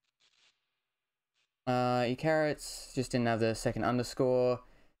 You carrots just didn't have the second underscore.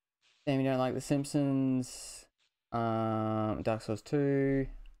 Damn, you don't like The Simpsons. Dark Souls 2.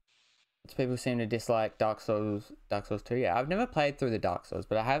 People seem to dislike Dark Souls 2. Yeah, I've never played through the Dark Souls,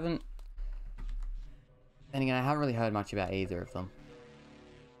 but I haven't. And again, I haven't really heard much about either of them.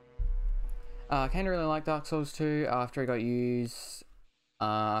 I kind of really like Dark Souls 2 after I got used.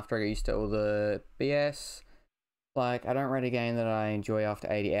 After I got used to all the BS. Like, I don't rate a game that I enjoy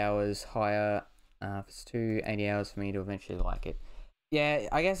after 80 hours higher. If it's too 80 hours for me to eventually like it. Yeah,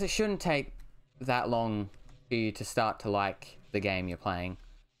 I guess it shouldn't take that long for you to start to like the game you're playing.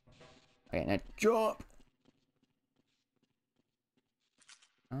 Okay, now drop!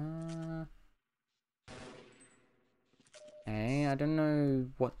 Okay, I don't know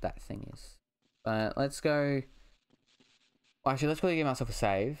what that thing is. But let's go... Well, actually, let's quickly give myself a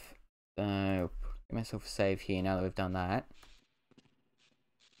save. Give myself a save here now that we've done that.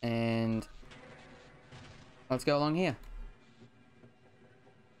 And... let's go along here.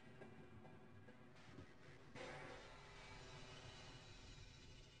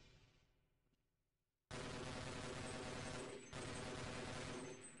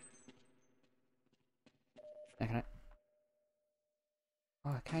 Okay.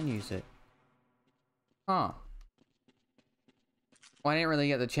 Oh, I can use it. Huh. Well, I didn't really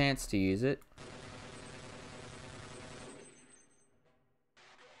get the chance to use it.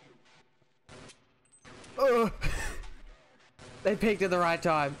 Oh! They peaked at the right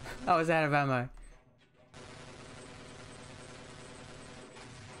time. I was out of ammo.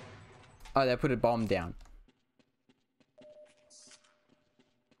 Oh, they put a bomb down.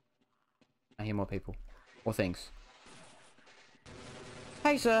 I hear more people. Or things.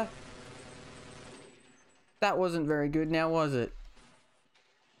 Hey, sir! That wasn't very good now, was it?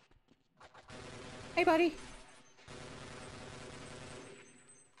 Hey, buddy!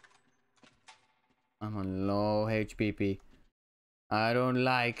 I'm on low HPP. I don't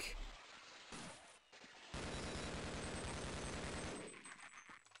like...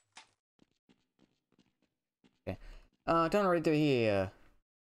 Okay. Don't read through here.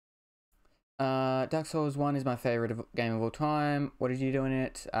 Dark Souls 1 is my favorite game of all time. What did you do in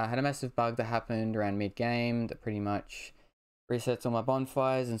it? I had a massive bug that happened around mid-game that pretty much resets all my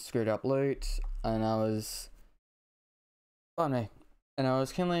bonfires and screwed up loot. And I was... oh no. And I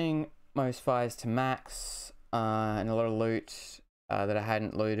was killing most fires to max, and a lot of loot that I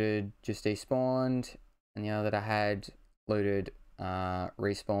hadn't looted just despawned, and the other that I had looted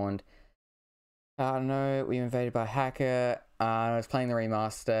respawned. I don't know, we were invaded by a hacker. I was playing the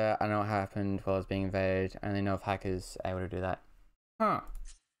remaster. I don't know what happened while I was being invaded. I only know if hackers able to do that. Huh.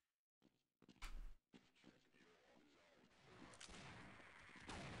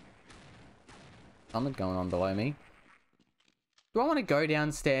 Something going on below me. Do I want to go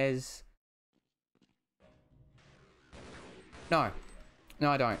downstairs? No.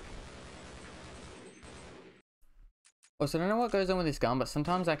 No, I don't. Also, I don't know what goes on with this gun, but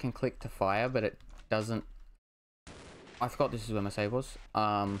sometimes I can click to fire, but it doesn't. I forgot this is where my save was.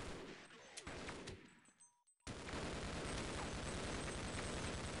 I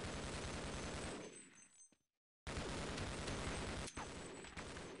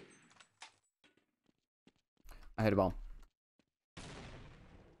hit a bomb.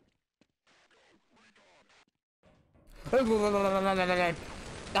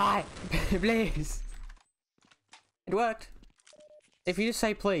 Die! Please! It worked. If you just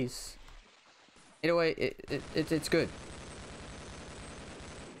say please, it's good.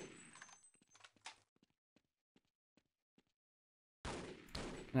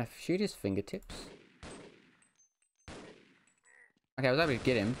 Can I shoot his fingertips? Okay, I was able to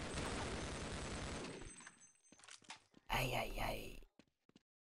get him. Ay.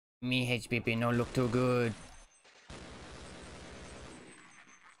 Me HPP no look too good.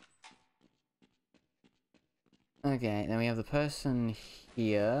 Okay, then we have the person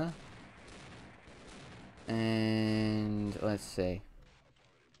here. And let's see.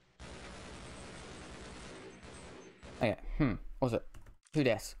 Okay, what's it? 2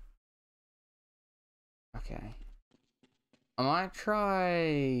 deaths. Okay. I might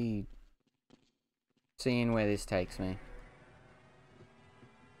try seeing where this takes me.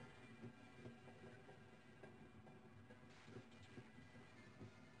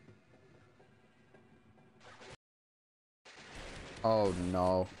 Oh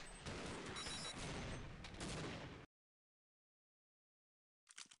no.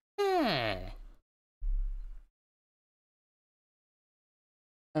 Yeah.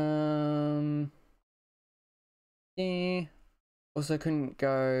 Also couldn't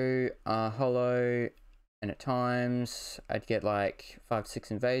go hollow, and at times I'd get like 5 to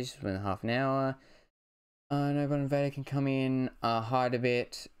 6 invasions within half an hour. No one invader can come in, hide a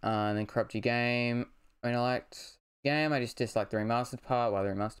bit, and then corrupt your game. I mean, I liked the game, I just disliked the remastered part. Why the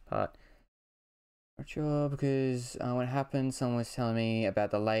remastered part? Not sure, because when it happened, someone was telling me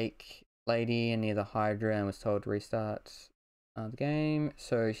about the lake lady and near the Hydra and was told to restart the game.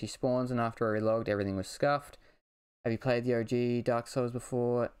 So she spawns, and after I relogged, everything was scuffed. Have you played the OG Dark Souls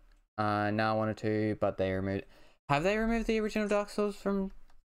before? No, I wanted to, but they removed. Have they removed the original Dark Souls from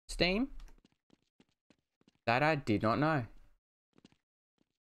Steam? That I did not know.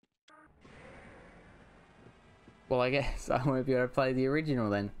 Well, I guess I won't be able to play the original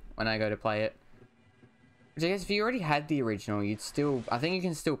then when I go to play it. Which I guess if you already had the original, you'd still. I think you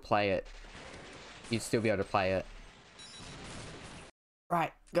can still play it. You'd still be able to play it.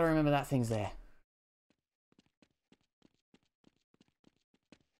 Right, gotta remember that thing's there.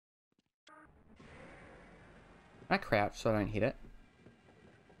 I crouch so I don't hit it.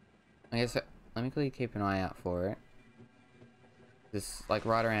 I guess let me quickly keep an eye out for it. Just like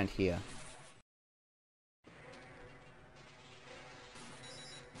right around here.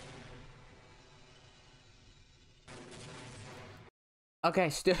 Okay,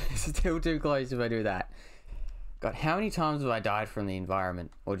 still too close if I do that. God, how many times have I died from the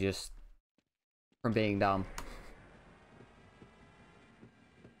environment or just from being dumb?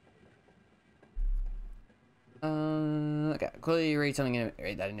 Okay, clearly read something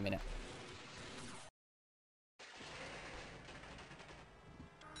read that in a minute.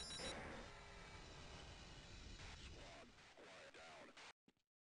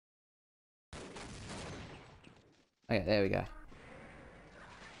 Okay, there we go.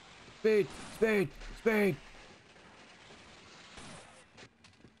 Speed!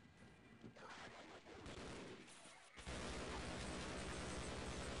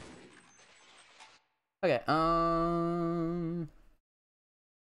 Okay, go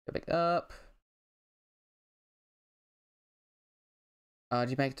back up. Did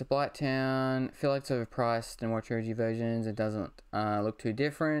you make it to Blighttown? Feel like it's overpriced and watch OG versions. It doesn't look too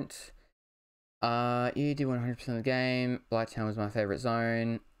different. You did 100% of the game. Blighttown was my favorite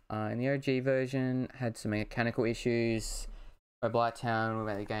zone. In the OG version, had some mechanical issues. By Blighttown, we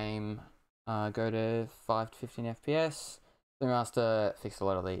made the game go to 5 to 15 FPS. The remaster fixed a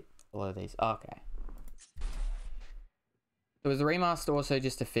lot of these. Okay. So was the remaster also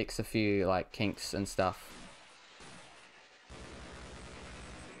just to fix a few like kinks and stuff?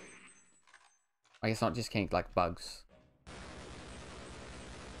 I guess not just kink, like bugs.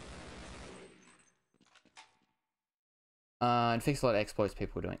 And fix a lot of exploits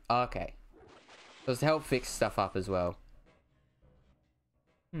people were doing. Oh, okay. So it's to help fix stuff up as well.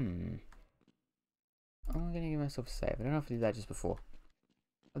 I'm gonna give myself a save. I don't know if I did that just before.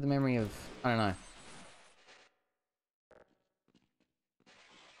 I have the memory of... I don't know.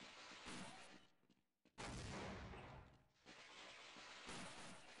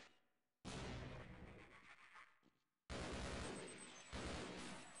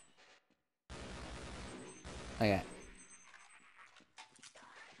 Okay.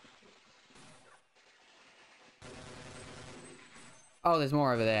 Oh, there's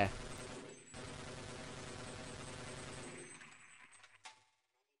more over there.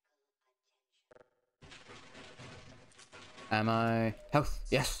 Ammo. Health.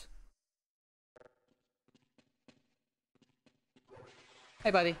 Yes.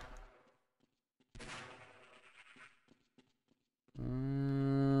 Hey, buddy.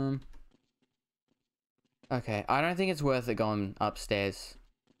 Okay, I don't think it's worth it going upstairs.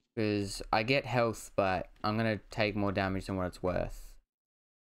 Because I get health, but I'm going to take more damage than what it's worth.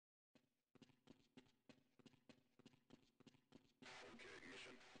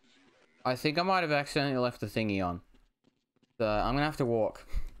 I think I might have accidentally left the thingy on. So I'm going to have to walk.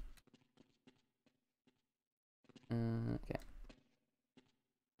 Okay.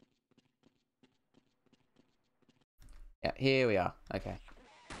 Yeah, here we are. Okay.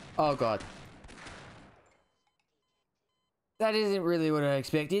 Oh, God. That isn't really what I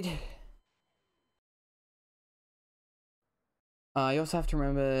expected. You also have to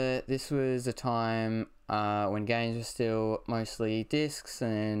remember this was a time when games were still mostly discs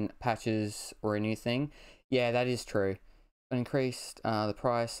and patches were a new thing. Yeah, that is true. It increased the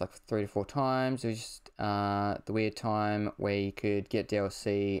price like 3 to 4 times. It was just the weird time where you could get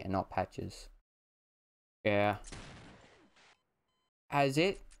DLC and not patches. Yeah. Has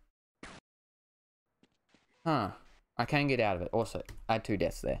it? Huh. I can get out of it. Also, I had 2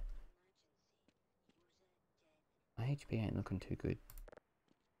 deaths there. My HP ain't looking too good.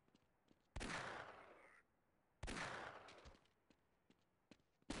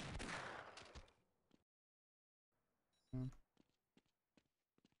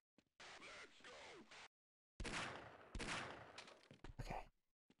 Okay.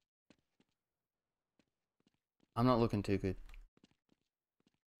 I'm not looking too good.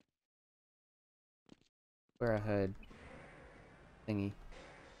 Where I heard thingy.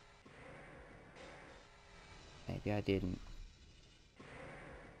 Maybe I didn't.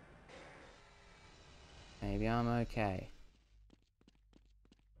 Maybe I'm okay.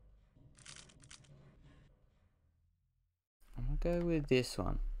 I'm gonna go with this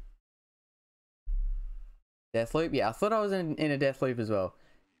one. Deathloop? Yeah, I thought I was in a Deathloop as well.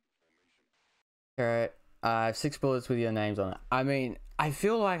 Alright. 6 bullets with your names on it. I mean, I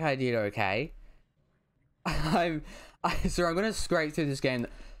feel like I did okay. So I'm gonna scrape through this game.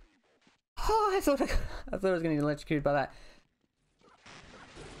 Oh, I thought I was gonna get electrocuted by that.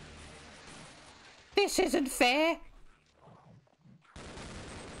 This isn't fair.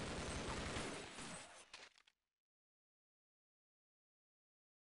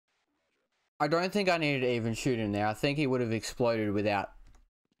 I don't think I needed to even shoot him there. I think he would have exploded without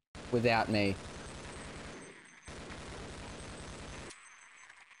me.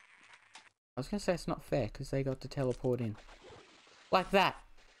 I was gonna say it's not fair because they got to teleport in. Like that.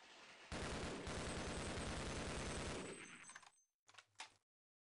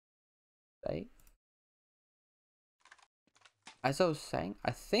 As I was saying, I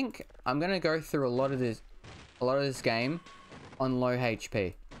think I'm gonna go through a lot of this game on low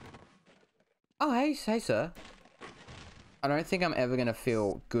HP. Oh, hey, sir. I don't think I'm ever gonna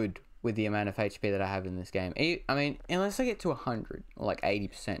feel good with the amount of HP that I have in this game. I mean, unless I get to 100 or like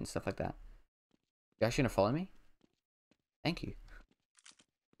 80% and stuff like that. You actually gonna follow me? Thank you.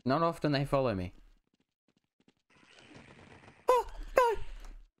 Not often they follow me. Oh, no!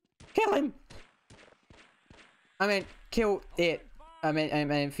 Kill him! I mean, kill it. I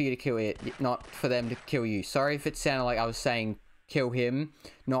meant for you to kill it, not for them to kill you. Sorry if it sounded like I was saying kill him,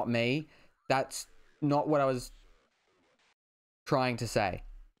 not me. That's not what I was trying to say.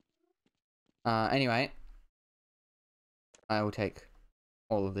 Anyway. I will take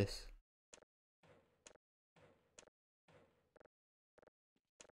all of this.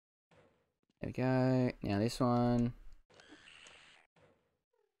 There we go. Now this one.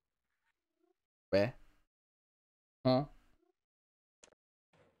 Where? Huh?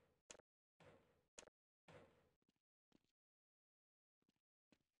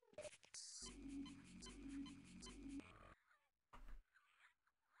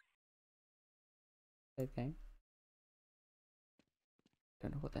 Dead game.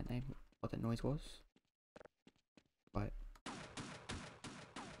 Don't know what that noise was. Right.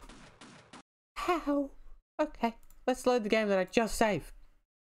 How? Okay, let's load the game that I just saved.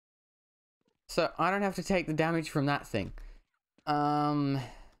 So I don't have to take the damage from that thing.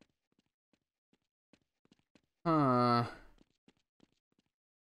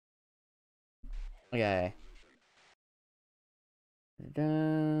 Okay.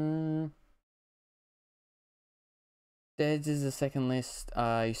 Deads is the second list.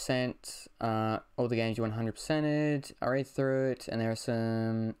 You sent all the games you 100%ed. I read through it, and there are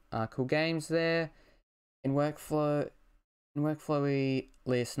some cool games there. In workflowy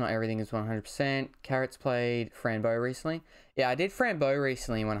list, not everything is 100%. Carrots played Frambo recently. Yeah, I did Frambo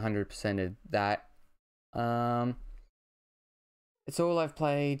recently. 100%ed that. It's all I've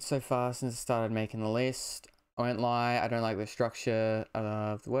played so far since I started making the list. I won't lie, I don't like the structure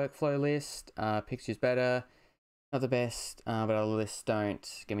of the workflow list. Picture's better. Not the best, but other lists don't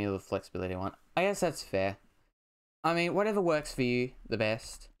give me all the flexibility I want. I guess that's fair. I mean, whatever works for you, the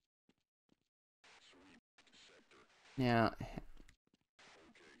best. Now...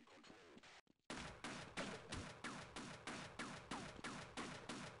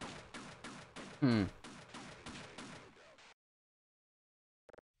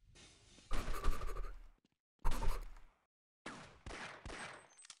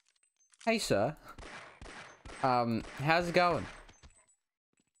 Hey, sir. How's it going?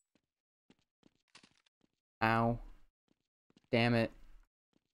 Ow. Damn it.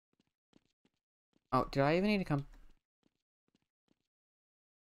 Oh, did I even need to come?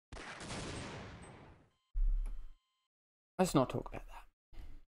 Let's not talk about that.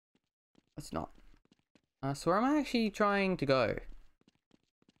 Let's not. So where am I actually trying to go?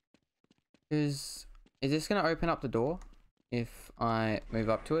 Is this gonna open up the door if I move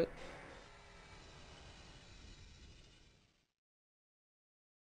up to it?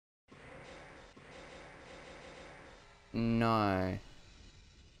 No.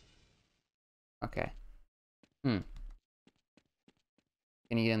 Okay. Can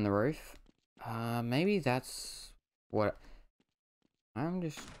you get in the roof? Maybe that's what... I'm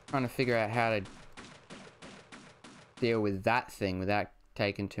just trying to figure out how to deal with that thing without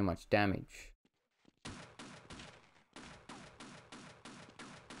taking too much damage.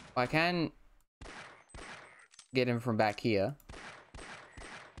 I can get him from back here.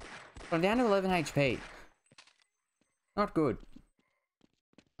 But I'm down to 11 HP. Not good.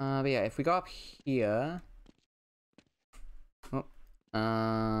 But yeah, if we go up here...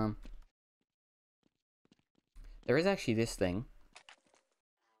 Oh, there is actually this thing.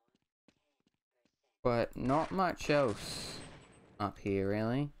 But not much else up here,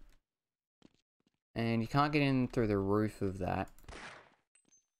 really. And you can't get in through the roof of that.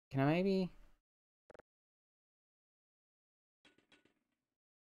 Can I maybe...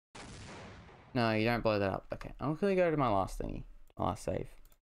 No, you don't blow that up. Okay, I'll quickly go to my last thingy. My last save.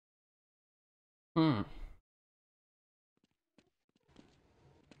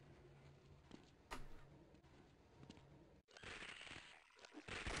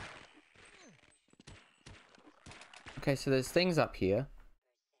 Okay, so there's things up here.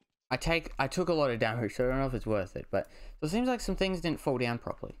 I took a lot of damage, so I don't know if it's worth it, but so it seems like some things didn't fall down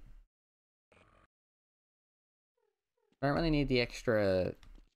properly. I don't really need the extra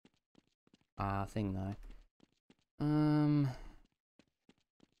thing though.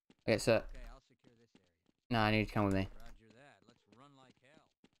 Okay, so Okay, I'll secure this area. no, I need you to come with me. Roger that. Let's run like hell.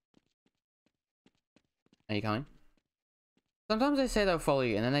 Are you coming? Sometimes they say they'll follow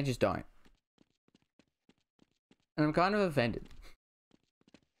you and then they just don't. And I'm kind of offended.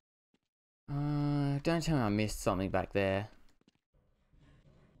 Don't tell me I missed something back there.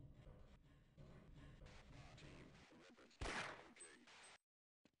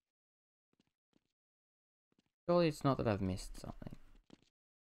 Surely it's not that I've missed something.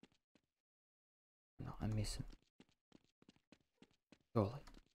 No, I'm missing. Surely.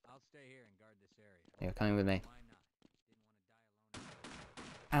 I'll stay here and guard this area. You're coming with me. Why not? Didn't want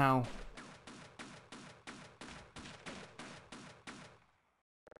to die alone. Ow.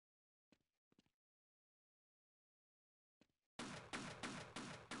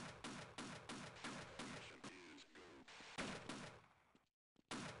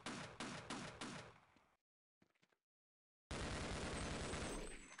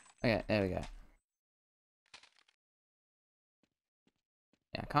 Okay, there we go.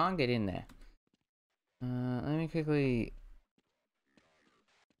 Yeah, I can't get in there. Let me quickly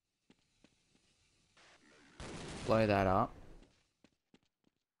blow that up.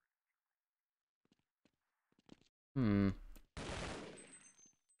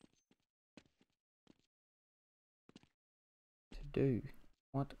 do?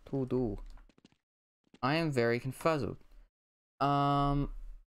 What to do? I am very confuzzled. Where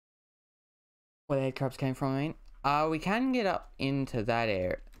the head crabs came from, I mean. We can get up into that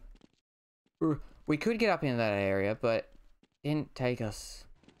area. We could get up into that area, but it didn't take us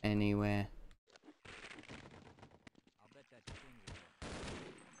anywhere.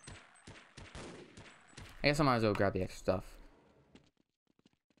 I guess I might as well grab the extra stuff.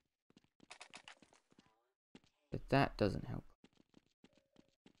 But that doesn't help.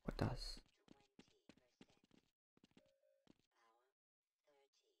 What does?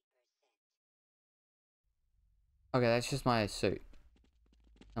 Okay, that's just my suit.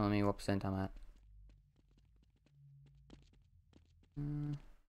 Telling me what percent I'm at.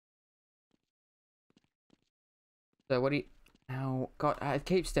 So what do you... Ow, God, I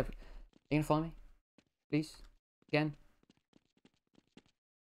keep stepping. You gonna follow me? Please? Again?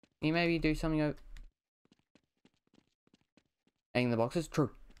 Can you maybe do something over... In the boxes?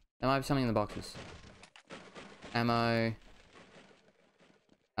 True. There might be something in the boxes. Ammo.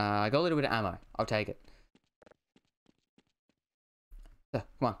 I got a little bit of ammo. I'll take it. So,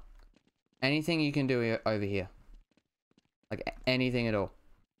 come on. Anything you can do over here. Like, anything at all.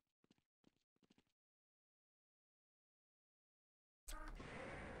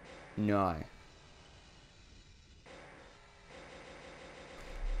 No.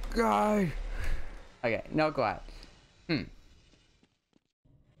 Go! Okay, not quite.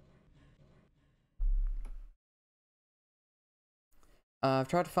 I've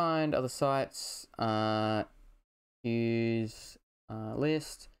tried to find other sites. Use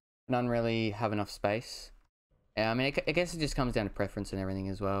list. None really have enough space. I mean, I guess it just comes down to preference and everything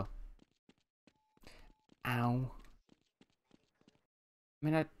as well. Ow. I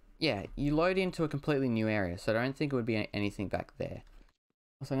mean, yeah, you load into a completely new area, so I don't think it would be anything back there.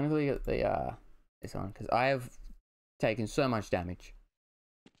 So I'm gonna get the this on because I have taken so much damage.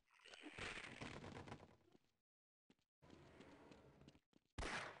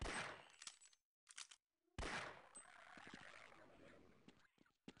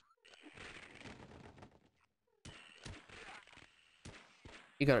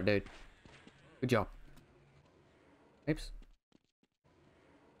 You got it, dude. Good job. Oops.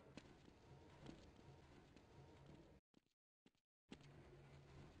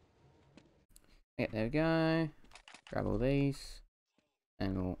 Yeah, there we go. Grab all these.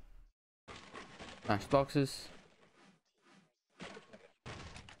 And we'll smash boxes.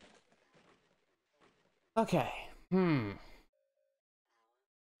 Okay.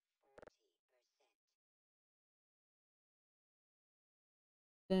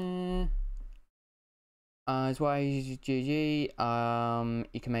 Is why I use GG.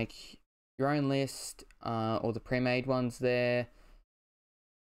 You can make your own list. All the pre-made ones there.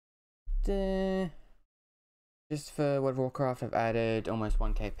 Just for World of Warcraft, I've added almost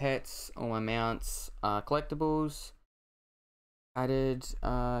 1k pets, all my mounts, collectibles. Added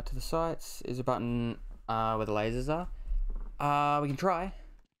to the sites is a button where the lasers are. We can try.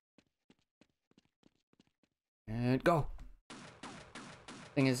 And go.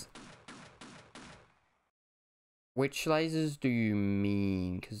 Thing is, which lasers do you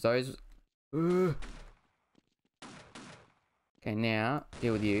mean? Because those... Okay, now,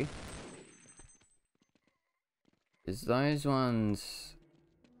 deal with you. Because those ones...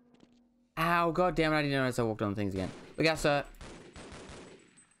 Ow, god damn it, I didn't notice I walked on things again. Look out, sir.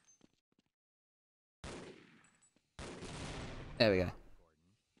 There we go.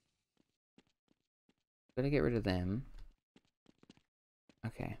 Gotta get rid of them.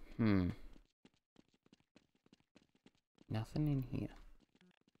 Okay, Nothing in here.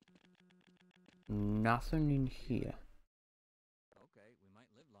 Nothing in here. Okay, we might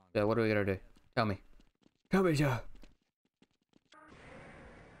live long. So what do we gotta do? Tell me. Tell me, sir.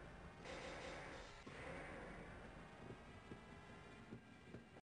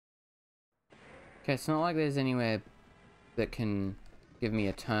 Okay, it's not like there's anywhere that can give me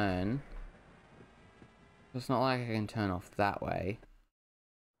a turn. It's not like I can turn off that way.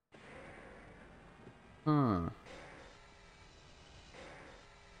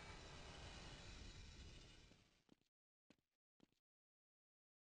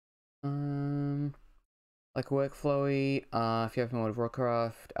 Like workflowy, if you open World of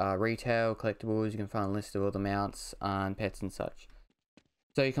Warcraft, retail, collectibles, you can find a list of all the mounts, and pets and such.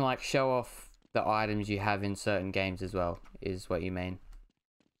 So you can like show off the items you have in certain games as well, is what you mean.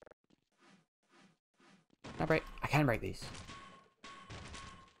 I can break these.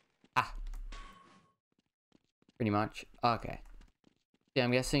 Ah. Pretty much. Okay. Yeah,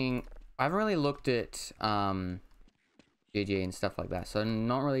 I'm guessing... I haven't really looked at GG and stuff like that, so I'm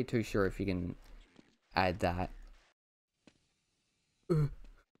not really too sure if you can add that.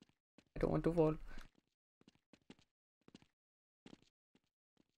 I don't want to fall.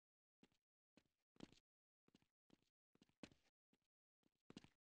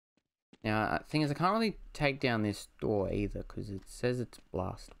 Now, thing is, I can't really take down this door either because it says it's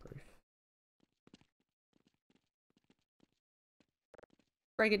blast proof.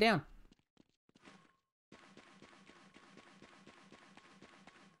 Break it down.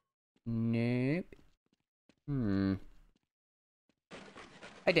 Nope.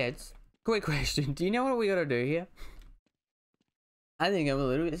 Hey, Dads. Quick question. Do you know what we gotta do here? I think I'm a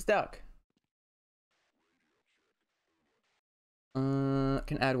little bit stuck.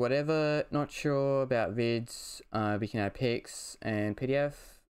 Can add whatever. Not sure about vids. We can add pics and PDF.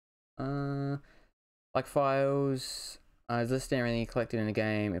 Like files. Is listing everything collected in a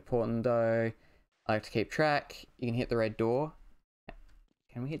game. Important though. I like to keep track. You can hit the red door.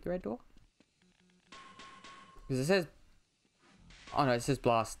 Can we hit the red door? Because it says... Oh no, it says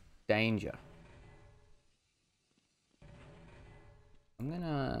blast danger. I'm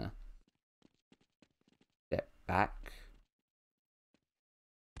gonna... step back.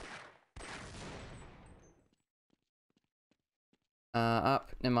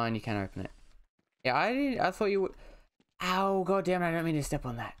 Up. Never mind, you can't open it. Yeah, I thought you would... Ow, goddamn! I don't mean to step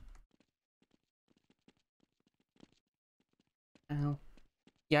on that. Ow.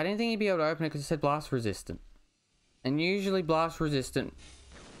 Yeah, I didn't think you'd be able to open it because it said blast resistant. And usually blast resistant...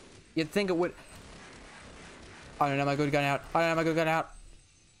 You'd think it would... I don't know, my good gun out. I don't know, my good gun out.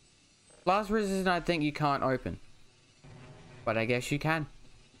 Blast resistant, I think you can't open. But I guess you can.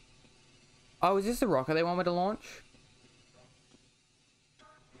 Oh, is this the rocket they want me to launch?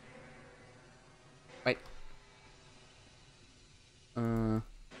 Wait. To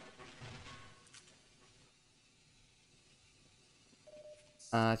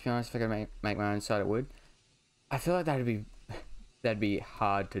be honest, if I could make my own side, it would. I feel like that'd be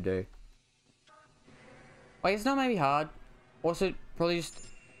hard to do. Wait, it's not maybe hard. Also, probably just...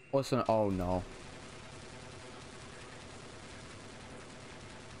 Also, oh no.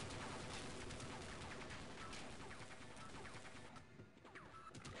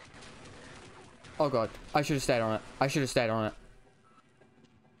 Oh god, I should have stayed on it. I should have stayed on it.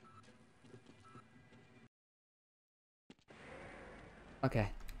 Okay.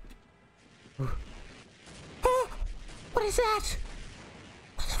 Oh, what is that?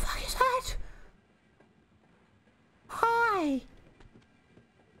 What the fuck is that? Hi.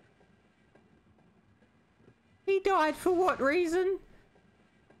 He died for what reason?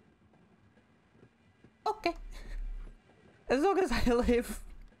 Okay. As long as I live.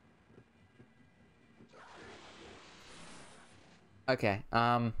 Okay,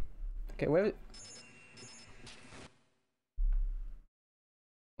 okay, where...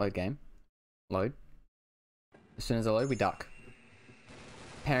 Load game. Load. As soon as I load, we duck.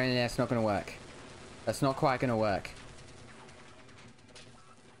 Apparently that's not gonna work. That's not quite gonna work.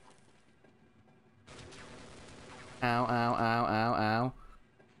 Ow, ow, ow, ow,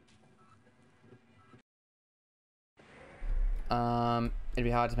 ow. It'd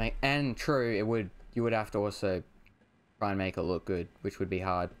be hard to make, and true, it would, you would have to also try and make it look good, which would be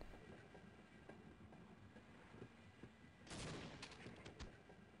hard.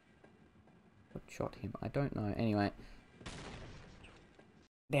 What shot him? I don't know. Anyway.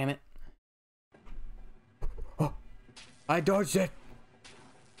 Damn it. Oh! I dodged it!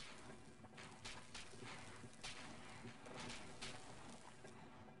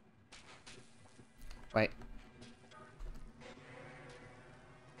 Wait.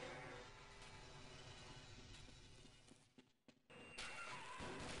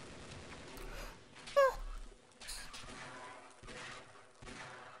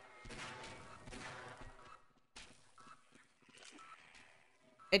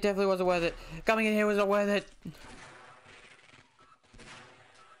 It definitely wasn't worth it. Coming in here was not worth it.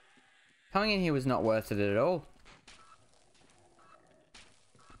 Coming in here was not worth it at all.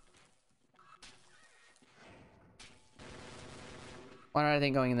 Why did I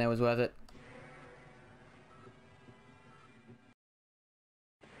think going in there was worth it?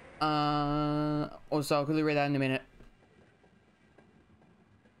 Also, I'll quickly read that in a minute.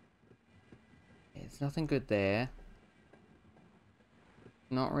 There's nothing good there.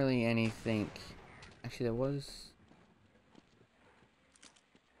 Not really anything. Actually, there was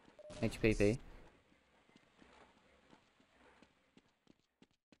HPP.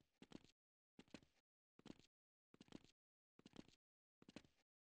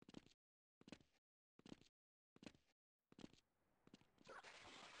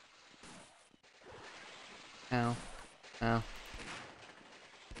 Ow. Ow.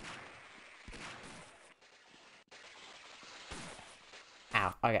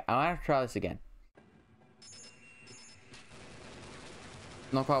 Okay, I have to try this again.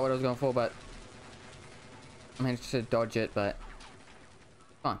 Not quite what I was going for, but I managed to dodge it, but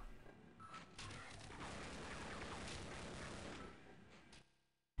fine.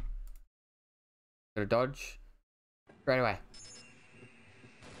 Gotta dodge straight away.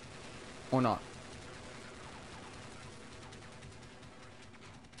 Or not.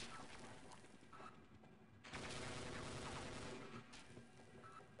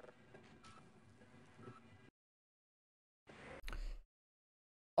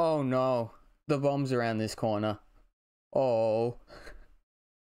 Oh no. The bomb's around this corner. Oh.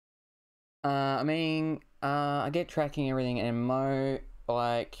 I get tracking everything in MMO.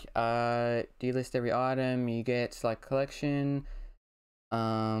 Like, do you list every item? You get like collection.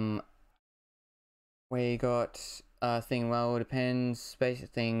 Where you got thing, well, depends. Basic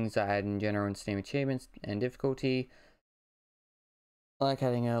things I add in general and Steam achievements and difficulty. Like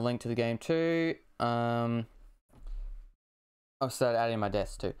adding a link to the game too. I'll start adding my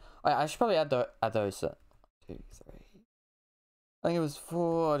deaths too. I should probably add those. 2, 3. I think it was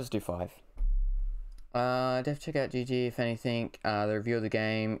 4. I'll just do 5. Def check out GG if anything. The review of the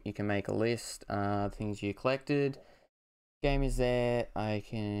game. You can make a list. Things you collected. Game is there. I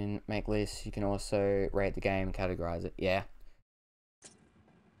can make lists. You can also rate the game and categorize it. Yeah.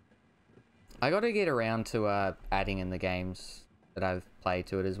 I got to get around to adding in the games that I've played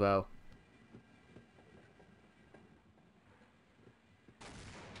to it as well.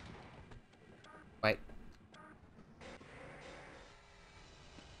 Wait.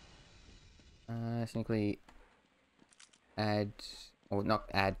 Simply add, or not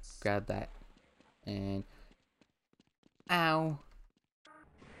add, grab that. And ow.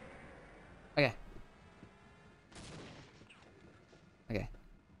 Okay. Okay.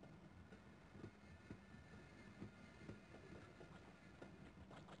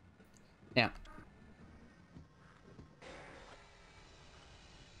 Now.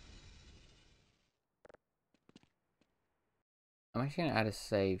 I'm actually going to add a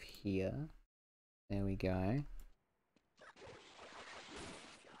save here. There we go.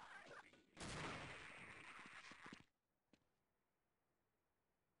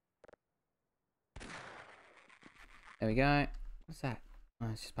 There we go. What's that? Oh,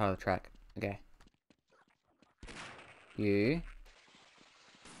 it's just part of the track. Okay.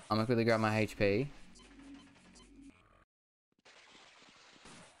 I'm gonna quickly grab my HP.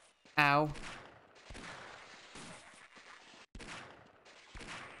 Ow.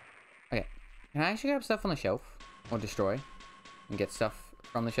 Okay. Can I actually grab stuff on the shelf? Or destroy? And get stuff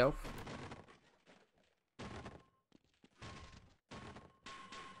from the shelf?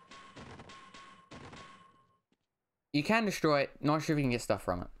 You can destroy it. Not sure if you can get stuff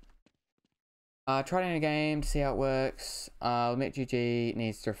from it. Try it in a game to see how it works. Limit GG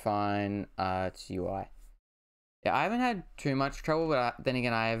needs to refine its UI. Yeah, I haven't had too much trouble, but then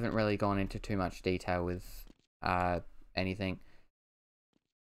again, I haven't really gone into too much detail with anything.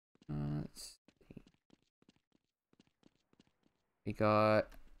 Let's see. We got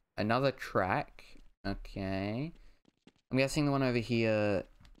another track. Okay. I'm guessing the one over here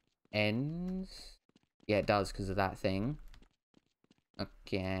ends. Yeah, it does because of that thing.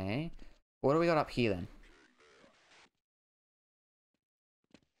 Okay. What do we got up here then?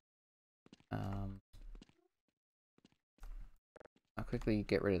 I'll quickly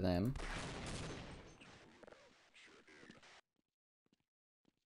get rid of them.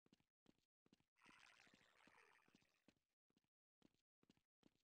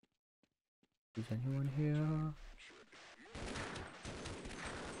 Is anyone here?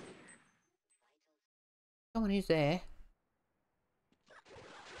 Someone is there.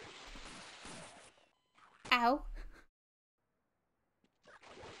 Ow.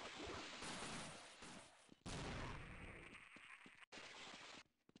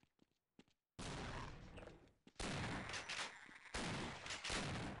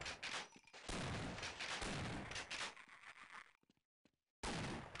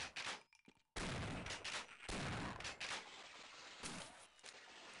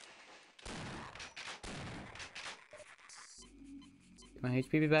 Get my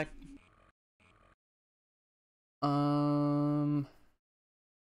HP back.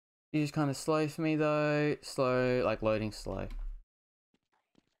 It's just kind of slow for me though. Slow, like loading slow.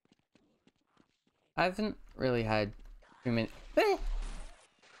 I haven't really had 2 minutes.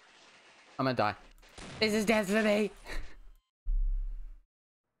 I'm gonna die. This is death for me.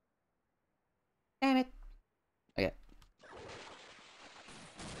 Damn it. Okay.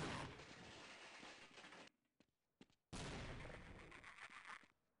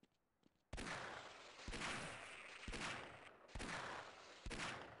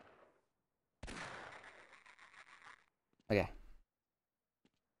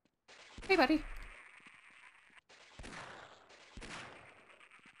 Hey, buddy.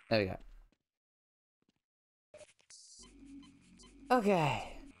 There we go. Okay.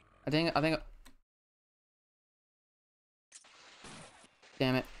 I think.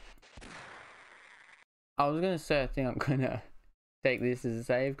 Damn it. I was gonna say I think I'm gonna take this as a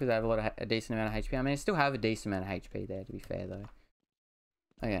save because I have a decent amount of HP. I mean, I still have a decent amount of HP there, to be fair, though.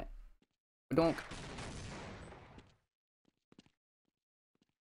 Okay. Donk.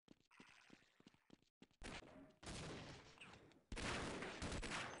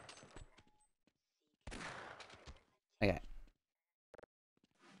 Okay.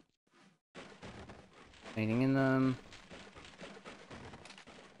 Anything in them?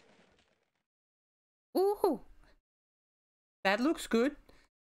 Ooh! That looks good.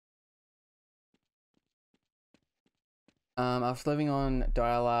 I was living on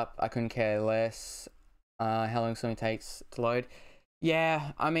dial-up. I couldn't care less. How long something takes to load.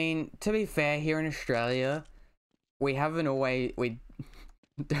 Yeah, I mean, to be fair, here in Australia, we don't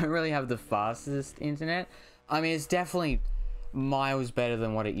really have the fastest internet. I mean, it's definitely miles better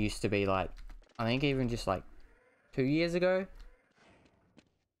than what it used to be, like, I think even just like 2 years ago.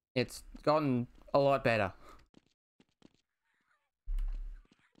 It's gotten a lot better.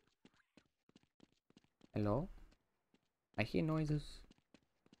 Hello? I hear noises.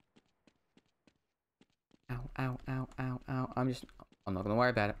 Ow, ow, ow, ow, ow. I'm not gonna worry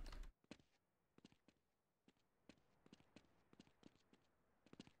about it.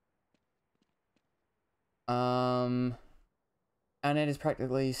 And it is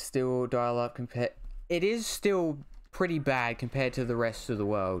practically still dial-up compared. It is still pretty bad compared to the rest of the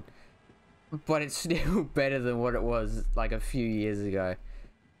world, but it's still better than what it was like a few years ago.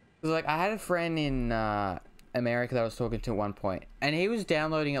 Cause like I had a friend in America that I was talking to at one point, and he was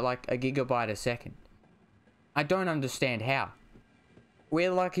downloading at like a gigabyte a second. I don't understand how.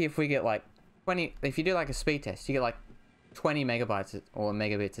 We're lucky if we get like 20. If you do like a speed test, you get like 20 megabytes or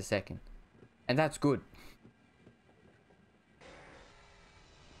megabits a second, and that's good.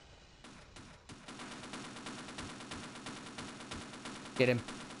 Get him.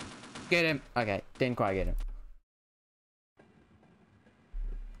 Get him. Okay, didn't quite get him.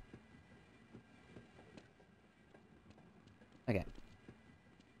 Okay.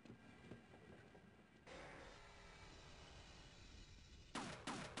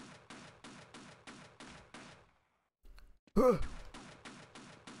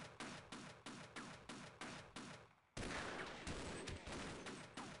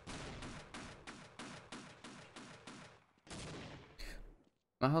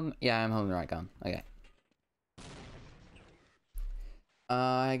 Am I holding? Yeah, I'm holding the right gun. Okay.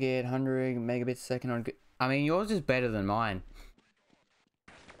 I get 100 megabits a second on. I mean, yours is better than mine.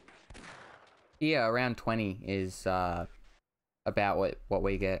 Yeah, around 20 is about what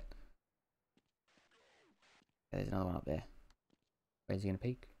we get. There's another one up there. Where's he gonna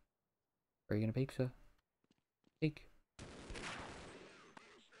peek? Where are you gonna peek, sir? Peek.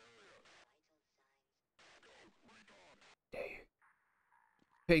 Dare you?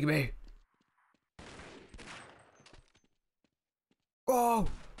 Peek me. Oh!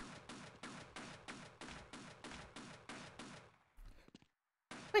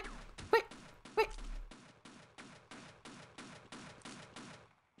 Quick! Quick! Quick!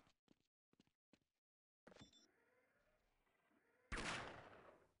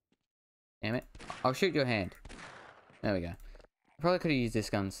 Damn it. I'll shoot your hand. There we go. I probably could have used this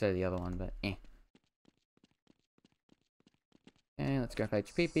gun instead of the other one, but eh. Okay, let's grab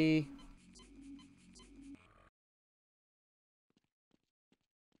HPP.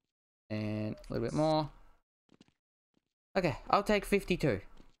 And a little bit more. Okay, I'll take 52.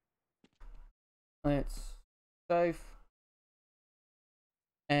 Let's save.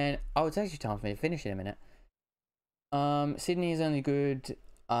 And oh, it's actually time for me to finish in a minute. Sydney is only good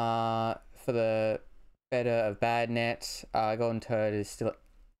for the better of bad net. Golden Turd is still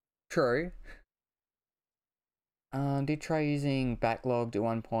true. Did try using Backlogged at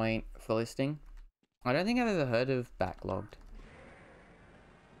one point for listing. I don't think I've ever heard of Backlogged.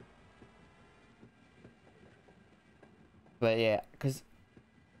 But yeah, because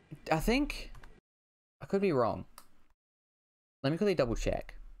I think I could be wrong. Let me quickly double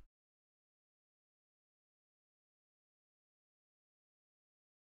check.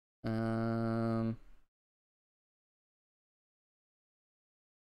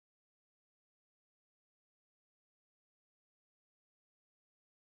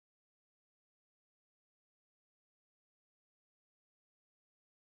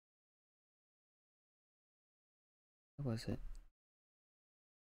 What was it?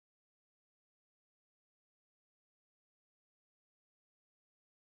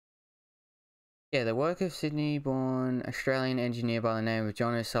 Yeah, the work of Sydney-born Australian engineer by the name of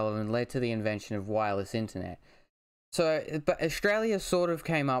John O'Sullivan led to the invention of wireless internet. So, but Australia sort of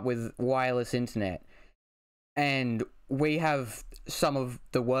came up with wireless internet, and we have some of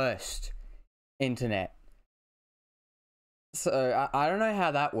the worst internet. So, I don't know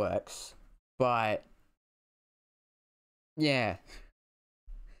how that works, but yeah.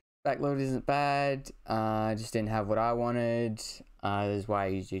 Backload isn't bad. I just didn't have what I wanted. That's why I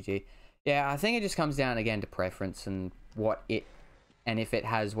use GG. Yeah, I think it just comes down again to preference and what it, and if it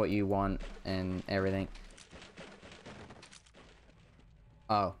has what you want and everything.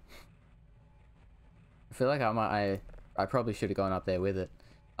 Oh. I feel like I probably should have gone up there with it.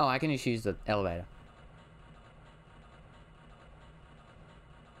 Oh, I can just use the elevator.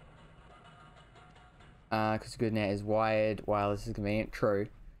 Because GoodNet is wired, wireless is convenient. True.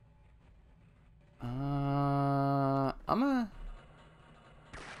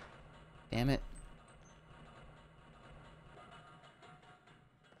 Damn it.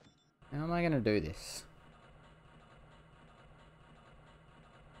 How am I gonna do this?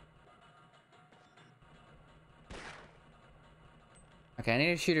 Okay, I need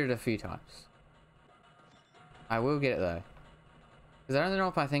to shoot it a few times. I will get it though. Because I don't know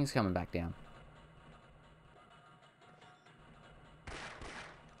if my thing's coming back down. I'm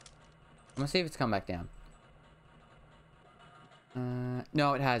gonna see if it's come back down.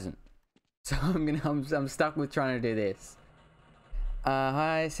 No, it hasn't. So I'm stuck with trying to do this.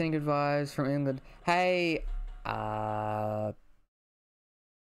 Hi, sending good vibes from England. Hey, I'm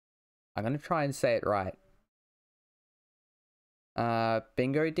gonna try and say it right.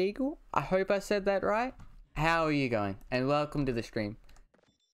 Bingo Deagle? I hope I said that right. How are you going? And welcome to the stream.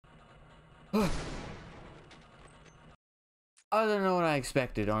 I don't know what I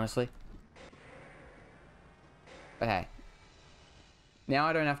expected, honestly. But hey. Now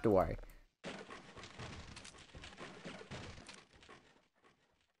I don't have to worry.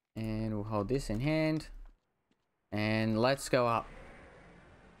 And we'll hold this in hand. And let's go up.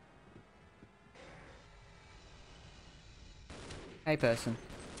 Hey person.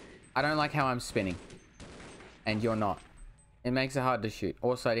 I don't like how I'm spinning. And you're not. It makes it hard to shoot.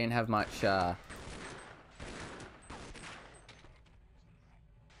 Also, I didn't have much, yeah,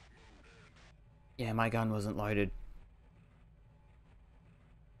 my gun wasn't loaded.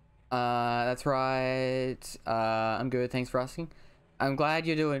 That's right. I'm good, thanks for asking. I'm glad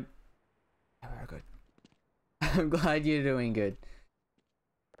you're doing... Very good. I'm glad you're doing good.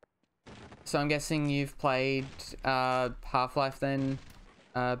 So I'm guessing you've played, Half-Life then,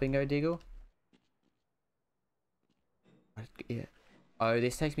 Bingo Deagle? Yeah. Oh,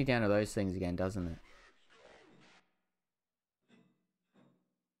 this takes me down to those things again, doesn't it?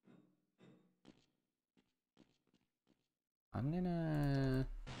 I'm gonna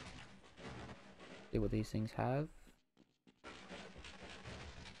see what these things have.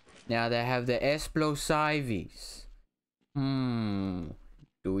 Now they have the explosives. Do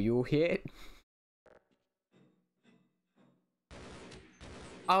you hit?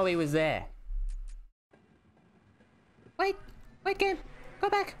 Oh, he was there. Wait, game, go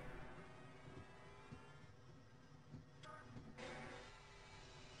back.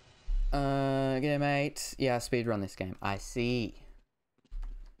 Yeah, mate. Yeah, speedrun this game. I see.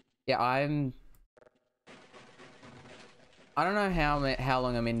 Yeah, I don't know how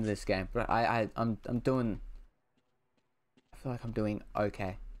long I'm into this game, but I'm doing. I feel like I'm doing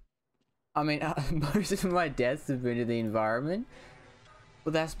okay. I mean, most of my deaths have been in the environment,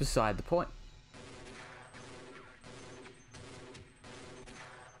 but that's beside the point.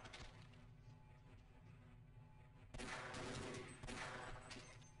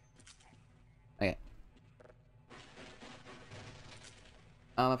 Okay.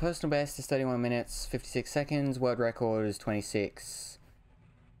 My personal best is 31 minutes, 56 seconds. World record is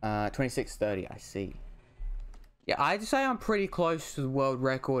 26:30, I see. Yeah, I'd say I'm pretty close to the world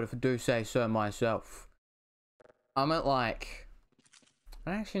record if I do say so myself. I'm at like...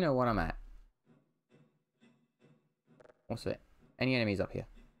 I don't actually know what I'm at. What's it? Any enemies up here?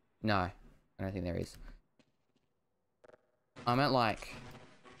 No, I don't think there is. I'm at like...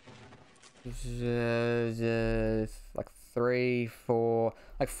 like 3, 4...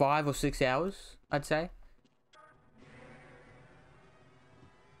 like 5 or 6 hours, I'd say.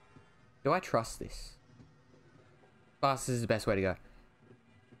 Do I trust this? Fast is the best way to go.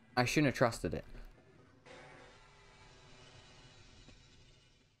 I shouldn't have trusted it.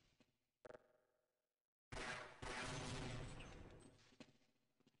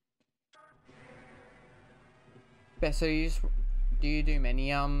 Yeah, so do you do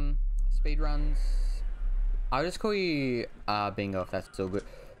many speed runs? I'll just call you Bingo if that's still good.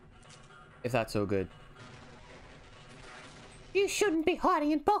 If that's all good. You shouldn't be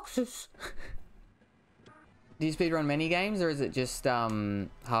hiding in boxes. Do you speedrun many games, or is it just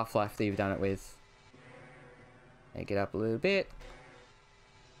Half-Life that you've done it with? Make it up a little bit.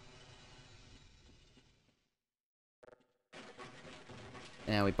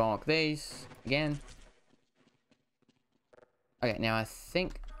 Now we bonk these again. Okay, now I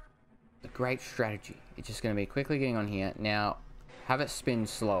think the great strategy is just going to be quickly getting on here. Now, have it spin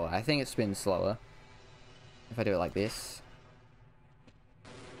slower. I think it spins slower if I do it like this.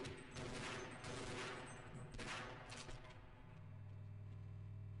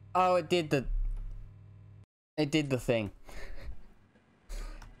 Oh, it did the thing.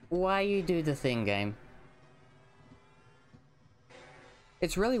 Why you do the thing, game?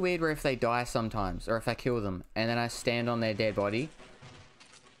 It's really weird where if they die sometimes, or if I kill them, and then I stand on their dead body,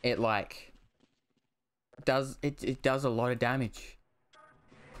 it like does a lot of damage.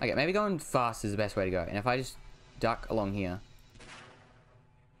 Okay, maybe going fast is the best way to go. And if I just duck along here,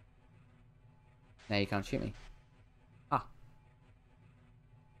 now you can't shoot me. Ah.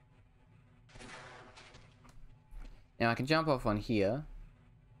 Now I can jump off on here,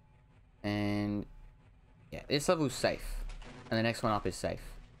 and yeah, this level's safe. And the next one up is safe.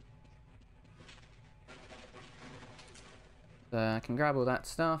 So I can grab all that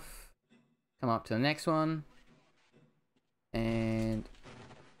stuff. Come up to the next one. And...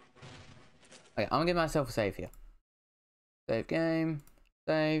 okay, I'm gonna give myself a save here. Save game.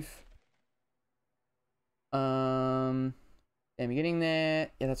 Save. Am I getting there?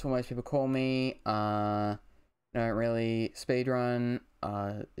 Yeah, that's what most people call me. Don't really speedrun.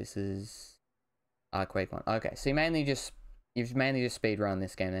 This is... Quake 1. Okay, so you've mainly just speedrun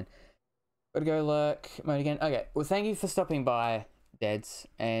this game then. Gotta go lurk mode again. Okay, well thank you for stopping by, Deads.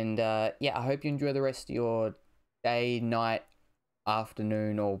 And yeah, I hope you enjoy the rest of your day, night,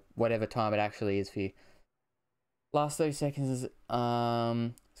 afternoon, or whatever time it actually is for you. Last 30 seconds is, it's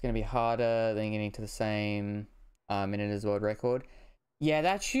gonna be harder than getting to the same minute as world record. Yeah,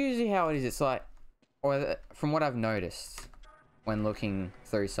 that's usually how it is. It's like, or from what I've noticed when looking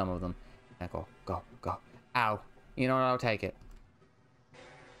through some of them. Go, go, go. Ow. You know what, I'll take it.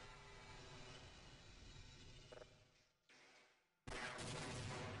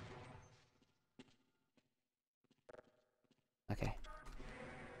 Okay.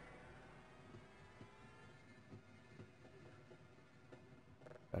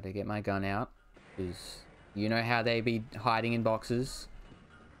 Gotta get my gun out, because you know how they be hiding in boxes.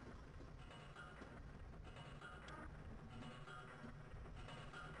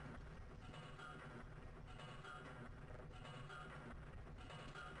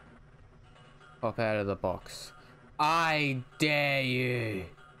 Pop out of the box. I dare you.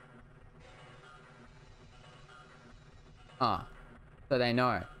 Ah, so they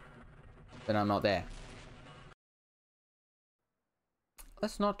know that I'm not there.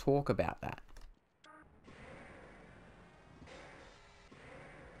 Let's not talk about that.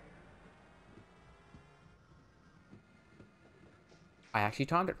 I actually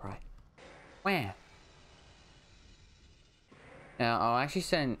timed it right. Where? Now,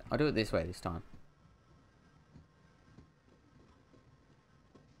 I'll do it this way this time.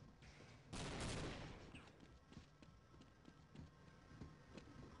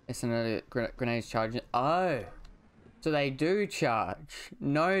 It's another grenades charging. Oh, so they do charge.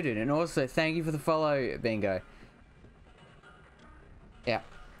 Noted. And also, thank you for the follow, Bingo. Yeah.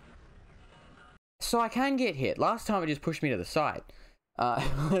 So I can get hit. Last time it just pushed me to the side.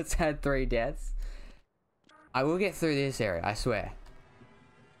 Let's add 3 deaths. I will get through this area, I swear.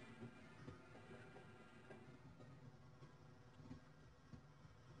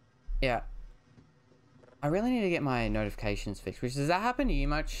 Yeah. I really need to get my notifications fixed. Which, does that happen to you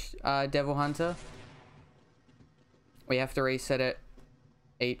much, Devil Hunter? We have to reset it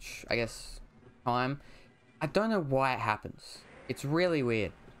each, I guess, time. I don't know why it happens. It's really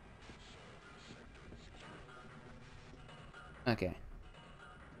weird. Okay.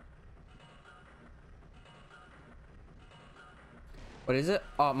 What is it?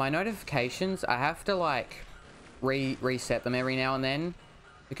 Oh, my notifications, I have to like reset them every now and then,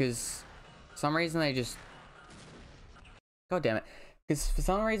 because for some reason they just, god damn it, because for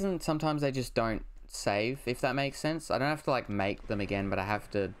some reason sometimes they just don't save, if that makes sense. I don't have to like make them again, but I have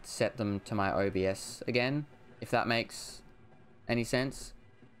to set them to my OBS again, if that makes any sense.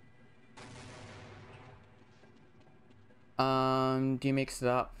 Do you mix it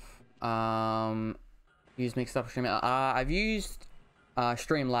up? Use mixed up stream. I've used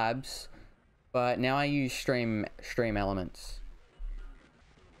Streamlabs, but now I use Stream Elements,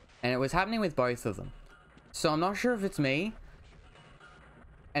 and it was happening with both of them. So I'm not sure if it's me,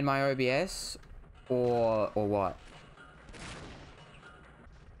 and my OBS, or what?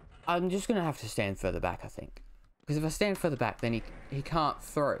 I'm just gonna have to stand further back, I think, because if I stand further back, then he can't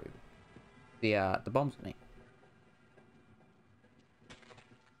throw the bombs at me.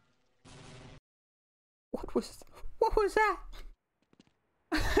 What was that?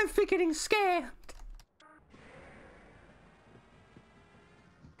 I'm getting scared.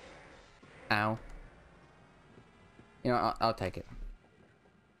 Ow. You know, I'll take it.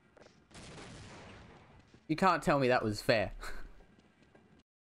 You can't tell me that was fair.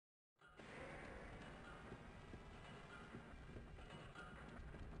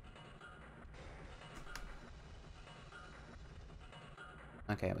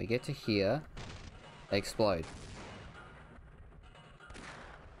 Okay, we get to here. They explode.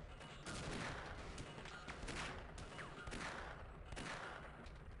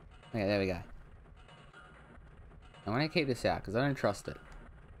 Okay, there we go. I'm gonna keep this out because I don't trust it.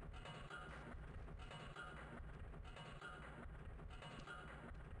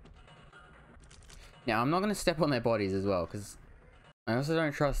 Now, I'm not gonna step on their bodies as well because I also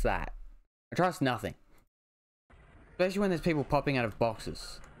don't trust that. I trust nothing. Especially when there's people popping out of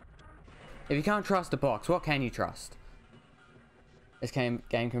boxes. If you can't trust a box, what can you trust? This game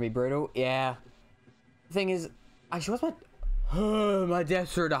can be brutal. Yeah. The thing is, actually, what's my... my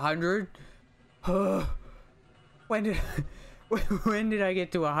deaths are at 100. When did I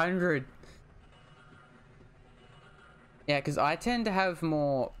get to 100? Yeah, because I tend to have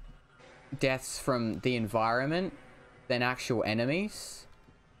more deaths from the environment than actual enemies.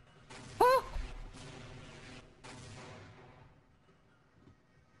 Ah!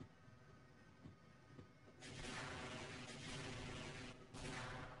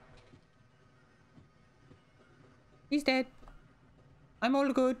 He's dead. I'm all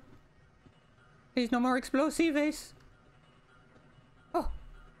good. There's no more explosives. Oh,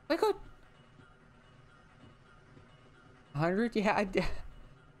 we're good. 100? Yeah, I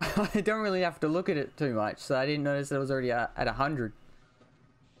don't really have to look at it too much, so I didn't notice that it was already at 100.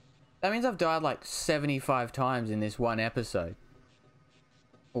 That means I've died like 75 times in this one episode.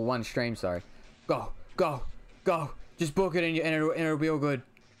 Or one stream, sorry. Go, go, go. Just book it and it'll be all good.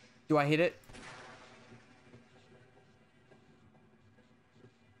 Do I hit it?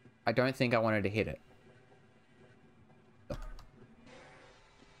 I don't think I wanted to hit it.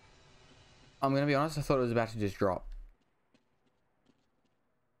 I'm gonna be honest, I thought it was about to just drop.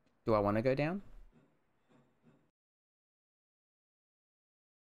 Do I want to go down?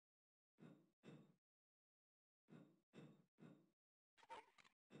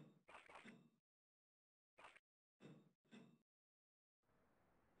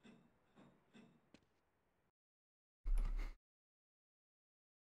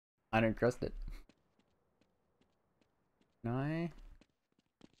 I don't trust it. Can I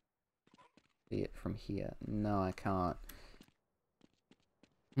see it from here? No, I can't.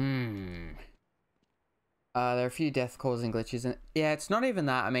 There are a few death-causing glitches, and yeah, it's not even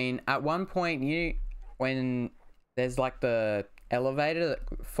that. I mean, at one point, when there's like the elevator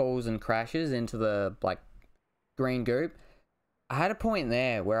that falls and crashes into the like green goop, I had a point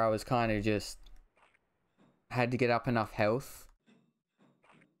there where I was kind of just had to get up enough health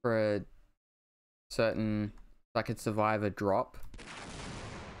for a certain, so I could survive a drop.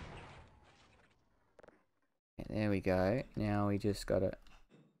 Okay, there we go. Now we just gotta.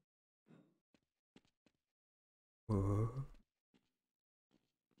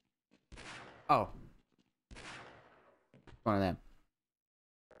 Oh. One of them.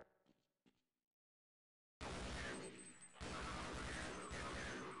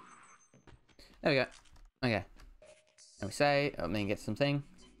 There we go. Okay. Let me save. Let me get something.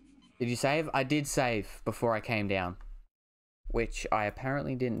 Did you save? I did save before I came down. Which I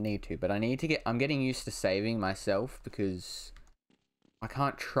apparently didn't need to, but I need to get... I'm getting used to saving myself because I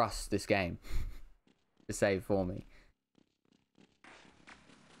can't trust this game to save for me.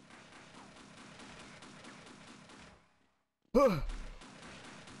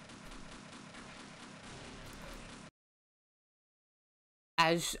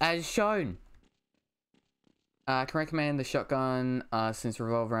 As shown. Can recommend the shotgun since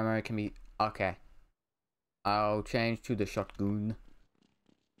revolver ammo can be... Okay. I'll change to the shotgun.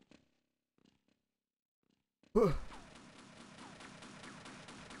 What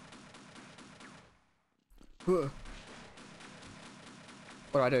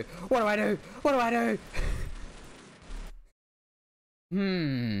do I do? What do I do? What do I do?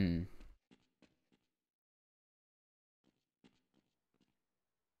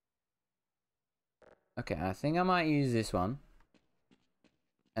 Okay, I think I might use this one.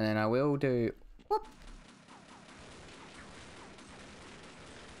 And then I will do... Whoop.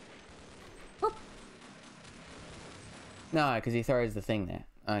 No, because he throws the thing there.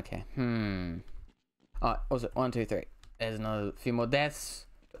 Okay. Alright, what's it? 1, 2, 3. There's another few more deaths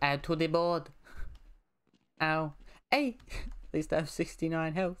to add to the board. Ow. Hey! At least I have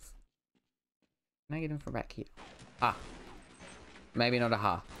 69 health. Can I get him from back here? Ah. Maybe not a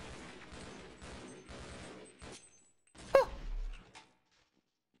ha. Oh!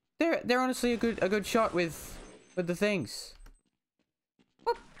 They're honestly a good shot with the things.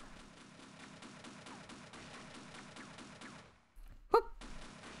 Whoop. Whoop.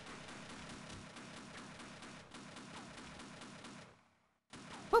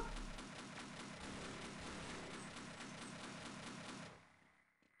 Whoop.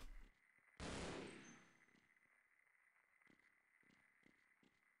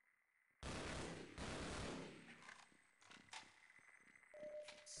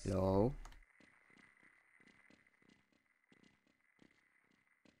 Hello.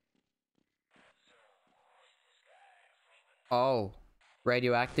 Oh,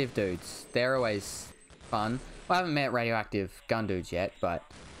 radioactive dudes. They're always fun. Well, I haven't met radioactive gun dudes yet, but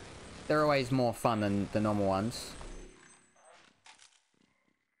they're always more fun than the normal ones.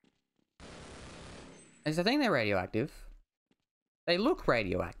 Is the thing they're radioactive? They look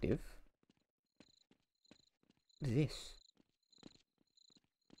radioactive. What is this?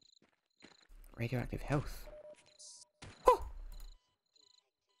 Radioactive health. Oh!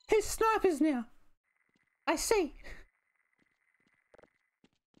 His snipers now! I see!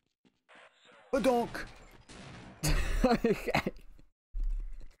 Badonk! Okay.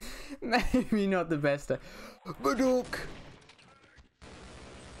 Maybe not the best. Badonk!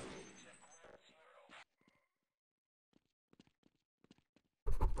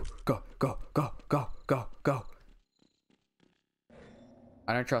 Go, go, go, go, go, go.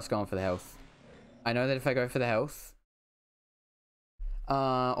 I don't trust going for the health. I know that if I go for the health...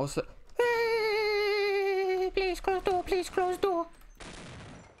 also... Hey, please close door, please close door.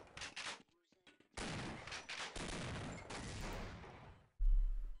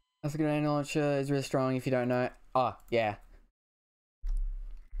 That's a grenade launcher is really strong if you don't know. Oh, yeah.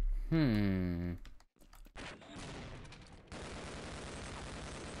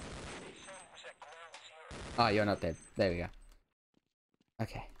 Oh, you're not dead. There we go.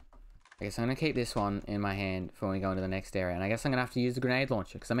 Okay. I guess I'm gonna keep this one in my hand for when we go into the next area. And I guess I'm gonna have to use the grenade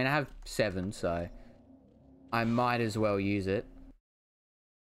launcher. Because, I mean, I have 7, so... I might as well use it.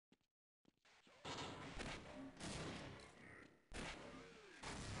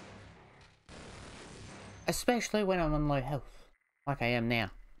 Especially when I'm on low health. Like I am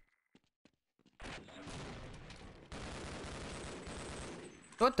now.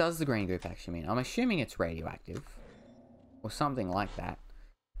 What does the green goop actually mean? I'm assuming it's radioactive. Or something like that.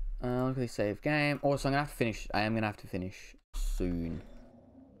 Locally save game. Also, I'm gonna have to finish. I am gonna have to finish soon.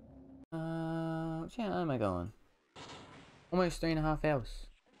 Which how am I going? Almost 3.5 hours.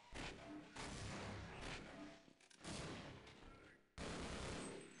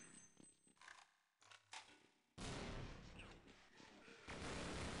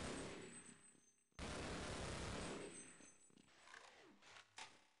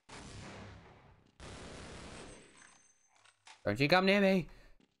 Don't you come near me.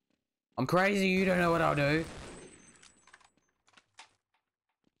 I'm crazy, you don't know what I'll do.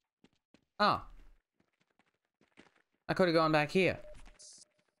 Oh. I could have gone back here.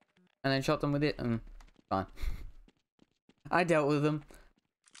 And then shot them with it and... Fine. I dealt with them.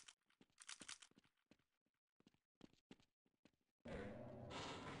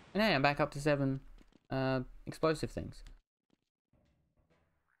 And hey, I'm back up to 7 explosive things.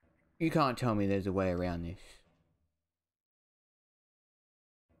 You can't tell me there's a way around this.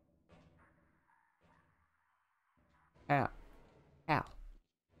 How? How?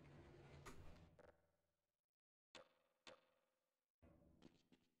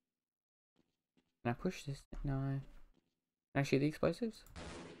 Can I push this? No. Can I shoot the explosives?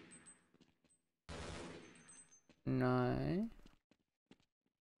 No.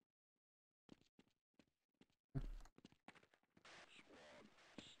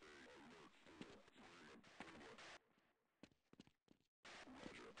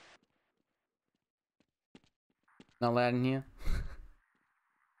 Not allowed in here?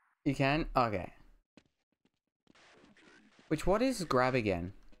 You can? Okay. Which, what is grab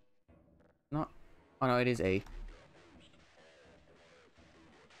again? Not... Oh no, it is E.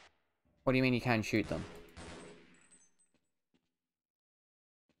 What do you mean you can shoot them?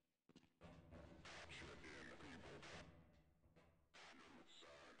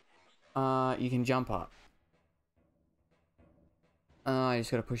 You can jump up. I just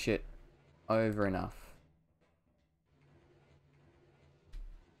gotta push it over enough.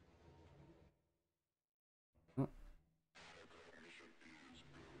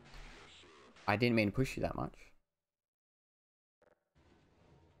 I didn't mean to push you that much.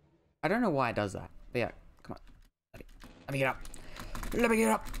 I don't know why it does that. But yeah, come on. Let me get up. Let me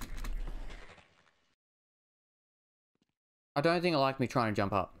get up. I don't think it liked me trying to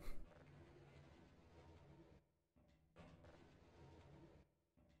jump up.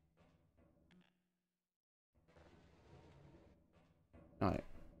 No.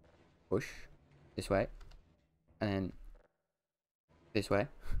 Push. This way. And then this way.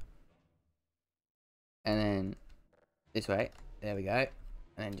 And then this way. There we go. And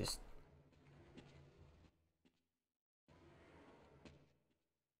then just...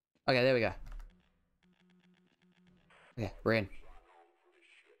 Okay, there we go. Okay, we're in.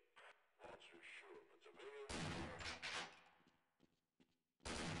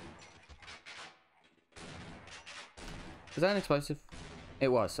 Was that an explosive? It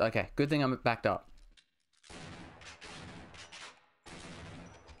was. Okay, good thing I'm backed up.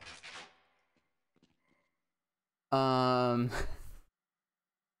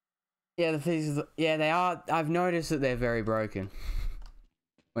 Yeah, the things, yeah, they are. I've noticed that they're very broken.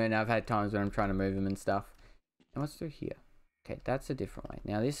 When I've had times when I'm trying to move them and stuff. And what's through here? Okay, that's a different way.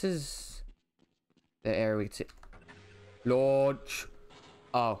 Now this is the area we could see. Lord.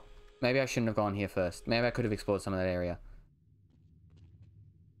 Oh, maybe I shouldn't have gone here first. Maybe I could have explored some of that area.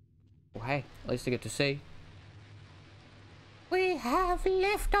 Well, hey, at least I get to see. We have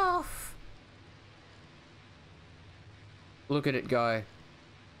liftoff. Look at it go.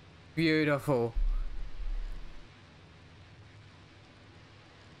 Beautiful.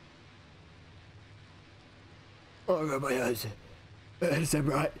 Oh, I got my eyes. Is that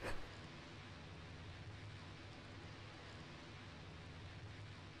right?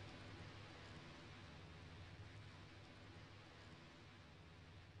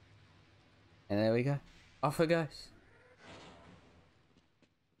 And there we go. Off it goes.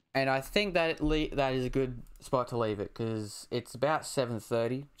 And I think that that is a good spot to leave it, because it's about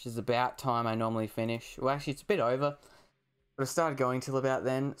 7:30, which is about time I normally finish. Well, actually, it's a bit over, but I started going till about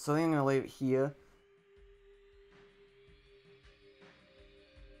then, so I think I'm going to leave it here.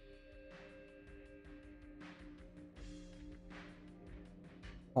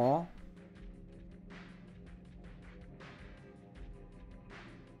 Huh?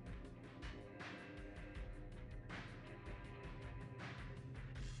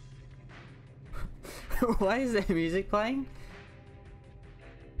 Why is there music playing?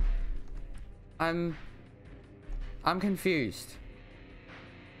 I'm confused.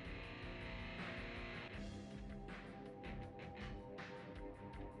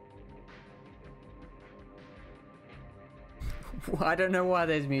 I don't know why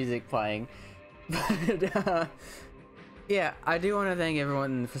there's music playing, but yeah, I do want to thank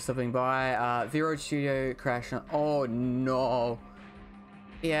everyone for stopping by. V-Road Studio crashed. Oh no.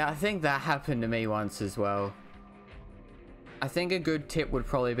 Yeah, I think that happened to me once as well. I think a good tip would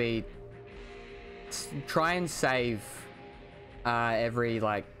probably be try and save every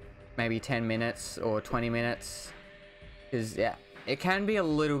like maybe 10 minutes or 20 minutes, because yeah, it can be a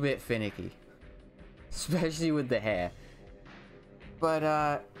little bit finicky, especially with the hair.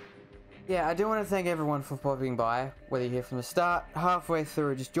 But yeah, I do want to thank everyone for popping by, whether you're here from the start, halfway through,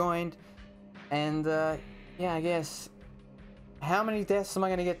 or just joined. And yeah, I guess, how many deaths am I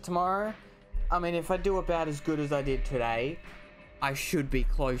going to get tomorrow? I mean, if I do about as good as I did today, I should be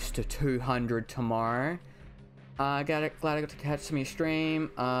close to 200 tomorrow. Glad I got to catch some of your stream.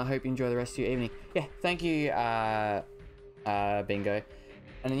 Hope you enjoy the rest of your evening. Yeah, thank you, Bingo.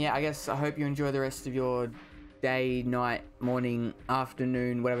 And then yeah, I guess I hope you enjoy the rest of your day, night, morning,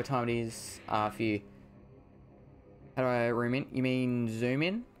 afternoon, whatever time it is for you. How do I room in? You mean zoom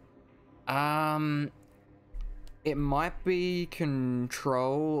in? It might be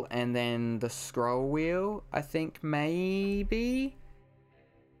control and then the scroll wheel, I think, maybe?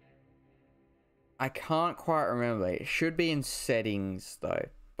 I can't quite remember. It should be in settings, though.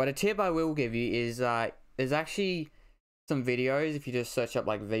 But a tip I will give you is, there's actually some videos, if you just search up,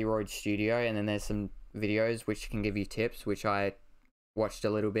 like, V-Road Studio, and then there's some videos which can give you tips, which I watched a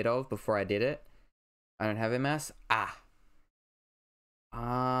little bit of before I did it. I don't have MS.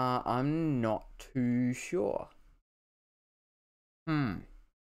 I'm not too sure.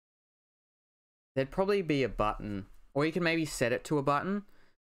 There'd probably be a button, or you can maybe set it to a button.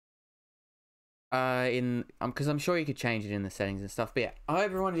 Because I'm sure you could change it in the settings and stuff. But yeah, I hope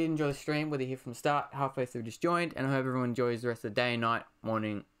everyone did enjoy the stream, whether you're here from the start, halfway through, just joined, and I hope everyone enjoys the rest of the day, night,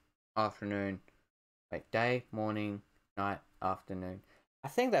 morning, afternoon. Wait, day, morning, night, afternoon. I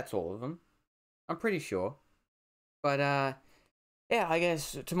think that's all of them. I'm pretty sure. But yeah, I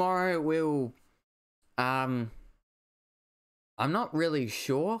guess tomorrow we'll I'm not really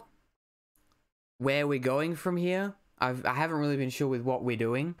sure. where we're going from here. I haven't really been sure with what we're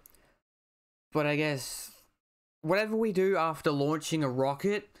doing, but I guess whatever we do after launching a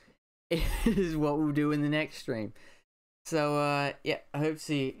rocket is what we'll do in the next stream. So yeah, I hope to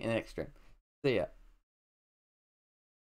see you in the next stream. See ya.